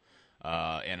football.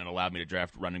 And it allowed me to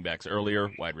draft running backs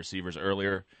earlier, wide receivers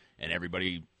earlier, and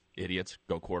everybody, idiots,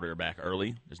 go quarterback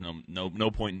early. There's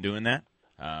no point in doing that.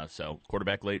 So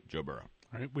quarterback late, Joe Burrow.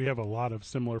 All right, we have a lot of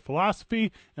similar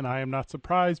philosophy, and I am not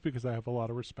surprised because I have a lot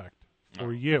of respect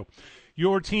for you.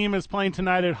 Your team is playing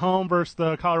tonight at home versus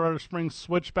the Colorado Springs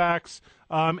Switchbacks.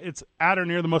 It's at or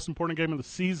near the most important game of the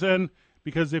season.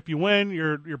 Because if you win,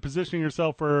 you're positioning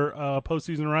yourself for a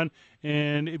postseason run.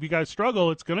 And if you guys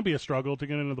struggle, it's going to be a struggle to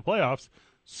get into the playoffs.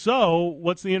 So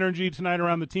what's the energy tonight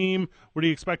around the team? What are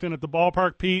you expecting at the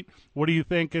ballpark, Pete? What do you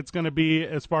think it's going to be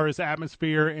as far as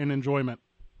atmosphere and enjoyment?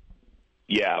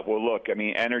 Yeah, well, look, I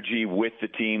mean, energy with the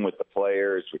team, with the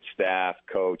players, with staff,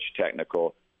 coach,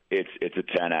 technical, it's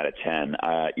a 10 out of 10.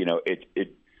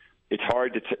 It's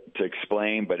hard to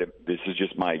explain, but this is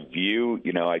just my view.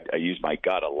 I use my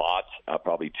gut a lot,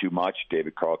 probably too much.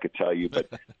 David Carl could tell you, but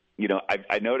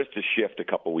I noticed a shift a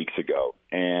couple weeks ago,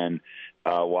 and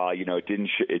while it didn't,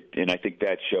 and I think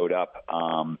that showed up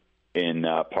in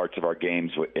parts of our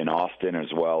games in Austin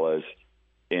as well as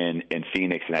in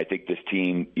Phoenix, and I think this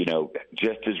team,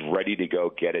 just is ready to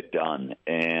go get it done,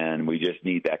 and we just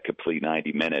need that complete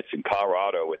 90 minutes. And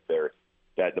Colorado, with the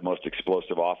most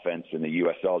explosive offense in the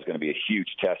USL, is going to be a huge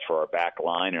test for our back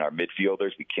line and our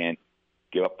midfielders. We can't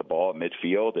give up the ball at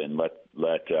midfield and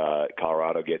let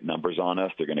Colorado get numbers on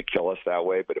us. They're going to kill us that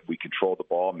way. But if we control the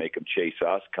ball, make them chase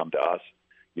us, come to us,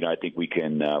 I think we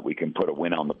can put a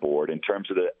win on the board. In terms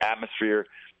of the atmosphere,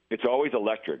 it's always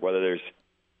electric, whether there's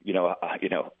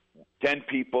 10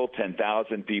 people,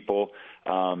 10,000 people.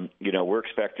 We're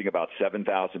expecting about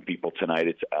 7,000 people tonight.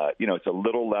 It's it's a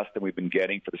little less than we've been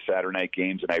getting for the Saturday night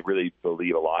games, and I really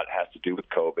believe a lot has to do with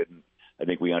COVID. And I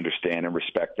think we understand and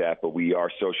respect that, but we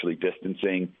are socially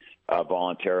distancing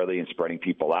voluntarily and spreading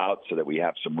people out so that we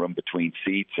have some room between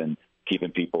seats and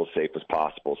keeping people as safe as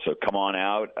possible. So come on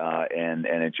out and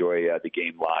enjoy the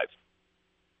game live.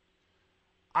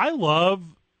 I love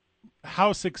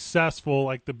how successful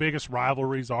like the biggest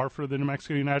rivalries are for the New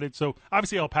Mexico United. So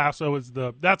obviously El Paso is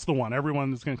that's the one.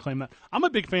 Everyone is going to claim that. I'm a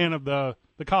big fan of the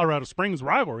Colorado Springs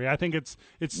rivalry. I think it's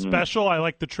special. I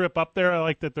like the trip up there. I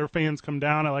like that their fans come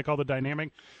down. I like all the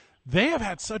dynamic. They have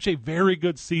had such a very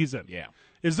good season. Yeah.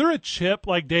 Is there a chip,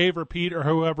 like Dave or Pete or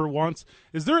whoever wants,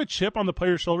 is there a chip on the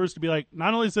players' shoulders to be like,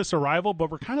 not only is this a rival,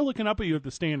 but we're kind of looking up at you at the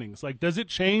standings? Like, does it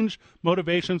change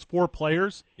motivations for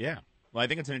players? Yeah. Well, I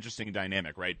think it's an interesting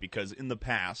dynamic, right? Because in the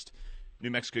past,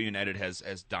 New Mexico United has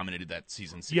dominated that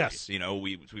season series. Yes.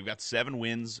 We've got 7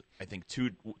 wins, I think two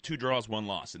draws, 1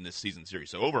 loss in this season series.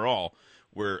 So overall,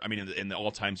 in the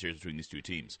all-time series between these two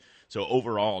teams. So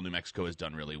overall, New Mexico has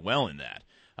done really well in that.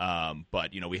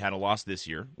 But we had a loss this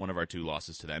year, one of our 2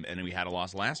 losses to them, and then we had a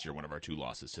loss last year, one of our 2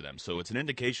 losses to them. So it's an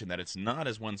indication that it's not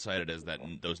as one-sided as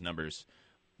those numbers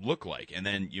look like. And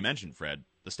then you mentioned, Fred,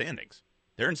 the standings.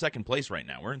 They're in second place right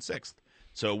now. We're in 6th.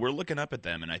 So we're looking up at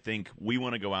them, and I think we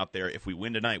want to go out there. If we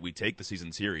win tonight, we take the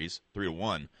season series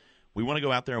 3-1. We want to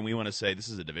go out there and we want to say this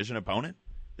is a division opponent.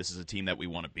 This is a team that we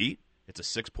want to beat. It's a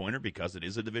 6-pointer because it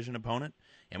is a division opponent,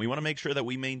 and we want to make sure that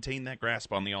we maintain that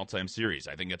grasp on the all-time series.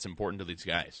 I think it's important to these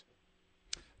guys.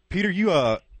 Peter,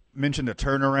 you mentioned a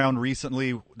turnaround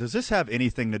recently. Does this have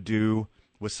anything to do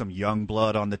with some young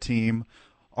blood on the team?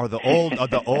 Are the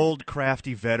old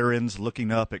crafty veterans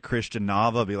looking up at Christian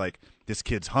Nava, be like, this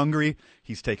kid's hungry,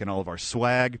 he's taking all of our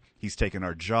swag, he's taking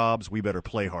our jobs, we better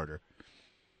play harder?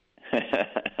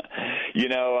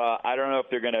 I don't know if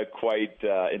they're going to quite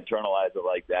internalize it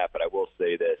like that, but I will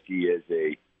say this. He is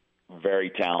a very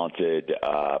talented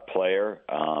player.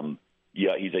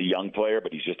 He's a young player,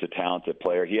 but he's just a talented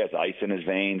player. He has ice in his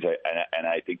veins, and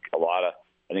I think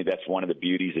that's one of the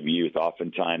beauties of youth.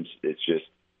 Oftentimes it's just,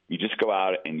 you just go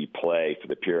out and you play for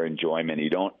the pure enjoyment. You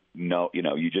don't know,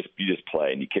 you just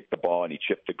play and you kick the ball and you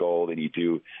chip the goal and you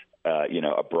do,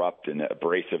 abrupt and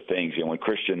abrasive things. When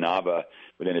Christian Nava,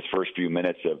 within his first few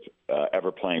minutes of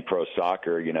ever playing pro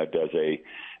soccer, does a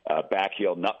back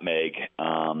heel nutmeg,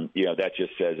 that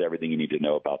just says everything you need to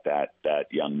know about that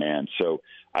young man. So,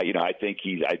 I think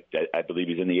I believe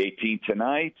he's in the 18th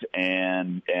tonight,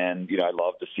 and I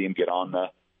love to see him get on the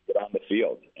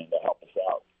field and to help us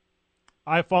out.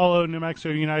 I follow New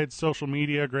Mexico United's social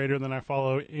media greater than I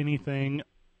follow anything.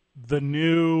 The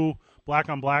new Black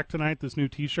on Black tonight, this new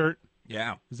T-shirt.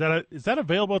 Yeah. Is that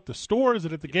available at the store? Is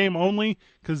it at the game only?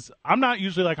 Because I'm not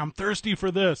usually like, I'm thirsty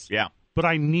for this. Yeah. But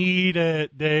I need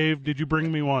it, Dave. Did you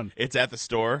bring me one? It's at the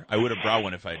store. I would have brought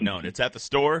one if I'd known. It's at the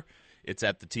store. It's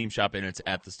at the team shop, and it's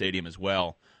at the stadium as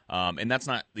well. And that's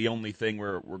not the only thing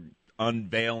we're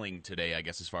unveiling today, I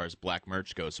guess, as far as black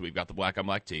merch goes. So we've got the Black on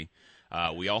Black tee.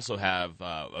 We also have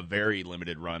a very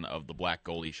limited run of the black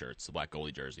goalie shirts, the black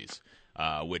goalie jerseys,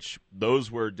 which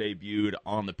those were debuted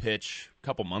on the pitch a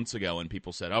couple months ago, and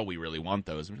people said, oh, we really want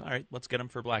those. And all right, let's get them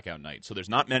for Blackout Night. So there's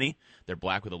not many. They're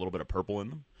black with a little bit of purple in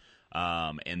them.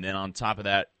 And then on top of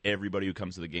that, everybody who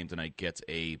comes to the game tonight gets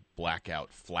a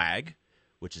blackout flag,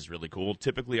 which is really cool.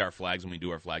 Typically, our flags, when we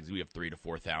do our flags, we have 3,000 to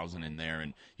 4,000 in there,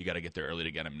 and you got to get there early to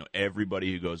get them.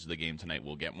 Everybody who goes to the game tonight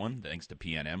will get one, thanks to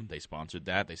PNM. They sponsored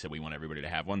that. They said we want everybody to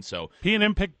have one. So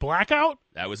PNM picked blackout?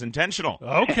 That was intentional.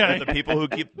 Okay. The people who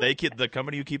the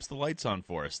company who keeps the lights on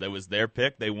for us, that was their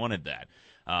pick. They wanted that.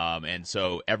 And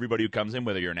so everybody who comes in,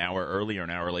 whether you're an hour early or an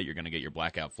hour late, you're going to get your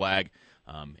blackout flag.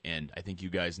 And I think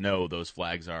you guys know those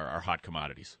flags are hot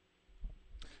commodities.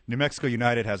 New Mexico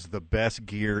United has the best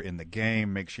gear in the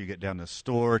game. Make sure you get down to the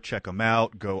store, check them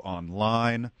out, go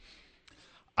online.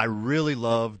 I really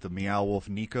love the Meow Wolf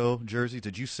Nico jersey.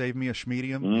 Did you save me a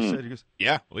schmedium? You said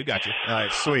yeah, we got you. All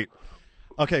right, sweet.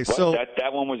 Okay, well, so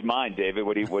that one was mine, David.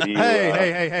 What do you?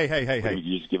 Hey! Did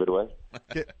you just give it away?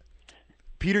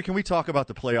 Peter, can we talk about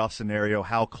the playoff scenario,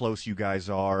 how close you guys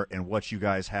are, and what you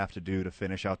guys have to do to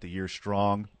finish out the year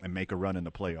strong and make a run in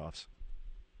the playoffs?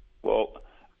 Well,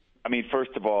 I mean,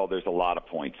 first of all, there's a lot of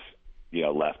points,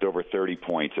 left, over 30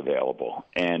 points available,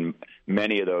 and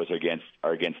many of those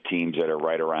are against teams that are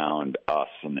right around us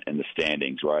in the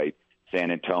standings, right?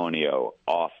 San Antonio,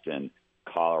 Austin,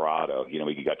 Colorado.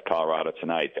 We got Colorado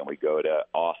tonight, then we go to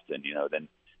Austin.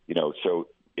 So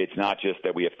it's not just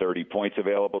that we have 30 points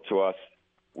available to us.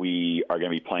 We are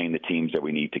going to be playing the teams that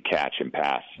we need to catch and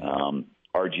pass.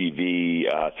 RGV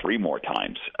 3 more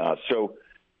times. So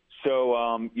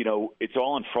it's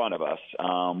all in front of us.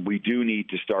 We do need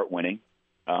to start winning.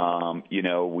 The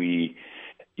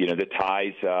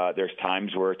ties, there's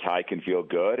times where a tie can feel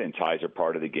good and ties are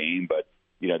part of the game, but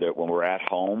that when we're at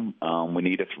home, we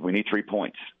need 3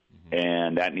 points.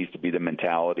 And that needs to be the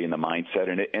mentality and the mindset,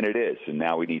 and it is. And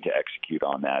now we need to execute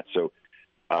on that. So,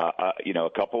 a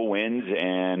couple wins,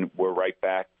 and we're right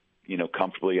back,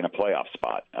 comfortably in a playoff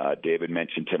spot. David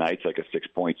mentioned tonight's like a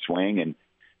 6-point swing,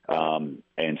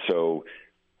 and so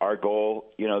our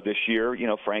goal, this year,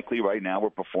 frankly, right now we're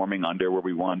performing under where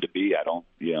we wanted to be. I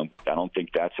don't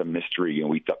think that's a mystery.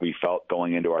 We felt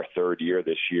going into our 3rd year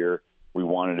this year, we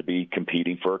wanted to be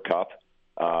competing for a cup.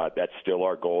 That's still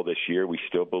our goal this year. We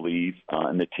still believe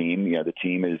in the team.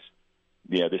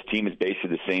 This team is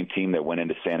basically the same team that went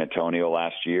into San Antonio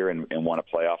last year and won a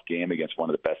playoff game against one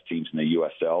of the best teams in the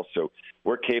USL. So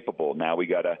we're capable. Now we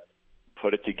got to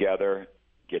put it together,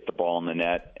 get the ball in the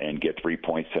net, and get 3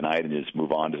 points tonight, and just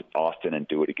move on to Austin and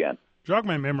do it again. Jog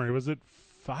my memory. Was it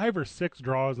 5 or 6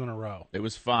 draws in a row? It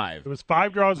was 5. It was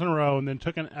 5 draws in a row, and then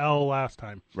took an L last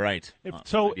time. Right.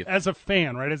 As a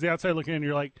fan, right, as the outside looking in,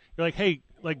 you're like, hey,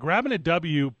 like grabbing a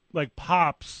W, like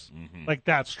pops, like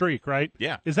that streak, right?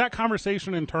 Yeah. Is that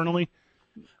conversation internally?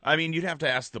 I mean, you'd have to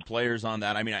ask the players on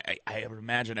that. I mean, I would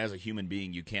imagine as a human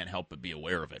being, you can't help but be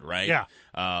aware of it, right? Yeah.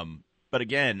 But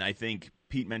again, I think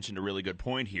Pete mentioned a really good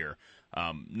point here.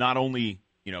 Not only,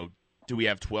 do we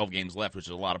have 12 games left, which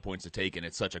is a lot of points to take, and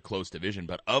it's such a close division,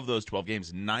 but of those 12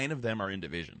 games, 9 of them are in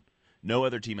division. No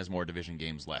other team has more division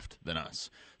games left than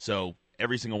us. So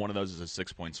every single one of those is a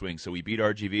 6-point swing. So we beat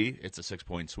RGV, it's a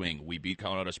 6-point swing. We beat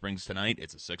Colorado Springs tonight,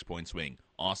 it's a 6-point swing.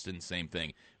 Austin, same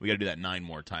thing. We got to do that 9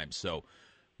 more times. So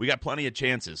we got plenty of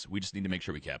chances. We just need to make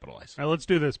sure we capitalize. All right, let's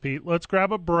do this, Pete. Let's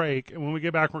grab a break, and when we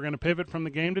get back, we're going to pivot from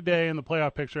the game today and the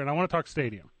playoff picture, and I want to talk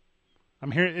stadium. I'm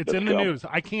here. It's in the news.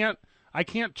 I can't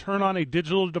turn on a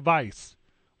digital device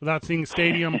without seeing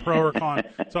Stadium Pro or Con.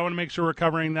 So I want to make sure we're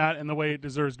covering that in the way it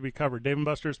deserves to be covered. Dave &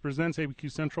 Buster's presents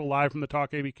ABQ Central live from the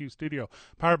Talk ABQ studio.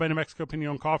 Powered by New Mexico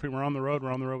Pinon Coffee. We're on the road.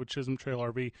 We're on the road with Chisholm Trail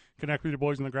RV. Connect with your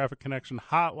boys in the Graphic Connection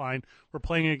hotline. We're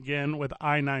playing again with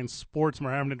I-9 Sports. We're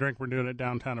having a drink. We're doing it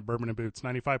downtown at Bourbon and Boots.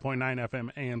 95.9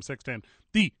 FM, AM 610.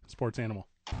 The Sports Animal.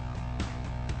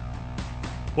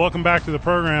 Welcome back to the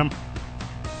program.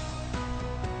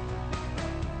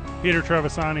 Peter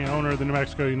Trevisani, owner of the New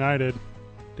Mexico United.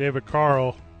 David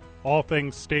Carl, all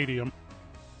things stadium.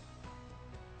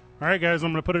 All right, guys,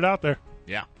 I'm going to put it out there.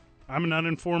 Yeah. I'm an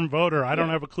uninformed voter. I don't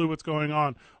have a clue what's going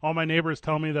on. All my neighbors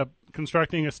tell me that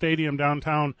constructing a stadium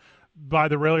downtown by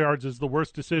the rail yards is the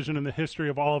worst decision in the history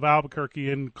of all of Albuquerque,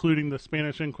 including the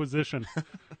Spanish Inquisition.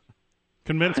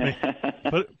 Convince me.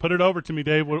 Put it over to me,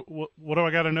 Dave. What do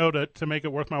I got to know to make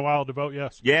it worth my while to vote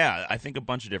yes? Yeah, I think a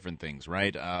bunch of different things,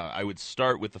 right? I would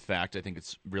start with the fact, I think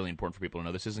it's really important for people to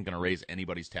know this isn't going to raise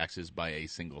anybody's taxes by a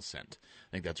single cent.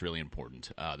 I think that's really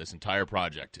important. This entire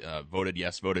project, voted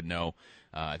yes, voted no.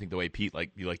 I think the way Pete,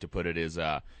 you like to put it is,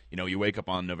 you wake up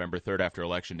on November 3rd after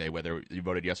Election Day, whether you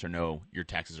voted yes or no, your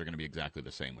taxes are going to be exactly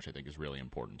the same, which I think is really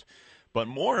important. But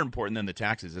more important than the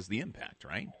taxes is the impact,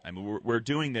 right? I mean, we're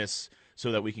doing this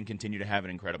so that we can continue to have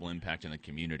an incredible impact in the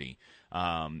community.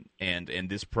 And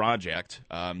this project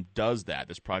does that.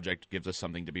 This project gives us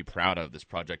something to be proud of. This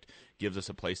project gives us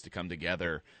a place to come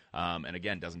together. And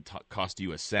again, doesn't cost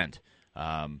you a cent.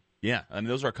 Yeah, I mean,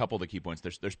 those are a couple of the key points.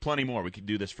 There's plenty more. We could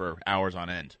do this for hours on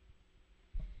end.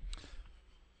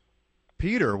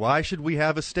 Peter, why should we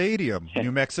have a stadium?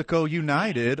 New Mexico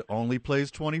United only plays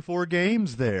 24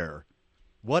 games there.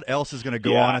 What else is going to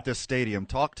go on at this stadium?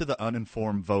 Talk to the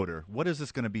uninformed voter. What is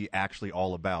this going to be actually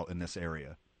all about in this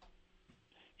area?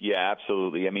 Yeah,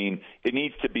 absolutely. I mean, it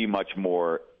needs to be much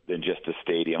more than just a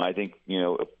stadium. I think,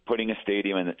 putting a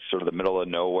stadium in sort of the middle of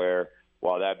nowhere,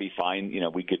 while that'd be fine,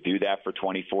 we could do that for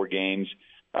 24 games.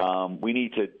 We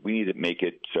need to make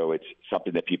it so it's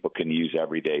something that people can use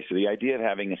every day. So the idea of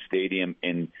having a stadium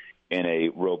in a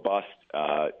robust,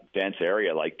 dense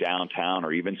area like downtown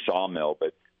or even Sawmill,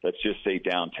 but let's just say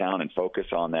downtown and focus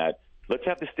on that let's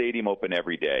have the stadium open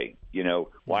every day. You know,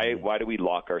 why do we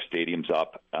lock our stadiums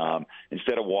up?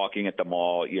 Instead of walking at the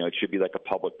mall, you know, it should be like a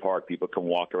public park. People can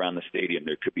walk around the stadium.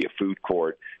 There could be a food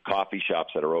court, coffee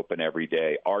shops that are open every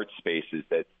day, art spaces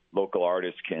that local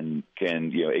artists can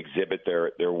you know, exhibit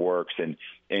their works, and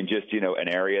just, you know, an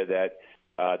area that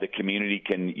the community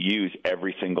can use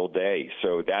every single day.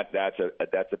 So that's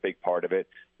a big part of it.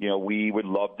 You know, we would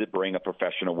love to bring a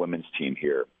professional women's team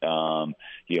here.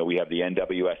 You know, we have the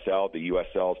NWSL, the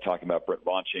USL is talking about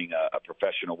launching a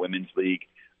professional women's league.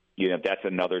 You know, that's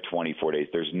another 24 days.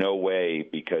 There's no way,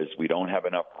 because we don't have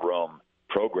enough room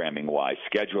programming-wise,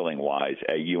 scheduling-wise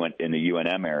in the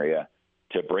UNM area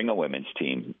to bring a women's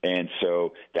team. And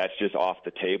so that's just off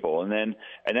the table. And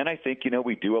then I think, you know,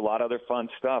 we do a lot of other fun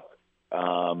stuff.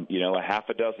 You know, a half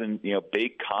a dozen, you know,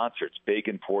 big concerts, big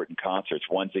important concerts,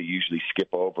 ones that usually skip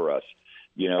over us.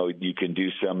 You know, you can do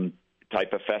some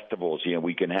type of festivals. You know,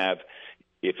 we can have,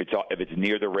 if it's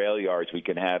near the rail yards, we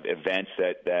can have events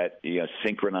that you know,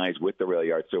 synchronize with the rail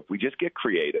yards. So if we just get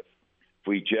creative, if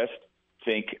we just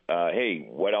think, hey,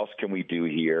 what else can we do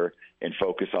here, and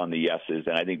focus on the yeses,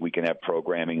 and I think we can have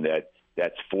programming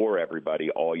that's for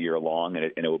everybody all year long, and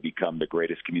it will become the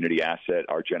greatest community asset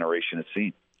our generation has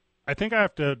seen. I think I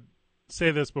have to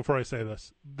say this before I say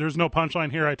this. There's no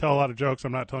punchline here. I tell a lot of jokes.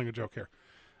 I'm not telling a joke here.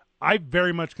 I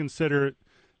very much consider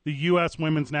the U.S.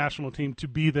 women's national team to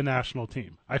be the national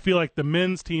team. I feel like the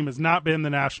men's team has not been the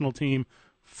national team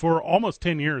for almost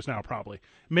 10 years now, probably,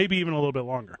 maybe even a little bit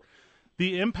longer.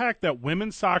 The impact that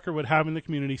women's soccer would have in the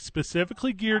community,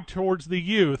 specifically geared towards the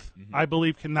youth, I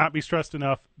believe cannot be stressed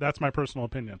enough. That's my personal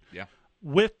opinion. Yeah.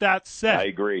 With that said, I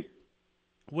agree.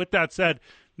 With that said,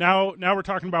 now we're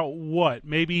talking about what?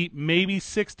 Maybe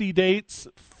 60 dates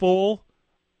full.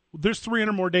 There's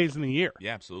 300 more days in the year.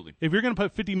 Yeah, absolutely. If you're going to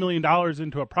put $50 million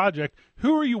into a project,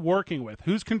 who are you working with?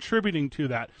 Who's contributing to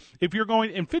that? If you're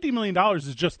going, and $50 million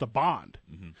is just the bond.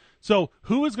 So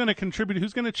who is going to contribute?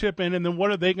 Who's going to chip in? And then what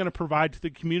are they going to provide to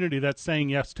the community that's saying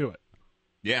yes to it?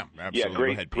 Yeah,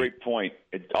 absolutely. Yeah, great point.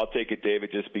 I'll take it, David,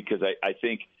 just because I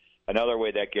think another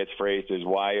way that gets phrased is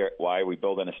why are we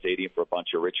building a stadium for a bunch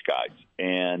of rich guys?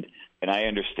 And I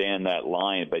understand that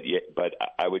line, but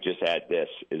I would just add this,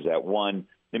 is that one,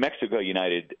 New Mexico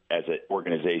United as an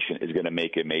organization is going to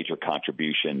make a major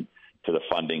contribution to the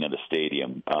funding of the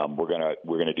stadium. We're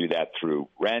gonna do that through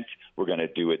rent. We're going to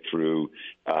do it through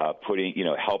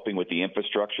helping with the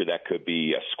infrastructure. That could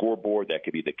be a scoreboard. That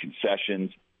could be the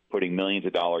concessions. Putting millions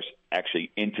of dollars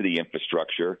actually into the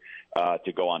infrastructure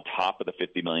to go on top of the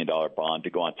 $50 million bond, to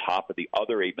go on top of the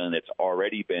other $8 million that's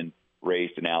already been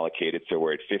raised and allocated. So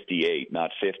we're at 58,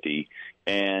 not 50.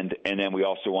 And then we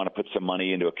also want to put some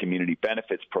money into a community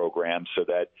benefits program so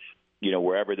that, you know,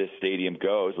 wherever this stadium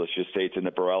goes, let's just say it's in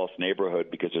the Borellis neighborhood,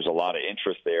 because there's a lot of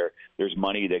interest there. There's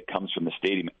money that comes from the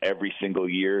stadium every single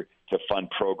year to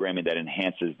fund programming that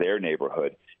enhances their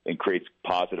neighborhood and creates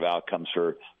positive outcomes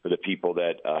for the people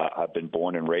that have been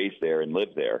born and raised there and live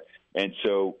there. And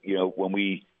so, you know,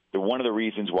 one of the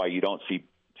reasons why you don't see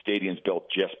stadiums built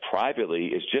just privately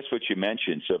is just what you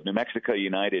mentioned. So if New Mexico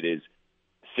United is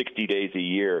 60 days a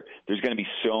year, there's going to be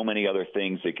so many other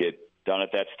things that get done at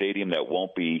that stadium that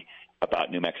won't be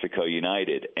about New Mexico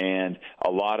United. And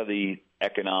a lot of the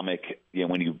economic, you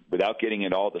know, without getting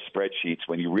into all the spreadsheets,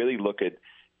 when you really look at,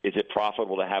 is it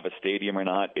profitable to have a stadium or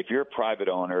not? If you're a private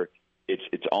owner,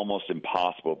 it's almost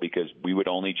impossible, because we would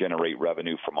only generate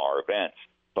revenue from our events.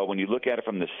 But when you look at it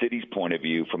from the city's point of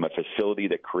view, from a facility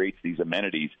that creates these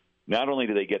amenities, not only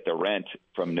do they get the rent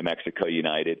from New Mexico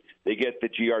United, they get the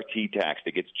GRT tax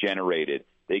that gets generated.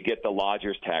 They get the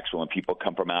lodgers tax when people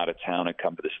come from out of town and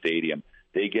come to the stadium.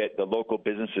 They get the local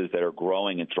businesses that are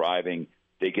growing and thriving.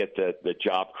 They get the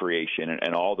job creation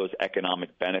and all those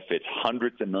economic benefits,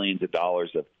 hundreds of millions of dollars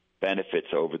of benefits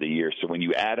over the years. So when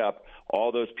you add up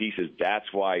all those pieces, that's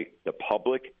why the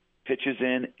public pitches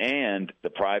in and the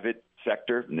private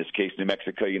sector, in this case New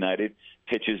Mexico United,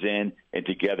 pitches in, and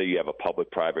together you have a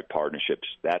public-private partnership.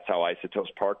 That's how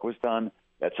Isotopes Park was done.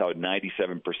 That's how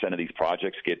 97% of these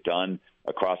projects get done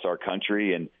across our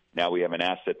country. And now we have an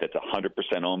asset that's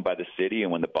 100% owned by the city,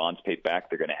 and when the bond's paid back,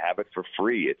 they're going to have it for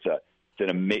free.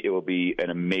 It will be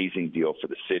an amazing deal for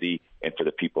the city and for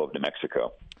the people of New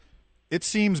Mexico. It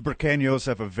seems Burqueños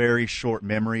have a very short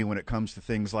memory when it comes to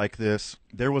things like this.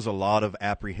 There was a lot of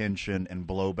apprehension and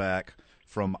blowback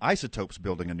from Isotopes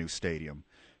building a new stadium.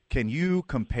 Can you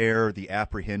compare the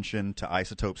apprehension to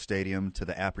Isotope Stadium to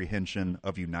the apprehension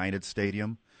of United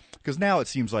Stadium? Because now it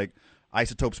seems like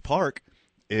Isotopes Park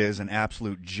is an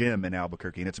absolute gem in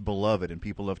Albuquerque, and it's beloved, and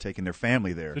people love taking their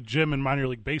family there. The gym in minor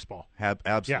league baseball.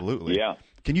 Absolutely. Yeah.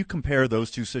 Can you compare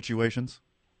those two situations?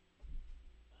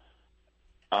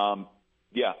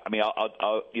 Yeah, I mean,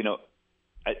 I'll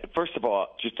first of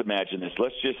all, just imagine this.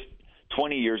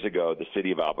 20 years ago, the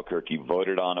city of Albuquerque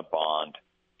voted on a bond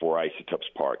for Isotopes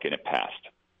Park, and it passed.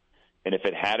 And if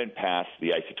it hadn't passed,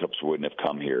 the Isotopes wouldn't have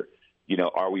come here.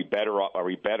 Are we better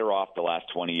off the last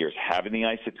 20 years having the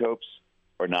Isotopes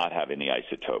or not having the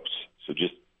Isotopes? So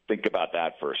just think about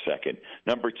that for a second.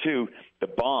 Number two, the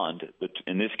bond,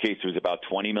 in this case, was about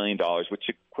 $20 million, which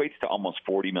equates to almost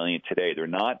 $40 million today. They're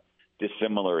not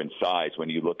dissimilar in size when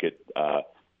you look at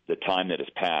the time that has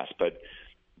passed. But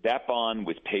that bond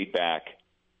was paid back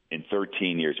in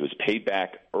 13 years. It was paid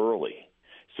back early.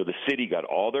 So the city got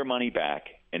all their money back,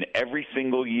 and every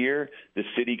single year the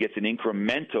city gets an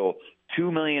incremental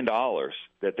 $2 million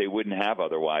that they wouldn't have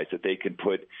otherwise that they can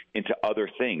put into other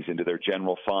things, into their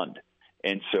general fund.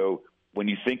 And so when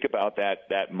you think about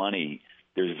that money,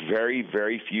 there's very,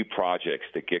 very few projects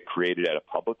that get created at a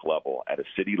public level, at a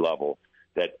city level,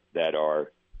 that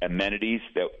are amenities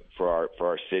that for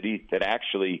our city that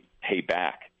actually pay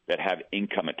back, that have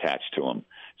income attached to them.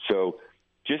 So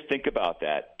just think about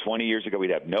that. 20 years ago,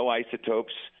 we'd have no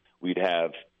Isotopes. We'd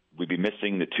be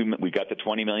missing we got the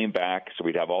 $20 million back, so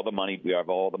we'd have all the money. We have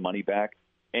all the money back,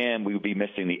 and we would be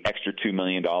missing the extra $2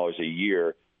 million a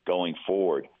year going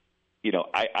forward.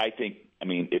 I think,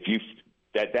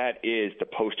 that is the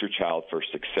poster child for a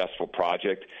successful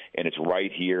project, and it's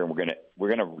right here, and we're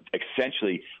gonna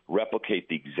essentially replicate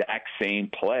the exact same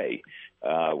play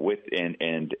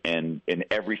in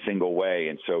every single way.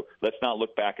 And so let's not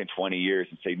look back in 20 years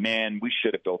and say, man, we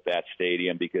should have built that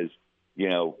stadium because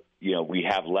we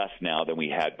have less now than we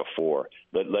had before.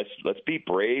 Let's be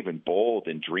brave and bold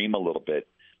and dream a little bit.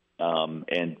 And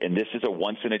this is a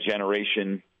once in a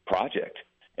generation project.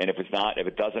 And if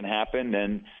it doesn't happen,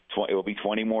 then it will be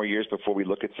 20 more years before we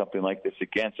look at something like this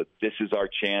again. So this is our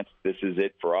chance. This is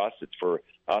it for us. It's for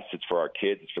us. It's for our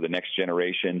kids. It's for the next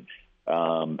generation.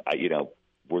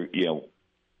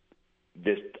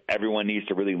 Everyone needs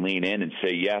to really lean in and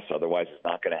say yes. Otherwise, it's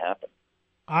not going to happen.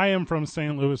 I am from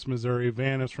St. Louis, Missouri.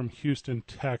 Van is from Houston,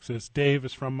 Texas. Dave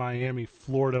is from Miami,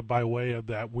 Florida, by way of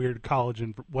that weird college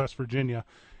in West Virginia.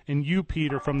 And you,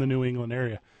 Pete, are from the New England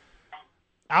area.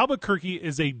 Albuquerque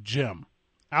is a gem.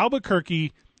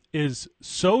 Albuquerque is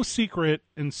so secret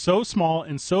and so small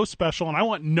and so special, and I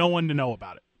want no one to know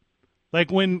about it.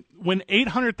 Like when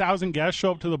 800,000 guests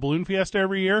show up to the Balloon Fiesta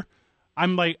every year,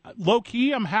 I'm like,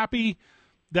 low-key, I'm happy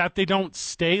that they don't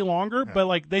stay longer, but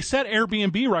like they set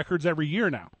Airbnb records every year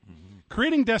now. Mm-hmm.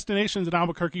 Creating destinations in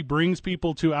Albuquerque brings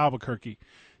people to Albuquerque.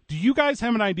 Do you guys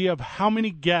have an idea of how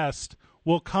many guests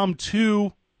will come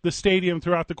to the stadium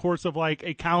throughout the course of like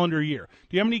a calendar year?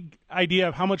 Do you have any idea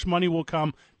of how much money will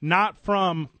come not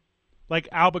from like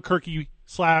Albuquerque /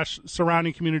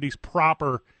 surrounding communities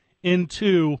proper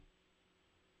into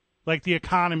like the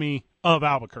economy of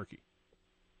Albuquerque?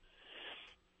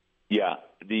 Yeah,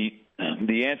 the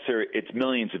answer, it's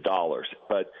millions of dollars,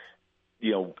 but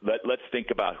let's think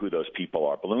about who those people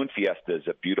are. Balloon Fiesta is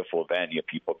a beautiful event.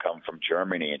 People come from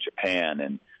Germany and Japan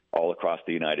and all across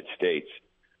the United States.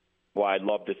 Well, I'd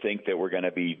love to think that we're going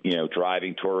to be,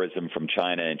 driving tourism from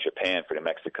China and Japan for New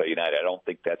Mexico United. I don't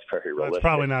think that's very realistic. That's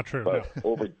probably not true. But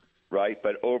we'll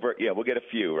get a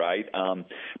few, right?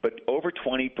 But over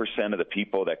 20% of the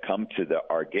people that come to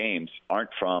our games aren't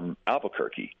from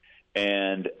Albuquerque.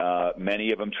 And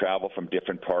many of them travel from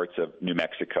different parts of New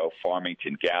Mexico,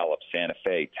 Farmington, Gallup, Santa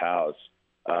Fe, Taos.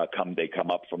 They come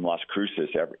up from Las Cruces,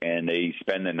 and they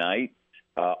spend the night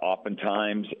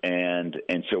oftentimes, and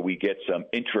so we get some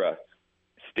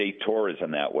intra-state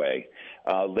tourism that way.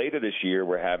 Later this year,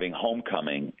 we're having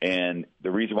homecoming, and the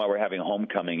reason why we're having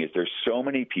homecoming is there's so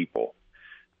many people,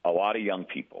 a lot of young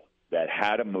people, that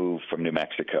had to move from New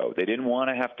Mexico. They didn't want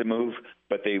to have to move,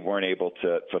 but they weren't able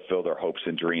to fulfill their hopes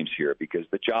and dreams here because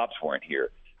the jobs weren't here.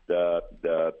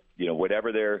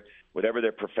 Whatever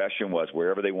their profession was,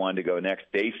 wherever they wanted to go next,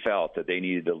 they felt that they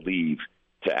needed to leave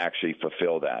to actually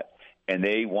fulfill that. And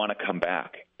they want to come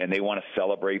back, and they want to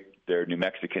celebrate their New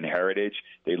Mexican heritage.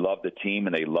 They love the team,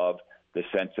 and they love the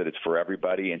sense that it's for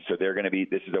everybody. And so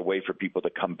this is a way for people to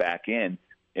come back in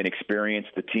and experience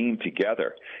the team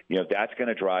together. That's going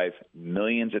to drive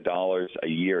millions of dollars a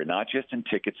year, not just in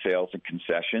ticket sales and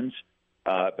concessions,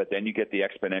 but then you get the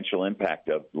exponential impact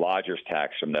of lodgers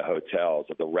tax from the hotels,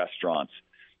 of the restaurants,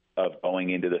 of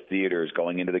going into the theaters,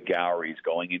 going into the galleries,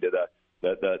 going into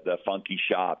the funky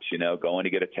shops, going to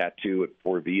get a tattoo at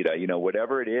Por Vida,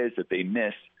 whatever it is that they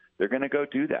miss, they're going to go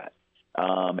do that.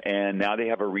 And now they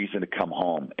have a reason to come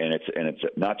home, and it's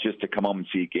not just to come home and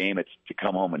see a game; it's to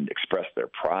come home and express their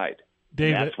pride.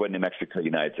 David, and that's what New Mexico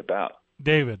United's about.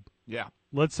 David, yeah,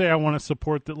 let's say I want to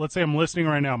support let's say I'm listening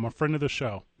right now. I'm a friend of the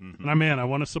show, and I'm in. I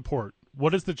want to support.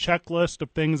 What is the checklist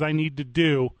of things I need to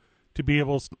do to be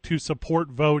able to support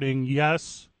voting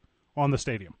yes on the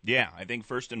stadium? Yeah, I think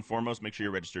first and foremost, make sure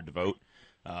you're registered to vote.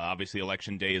 Obviously,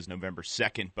 Election Day is November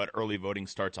 2nd, but early voting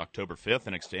starts October 5th,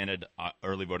 and extended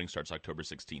early voting starts October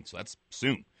 16th. So that's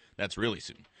soon. That's really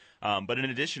soon. But in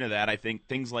addition to that, I think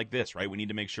things like this, right? We need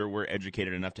to make sure we're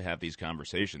educated enough to have these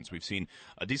conversations. We've seen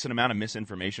a decent amount of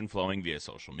misinformation flowing via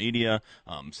social media,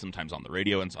 sometimes on the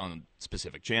radio and on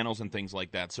specific channels and things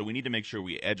like that. So we need to make sure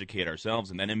we educate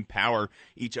ourselves and then empower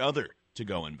each other to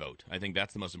go and vote. I think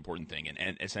that's the most important thing,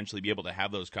 and essentially be able to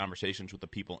have those conversations with the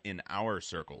people in our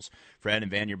circles. Fred and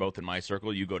Van, you're both in my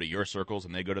circle. You go to your circles,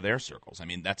 and they go to their circles. I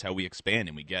mean, that's how we expand,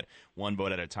 and we get one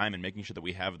vote at a time, and making sure that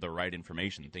we have the right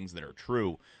information, things that are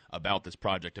true about this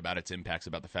project, about its impacts,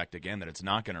 about the fact, again, that it's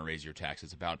not going to raise your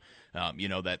taxes, about,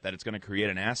 that it's going to create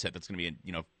an asset that's going to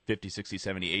be a, $50, $60,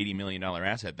 $70, $80 million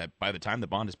asset that by the time the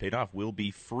bond is paid off will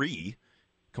be free,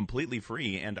 completely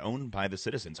free, and owned by the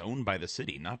citizens, owned by the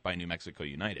city, not by New Mexico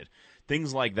United.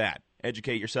 Things like that.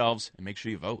 Educate yourselves and make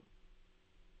sure you vote.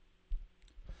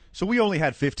 So we only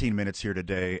had 15 minutes here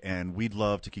today, and we'd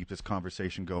love to keep this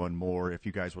conversation going more if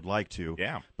you guys would like to.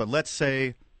 Yeah. But let's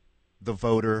say the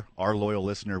voter, our loyal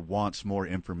listener, wants more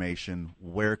information.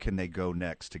 Where can they go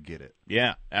next to get it?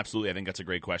 Yeah, absolutely. I think that's a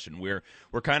great question. We're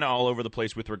kind of all over the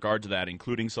place with regard to that,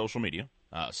 including social media.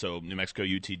 So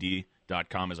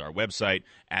NewMexicoUTD.com is our website,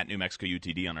 at New Mexico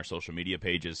UTD on our social media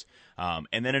pages.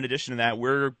 And then in addition to that,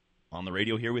 we're on the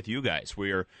radio here with you guys.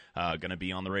 We're going to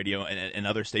be on the radio and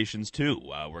other stations too.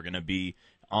 We're going to be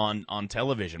on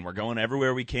television. We're going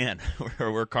everywhere we can.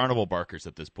 We're carnival barkers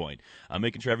at this point,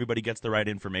 making sure everybody gets the right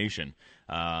information.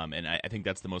 And I think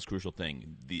that's the most crucial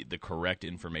thing, the correct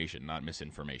information, not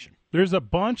misinformation. There's a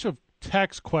bunch of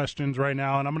text questions right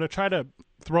now, and I'm going to try to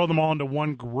throw them all into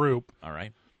one group. All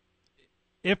right.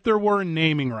 If there were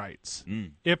naming rights,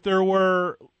 if there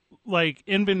were like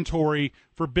inventory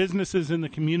for businesses in the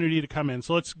community to come in.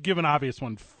 So let's give an obvious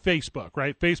one. Facebook,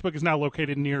 right? Facebook is now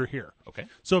located near here. Okay.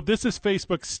 So if this is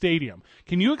Facebook Stadium,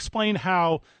 can you explain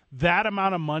how that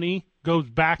amount of money goes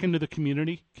back into the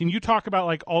community? Can you talk about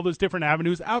like all those different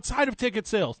avenues outside of ticket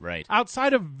sales, right?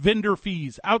 Outside of vendor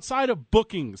fees, outside of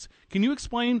bookings? Can you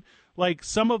explain like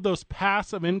some of those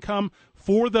passive income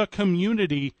for the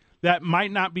community that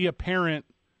might not be apparent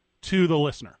to the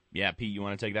listener? Yeah, Pete, you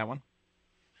want to take that one?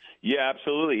 Yeah,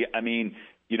 absolutely. I mean,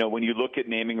 when you look at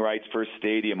naming rights for a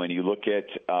stadium, when you look at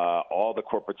all the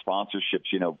corporate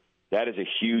sponsorships, that is a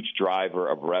huge driver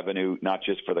of revenue, not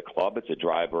just for the club. It's a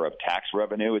driver of tax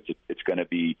revenue. It's going to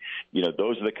be,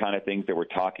 those are the kind of things that we're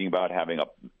talking about,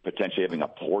 potentially having a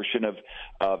portion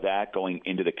of that going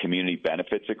into the community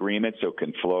benefits agreement, so it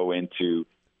can flow into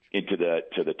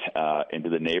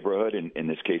the neighborhood, in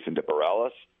this case into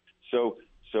Borellis. So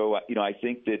I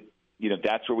think that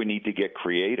that's where we need to get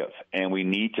creative, and we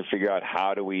need to figure out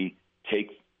how do we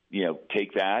take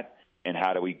that and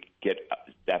how do we get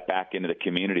that back into the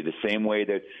community. The same way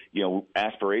that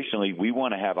aspirationally we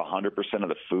want to have 100% of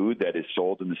the food that is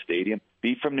sold in the stadium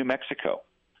be from New Mexico.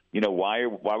 Why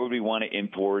would we want to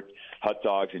import hot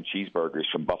dogs and cheeseburgers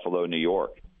from Buffalo, New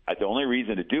York? The only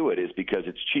reason to do it is because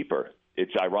it's cheaper.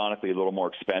 It's ironically a little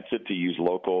more expensive to use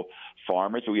local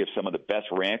farmers. We have some of the best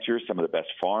ranchers, some of the best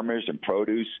farmers and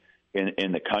produce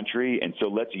in the country, and so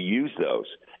let's use those.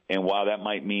 And while that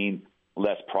might mean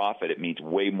less profit, it means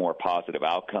way more positive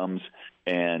outcomes.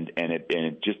 And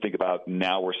just think about,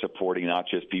 now we're supporting not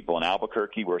just people in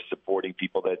Albuquerque, we're supporting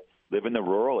people that live in the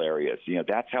rural areas.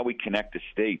 That's how we connect the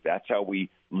state. That's how we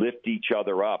lift each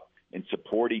other up and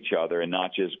support each other, and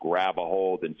not just grab a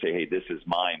hold and say, hey, this is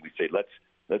mine. We say,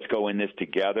 let's go in this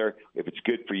together. If it's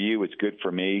good for you, it's good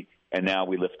for me. And now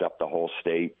we lift up the whole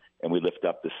state, and we lift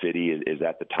up the city is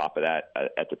at the top of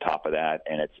that,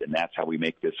 and that's how we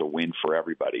make this a win for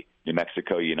everybody. New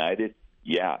Mexico United,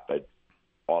 yeah, but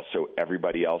also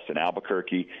everybody else in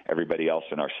Albuquerque, everybody else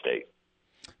in our state.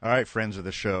 All right, friends of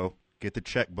the show, get the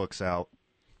checkbooks out.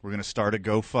 We're going to start a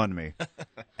GoFundMe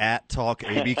at Talk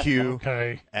ABQ.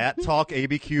 Okay. At Talk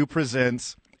ABQ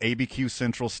presents ABQ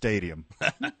Central Stadium.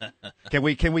 Can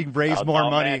we raise more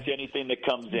money? I'll match anything that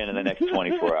comes in the next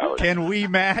 24 hours. Can we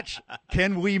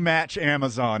match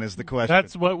Amazon is the question.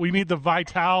 That's what we need, the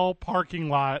Vital parking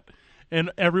lot,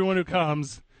 and everyone who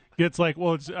comes gets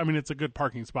it's a good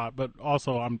parking spot, but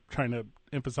also I'm trying to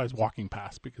emphasize walking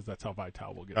past because that's how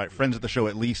Vital will get. All right, friends of the show,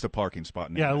 at least a parking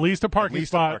spot. Yeah, at least a parking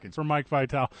spot for Mike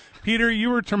Vital. Peter, you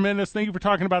were tremendous. Thank you for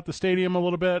talking about the stadium a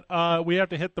little bit. We have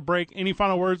to hit the break. Any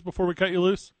final words before we cut you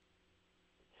loose?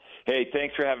 Hey,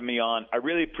 thanks for having me on. I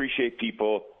really appreciate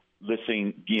people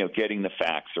listening, getting the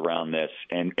facts around this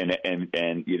and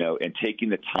taking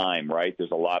the time, right?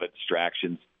 There's a lot of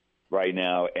distractions right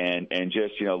now and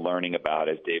just, learning about,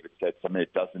 as David said, something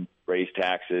that doesn't raise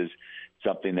taxes,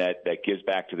 something that gives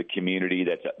back to the community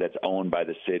that's owned by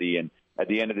the city. And at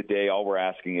the end of the day, all we're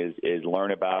asking is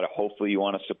learn about it. Hopefully you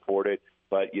want to support it.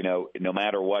 But, no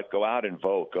matter what, go out and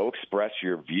vote. Go express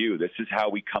your view. This is how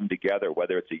we come together,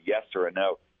 whether it's a yes or a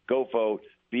no. Go vote,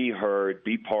 be heard,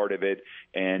 be part of it.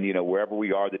 And, wherever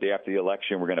we are the day after the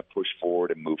election, we're going to push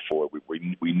forward and move forward.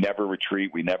 We never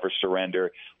retreat. We never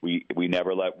surrender. We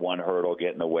never let one hurdle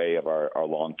get in the way of our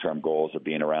long-term goals of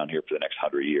being around here for the next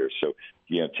 100 years. So,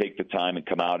 take the time and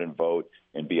come out and vote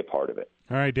and be a part of it.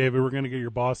 All right, David, we're going to get your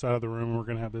boss out of the room, and we're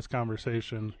going to have this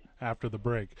conversation after the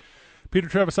break. Peter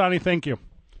Trevisani, thank you.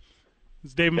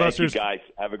 It's Dave and Buster's. Thank you, guys.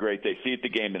 Have a great day. See you at the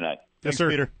game tonight. Yes, sir.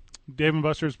 Peter. Dave and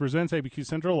Buster's presents ABQ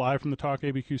Central live from the Talk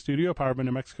ABQ studio, powered by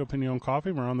New Mexico Pinon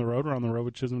Coffee. We're on the road. We're on the road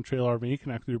with Chisholm Trail RV.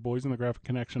 Connect with your boys in the Graphic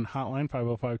Connection hotline,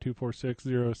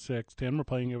 505-246-0610. We're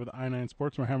playing it with I-9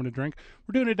 Sports. We're having a drink.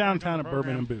 We're doing it downtown at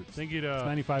Bourbon and Boots. Thank you to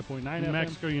 95.9 New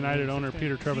Mexico United owner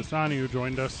Peter Trevisani, who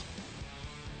joined us.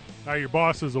 All right, your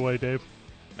boss is away, Dave.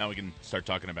 Now we can start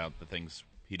talking about the things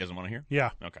he doesn't want to hear? Yeah.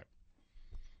 Okay.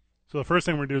 So the first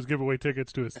thing we're going to do is give away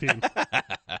tickets to his team.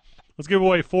 Let's give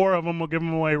away 4 of them. We'll give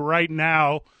them away right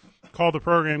now. Call the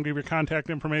program. Give your contact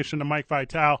information to Mike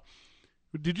Vitale.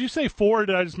 Did you say 4 or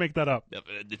did I just make that up?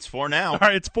 It's 4 now. All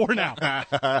right, it's 4 now.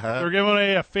 We're giving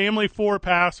away a family 4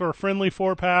 pass or a friendly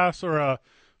 4 pass or a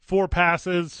 4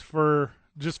 passes for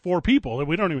just 4 people.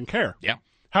 We don't even care. Yeah.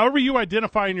 However you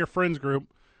identify in your friends group,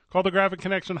 call the Graphic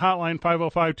Connection hotline,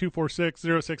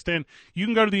 505-246-0610. You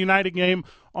can go to the United game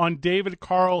on David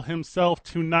Carl himself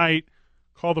tonight.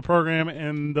 Call the program,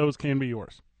 and those can be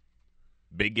yours.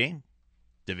 Big game.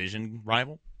 Division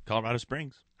rival, Colorado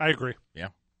Springs. I agree. Yeah,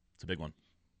 it's a big one.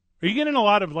 Are you getting a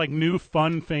lot of new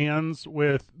fun fans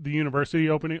with the university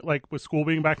opening, with school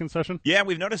being back in session? Yeah,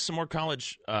 we've noticed some more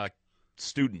college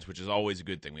students, which is always a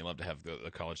good thing. We love to have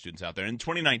the college students out there. In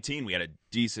 2019, we had a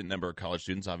decent number of college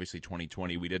students. Obviously,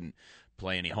 2020, we didn't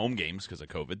play any home games because of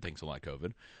COVID. Thanks a lot,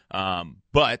 COVID.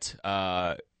 But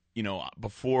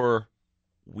before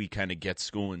we kind of get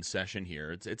school in session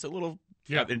here, it's a little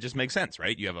it just makes sense,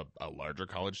 right? You have a larger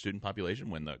college student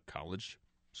population when the college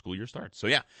school year starts. So,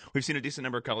 yeah, we've seen a decent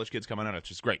number of college kids coming out. It's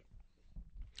just great.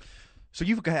 So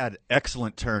you've had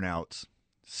excellent turnouts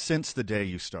since the day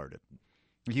you started.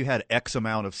 You had X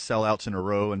amount of sellouts in a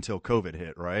row until COVID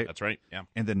hit, right? That's right, yeah.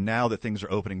 And then now that things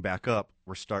are opening back up,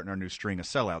 we're starting our new string of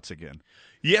sellouts again.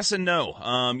 Yes and no.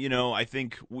 I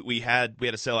think we had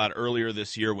a sellout earlier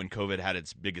this year when COVID had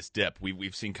its biggest dip.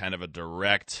 We've seen kind of a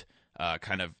direct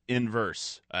kind of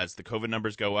inverse. As the COVID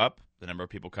numbers go up, the number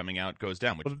of people coming out goes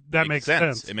down, which that makes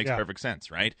sense. It makes perfect sense,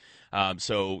 right?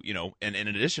 So, and in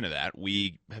addition to that,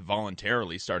 we have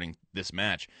voluntarily, starting this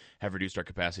match, have reduced our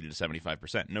capacity to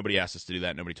 75%. Nobody asked us to do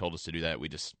that. Nobody told us to do that. We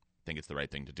just think it's the right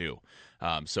thing to do.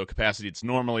 So capacity, it's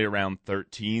normally around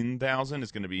 13,000.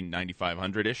 It's going to be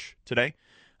 9,500-ish today.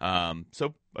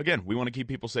 So, again, we want to keep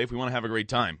people safe. We want to have a great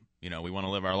time. We want to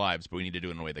live our lives, but we need to do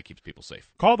it in a way that keeps people safe.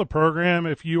 Call the program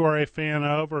if you are a fan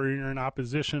of or you're in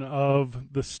opposition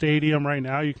of the stadium right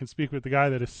now. You can speak with the guy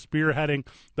that is spearheading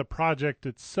the project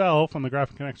itself on the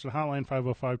Graphic Connection hotline,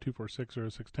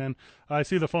 505-246-0610. I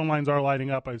see the phone lines are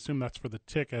lighting up. I assume that's for the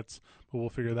tickets, but we'll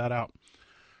figure that out.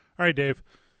 All right, Dave.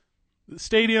 The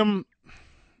stadium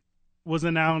was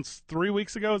announced 3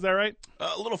 weeks ago. Is that right?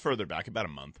 A little further back, about a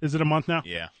month. Is it a month now?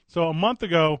 Yeah. So a month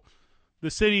ago, the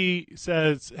city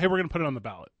says, hey, we're going to put it on the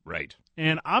ballot. Right.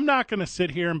 And I'm not going to sit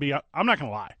here and I'm not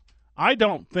going to lie. I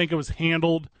don't think it was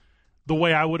handled the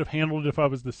way I would have handled it if I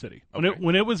was the city. Okay.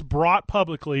 When it was brought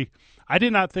publicly, I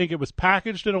did not think it was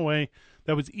packaged in a way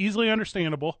that was easily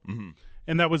understandable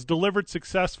and that was delivered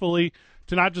successfully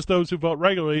to not just those who vote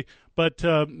regularly, but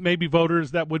maybe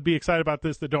voters that would be excited about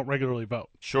this that don't regularly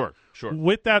vote. Sure.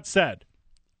 With that said,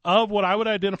 of what I would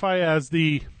identify as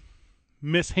the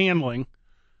mishandling,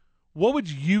 what would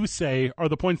you say are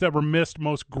the points that were missed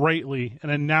most greatly in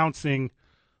announcing,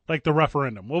 the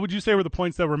referendum? What would you say were the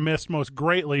points that were missed most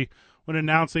greatly when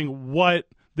announcing what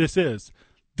this is?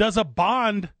 Does a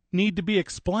bond need to be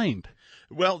explained?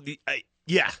 Well,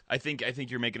 I think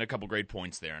you're making a couple great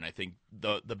points there, and I think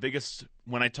the biggest,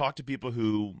 when I talk to people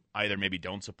who either maybe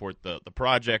don't support the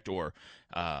project or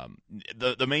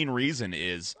the main reason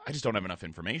is I just don't have enough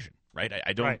information, right?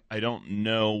 I don't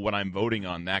know what I'm voting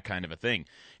on, that kind of a thing,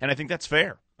 and I think that's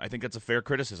fair. I think that's a fair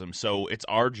criticism. So it's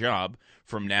our job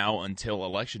from now until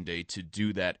Election Day to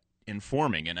do that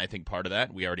informing. And I think part of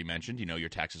that, we already mentioned, your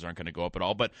taxes aren't going to go up at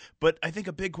all. But I think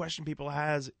a big question people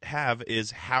have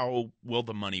is how will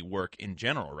the money work in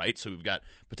general, right? So we've got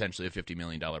potentially a $50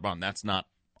 million bond. That's not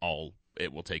all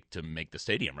it will take to make the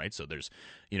stadium, right? So there's,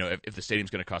 if the stadium's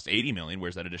going to cost $80 million,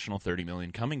 where's that additional $30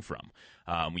 million coming from?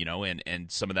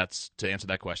 And some of that's, to answer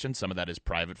that question, some of that is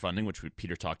private funding, which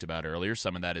Peter talked about earlier.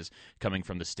 Some of that is coming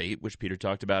from the state, which Peter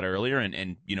talked about earlier.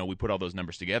 And we put all those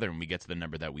numbers together and we get to the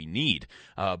number that we need.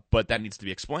 But that needs to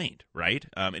be explained, right?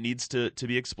 It needs to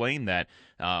be explained that,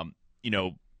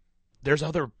 there's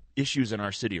other issues in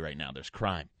our city right now. There's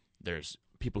crime. There's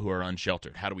people who are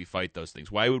unsheltered. How do we fight those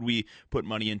things? Why would we put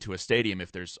money into a stadium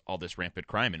if there's all this rampant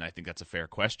crime? And I think that's a fair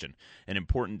question. An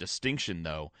important distinction,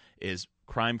 though, is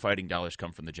crime-fighting dollars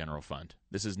come from the general fund.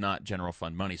 This is not general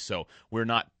fund money, so we're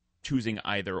not choosing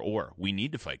either or. We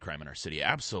need to fight crime in our city.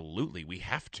 Absolutely, we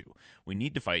have to. We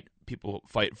need to fight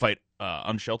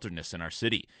unshelteredness in our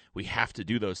city. We have to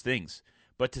do those things.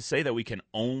 But to say that we can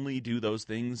only do those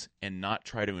things and not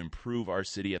try to improve our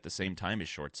city at the same time is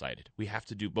short-sighted. We have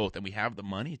to do both, and we have the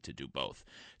money to do both.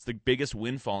 It's the biggest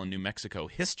windfall in New Mexico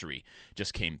history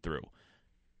just came through.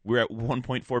 We're at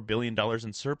 $1.4 billion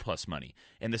in surplus money,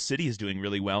 and the city is doing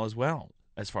really well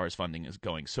as far as funding is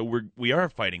going. So we are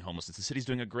fighting homelessness. The city's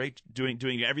doing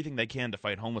doing everything they can to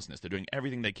fight homelessness. They're doing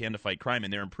everything they can to fight crime,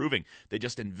 and they're improving. They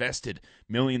just invested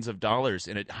millions of dollars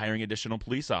in hiring additional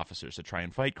police officers to try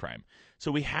and fight crime. So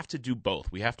we have to do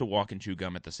both. We have to walk and chew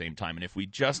gum at the same time. And if we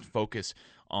just focus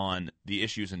on the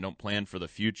issues and don't plan for the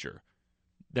future,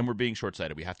 then we're being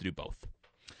short-sighted. We have to do both.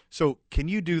 So can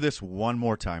you do this one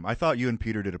more time? I thought you and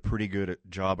Peter did a pretty good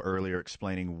job earlier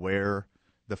explaining where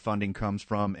the funding comes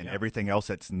from and everything else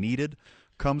that's needed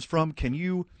comes from. Can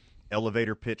you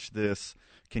elevator pitch this?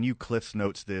 Can you Cliff's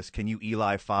Notes this? Can you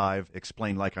Eli 5,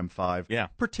 explain like I'm 5? Yeah.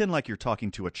 Pretend like you're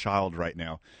talking to a child right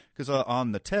now. Because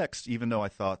on the text, even though I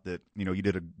thought that you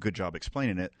did a good job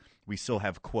explaining it, we still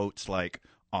have quotes like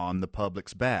on the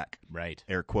public's back. Right.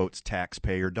 Air quotes,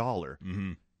 taxpayer dollar.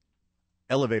 Mm-hmm.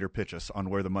 Elevator pitch us on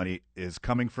where the money is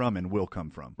coming from and will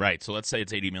come from. Right. So let's say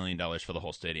it's $80 million for the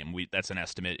whole stadium. That's an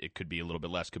estimate. It could be a little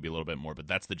bit less, could be a little bit more, but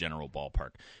that's the general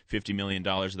ballpark. $50 million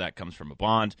of that comes from a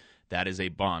bond. That is a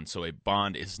bond. So a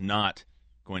bond is not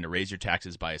going to raise your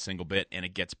taxes by a single bit, and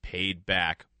it gets paid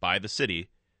back by the city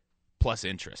plus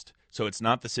interest. So it's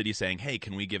not the city saying, hey,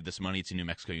 can we give this money to New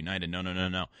Mexico United?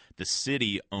 No. The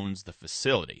city owns the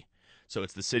facility. So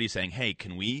it's the city saying, hey,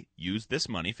 can we use this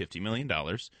money, $50 million,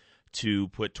 to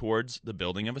put towards the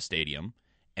building of a stadium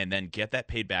and then get that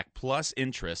paid back plus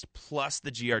interest plus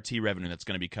the GRT revenue that's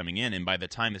going to be coming in. And by the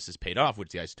time this is paid off, which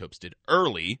the Isotopes did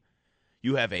early,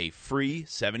 you have a free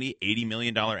 $70, $80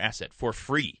 million asset for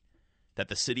free that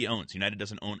the city owns. United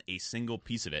doesn't own a single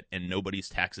piece of it, and nobody's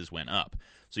taxes went up.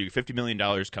 So your $50 million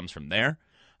comes from there.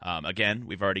 Again,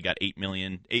 we've already got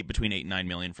between $8 and $9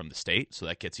 million from the state, so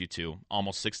that gets you to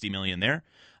almost $60 million there.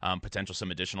 Potential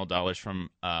some additional dollars from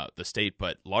the state,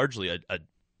 but largely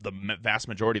the vast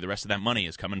majority of the rest of that money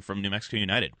is coming from New Mexico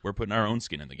United. We're putting our own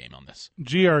skin in the game on this.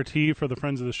 GRT, for the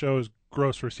friends of the show, is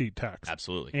gross receipt tax.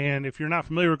 Absolutely. And if you're not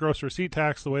familiar with gross receipt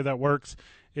tax, the way that works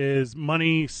is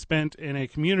money spent in a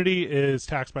community is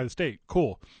taxed by the state.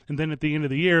 Cool. And then at the end of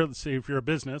the year, let's say if you're a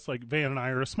business, like Van and I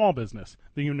are a small business,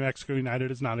 the New Mexico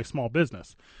United is not a small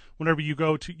business. Whenever you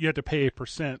go to, you have to pay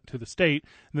 1% to the state,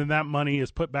 and then that money is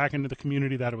put back into the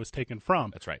community that it was taken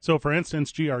from. That's right. So, for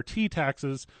instance, GRT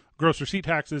taxes, gross receipt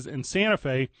taxes in Santa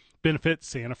Fe benefit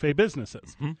Santa Fe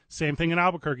businesses. Mm-hmm. Same thing in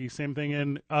Albuquerque, same thing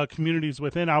in communities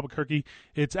within Albuquerque.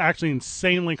 It's actually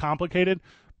insanely complicated.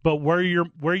 But where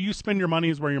you spend your money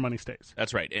is where your money stays.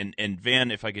 That's right. And Van,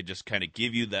 if I could just kind of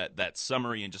give you that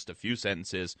summary in just a few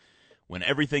sentences, when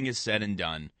everything is said and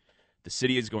done, the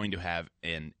city is going to have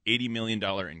an $80 million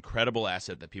incredible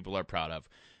asset that people are proud of.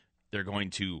 They're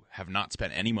going to have not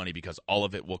spent any money because all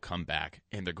of it will come back,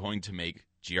 and they're going to make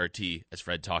GRT, as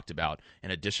Fred talked about,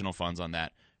 and additional funds on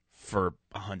that for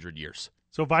 100 years.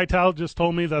 So Vital just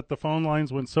told me that the phone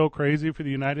lines went so crazy for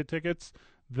the United tickets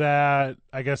that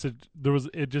I guess it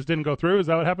just didn't go through. Is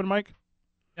that what happened, Mike?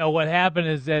 No, what happened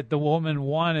is that the woman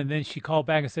won, and then she called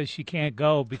back and said she can't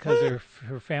go because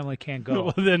her family can't go.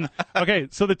 Well, then, okay,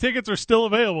 so the tickets are still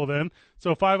available then.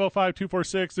 So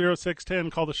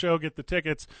 505-246-0610, call the show, get the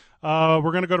tickets. We're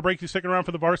going to go to break. You sticking around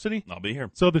for the varsity? I'll be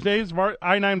here. So today's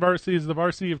I-9 varsity is the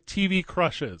varsity of TV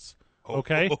crushes.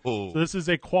 Okay, so this is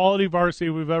a quality varsity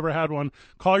if we've ever had one.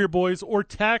 Call your boys or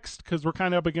text, because we're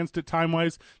kind of up against it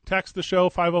time-wise. Text the show,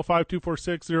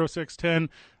 505-246-0610.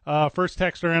 First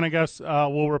texter in, I guess,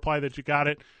 will reply that you got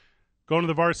it. Going to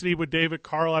the varsity with David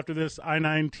Carl after this.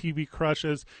 I-9 TV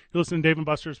Crushes. You listen to Dave and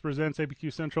Buster's presents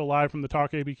ABQ Central live from the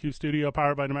Talk ABQ studio,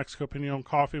 powered by New Mexico Pinon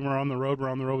Coffee. We're on the road. We're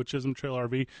on the road with Chisholm Trail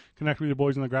RV. Connect with your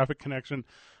boys in the Graphic Connection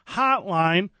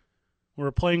hotline.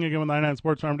 We're playing again with I-9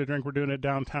 Sports Farm to Drink. We're doing it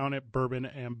downtown at Bourbon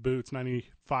and Boots, 95.9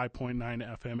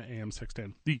 FM, AM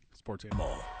 610, the sports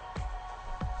animal.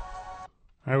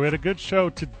 All right, we had a good show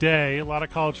today. A lot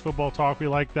of college football talk. We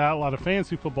like that. A lot of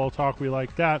fantasy football talk. We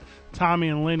like that. Tommy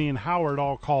and Lenny and Howard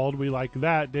all called. We like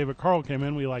that. David Carl came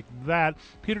in. We like that.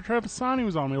 Peter Trevisani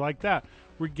was on. We like that.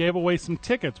 We gave away some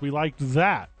tickets. We liked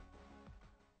that.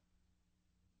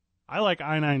 I like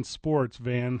I-9 Sports,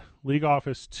 Van. League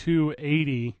Office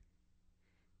 280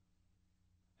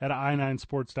 at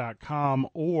i9sports.com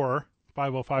or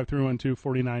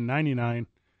 505-312-4999.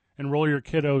 Enroll your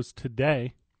kiddos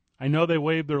today. I know they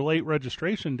waived their late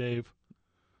registration, Dave.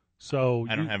 So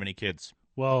I don't have any kids.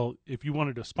 Well, if you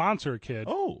wanted to sponsor a kid,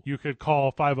 Oh. you could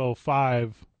call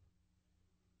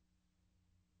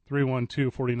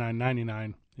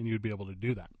 505-312-4999, and you'd be able to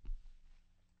do that.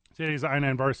 Today's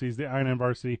I-9 Varsity is the I-9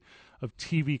 Varsity of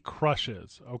TV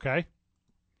Crushes, okay?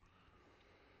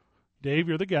 Dave,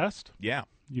 you're the guest. Yeah.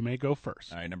 You may go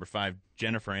first. All right, number 5,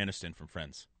 Jennifer Aniston from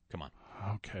Friends. Come on.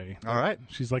 Okay. All right.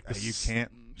 She's like you can't.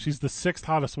 She's the 6th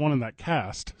hottest one in that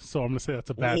cast, so I'm going to say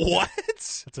that's a bad What? pick.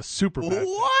 It's a super bad pick.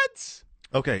 What?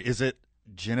 Okay, is it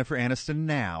Jennifer Aniston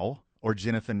now or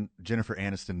Jennifer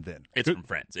Aniston then? It's from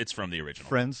Friends. It's from the original.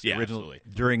 Friends? Yeah, original, absolutely.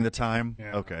 During the time?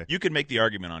 Yeah. Okay. You could make the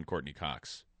argument on Courtney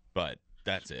Cox, but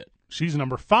that's it. She's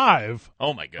number 5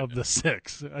 Oh, my goodness. of the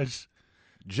 6.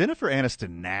 Jennifer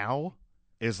Aniston now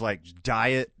is like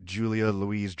diet Julia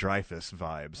Louis-Dreyfus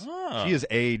vibes. Oh. She has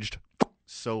aged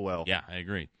so well. Yeah, I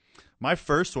agree. My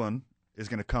first one is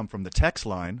going to come from the text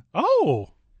line. Oh,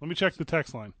 let me check the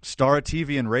text line. Star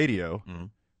TV and Radio, Mm-hmm.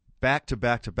 back to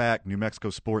New Mexico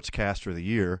Sportscaster of the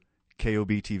Year, KOB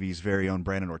TV's very own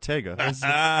Brandon Ortega,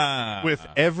 with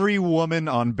every woman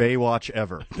on Baywatch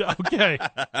ever. Okay.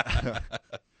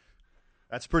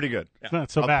 That's pretty good. It's not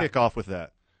so I'll bad. pick off with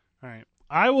that. All right.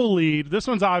 I will lead. This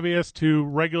one's obvious to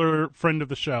regular friend of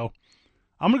the show.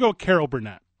 I'm going to go with Carol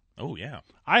Burnett. Oh, yeah.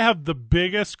 I have the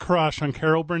biggest crush on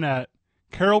Carol Burnett.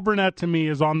 Carol Burnett, to me,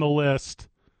 is on the list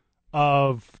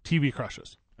of TV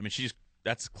crushes. I mean,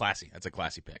 that's classy. That's a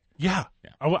classy pick. Yeah.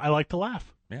 I like to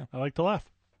laugh. Yeah. I like to laugh.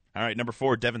 All right, number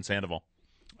 4, Devin Sandoval.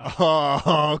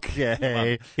 Oh,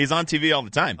 okay. He's on TV all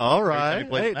the time. All Every time right. he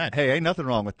plays Madden. Hey, ain't nothing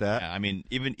wrong with that. Yeah, I mean,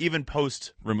 even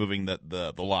post removing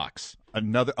the locks.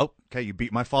 Okay, you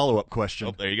beat my follow-up question.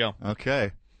 Oh, there you go.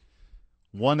 Okay.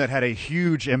 One that had a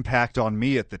huge impact on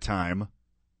me at the time,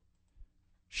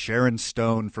 Sharon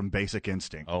Stone from Basic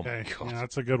Instinct. Oh, Okay. my God. Yeah,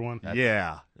 that's a good one. That's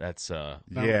Yeah.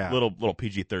 little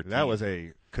PG-13. That was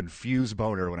a confused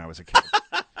boner when I was a kid.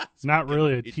 It's not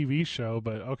really a TV show,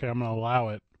 but okay, I'm going to allow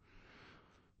it.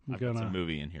 I've got some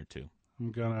movie in here, too.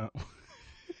 I'm going to.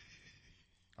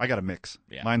 I got a mix.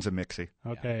 Yeah. Mine's a mixie.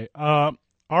 Okay.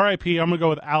 R.I.P. I'm going to go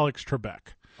with Alex Trebek.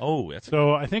 Oh,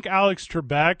 So I think Alex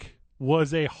Trebek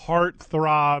was a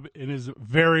heartthrob in his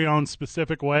very own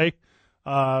specific way.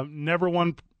 Never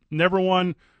won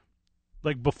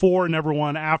like before, never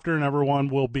won after, never won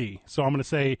will be. So I'm going to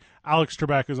say Alex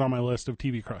Trebek is on my list of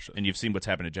TV crushes. And you've seen what's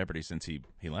happened to Jeopardy since he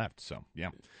left. So, yeah.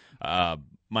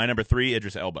 My number 3,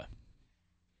 Idris Elba.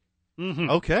 Mm-hmm.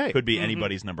 Okay. Could be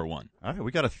anybody's number 1. All right,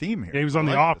 we got a theme here. Yeah, he was on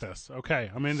I The like Office.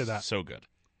 Okay, I'm into that. So good.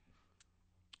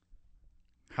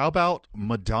 How about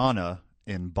Madonna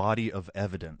in Body of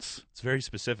Evidence? It's very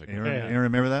specific. You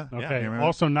remember that? Okay. Yeah, you remember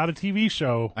Also, not a TV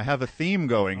show. I have a theme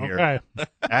going here. Okay.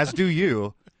 As do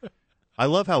you. I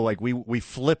love how we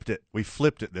flipped it. We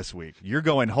flipped it this week. You're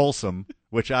going wholesome,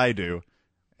 which I do,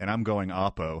 and I'm going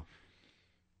oppo.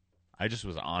 I just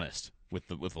was honest with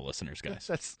the listeners,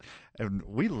 guys. And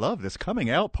we love this coming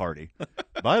out party.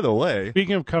 By the way,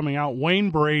 Speaking of coming out, Wayne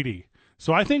Brady.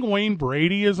 So I think Wayne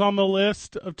Brady is on the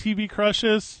list of TV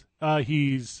crushes.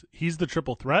 He's the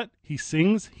triple threat. He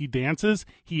sings, he dances,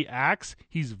 he acts.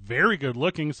 He's very good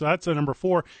looking, so that's a number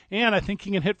 4. And I think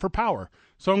he can hit for power.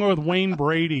 So I'm going with Wayne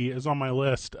Brady is on my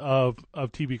list of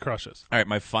TV crushes. All right,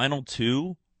 my final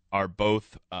 2 are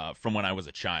both from when I was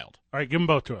a child. All right, give them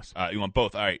both to us. You want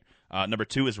both? All right. Number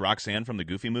 2 is Roxanne from the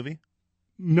Goofy movie.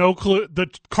 No clue. The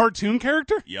cartoon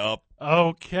character? Yup.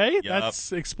 Okay, Yup.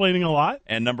 that's explaining a lot.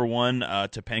 And number 1,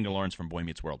 Topanga Lawrence from Boy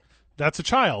Meets World. That's a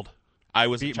child. I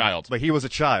was a child. But he was a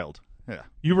child. Yeah.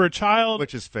 You were a child?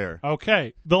 Which is fair.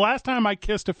 Okay. The last time I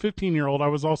kissed a 15-year-old, I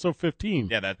was also 15.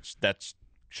 Yeah, that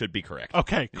should be correct.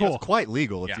 Okay, cool. It's quite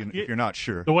legal if, Yeah. if you're not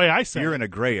sure. The way I said You're it. in a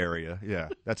gray area. Yeah,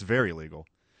 that's very legal.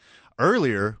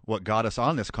 Earlier, what got us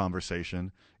on this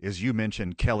conversation is you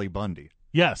mentioned Kelly Bundy.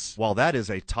 Yes. While that is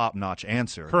a top-notch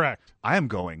answer, Correct. I am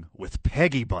going with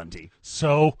Peggy Bundy.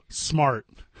 So smart.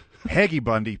 Peggy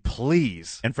Bundy,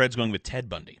 please. And Fred's going with Ted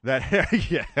Bundy. That hair,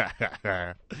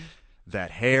 yeah.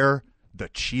 That hair, the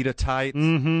cheetah tights,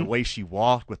 the way she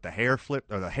walked with the hair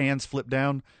flipped or the hands flipped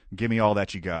down. Give me all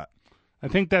that you got. I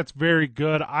think that's very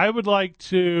good. I would like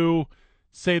to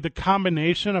say the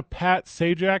combination of Pat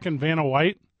Sajak and Vanna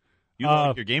White. You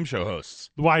like your game show hosts.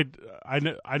 Why I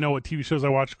know what TV shows I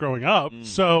watched growing up.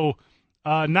 So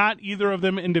not either of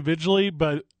them individually,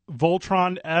 but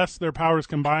Voltron S, their powers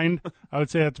combined, I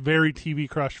would say that's very TV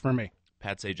crush for me.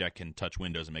 Pat Sajak can touch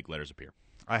windows and make letters appear.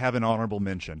 I have an honorable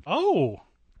mention. Oh.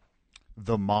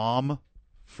 The mom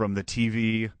from the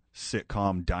TV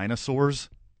sitcom Dinosaurs.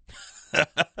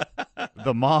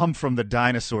 The mom from the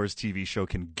Dinosaurs TV show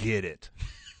can get it.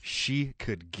 She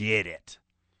could get it.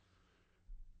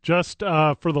 Just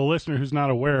for the listener who's not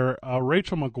aware,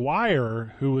 Rachel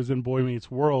McGuire, who was in Boy Meets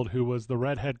World, who was the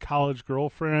redhead college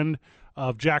girlfriend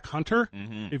of Jack Hunter,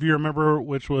 if you remember,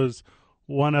 which was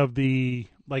one of the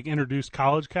introduced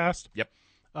college cast. Yep.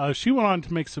 She went on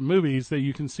to make some movies that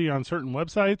you can see on certain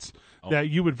websites that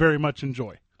you would very much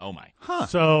enjoy. Oh my! Huh.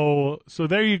 So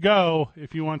there you go.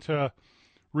 If you want to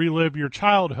relive your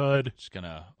childhood, just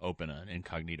gonna open an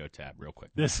incognito tab real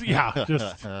quick. Just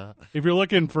if you're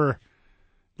looking for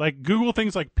Google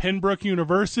things like Pembroke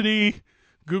University,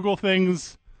 Google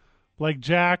things like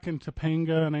Jack and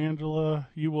Topanga and Angela,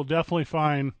 you will definitely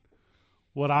find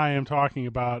what I am talking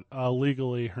about.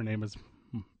 Legally, her name is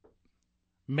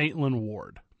Maitland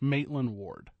Ward. Maitland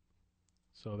Ward.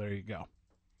 So there you go.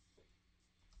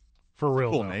 For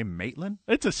real, cool name, Maitland.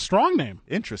 It's a strong name.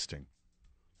 Interesting.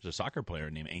 There's a soccer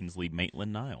player named Ainsley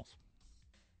Maitland-Niles.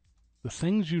 The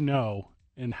things you know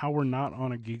and how we're not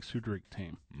on a Geeks Who Drink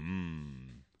team.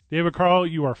 David Carl,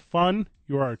 you are fun,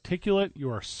 you are articulate,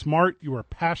 you are smart, you are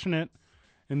passionate,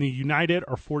 and the United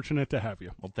are fortunate to have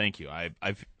you. Well, thank you.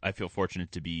 I feel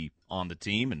fortunate to be on the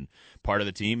team and part of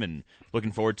the team, and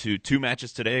looking forward to 2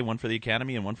 matches today, one for the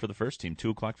Academy and one for the first team.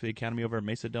 2 o'clock for the Academy over at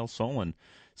Mesa del Sol, and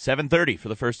 7:30 for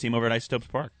the first team over at Isotopes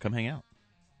Park. Come hang out.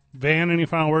 Van, any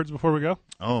final words before we go?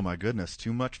 Oh, my goodness.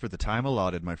 Too much for the time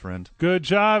allotted, my friend. Good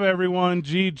job, everyone.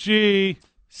 GG.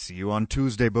 See you on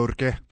Tuesday, Burke.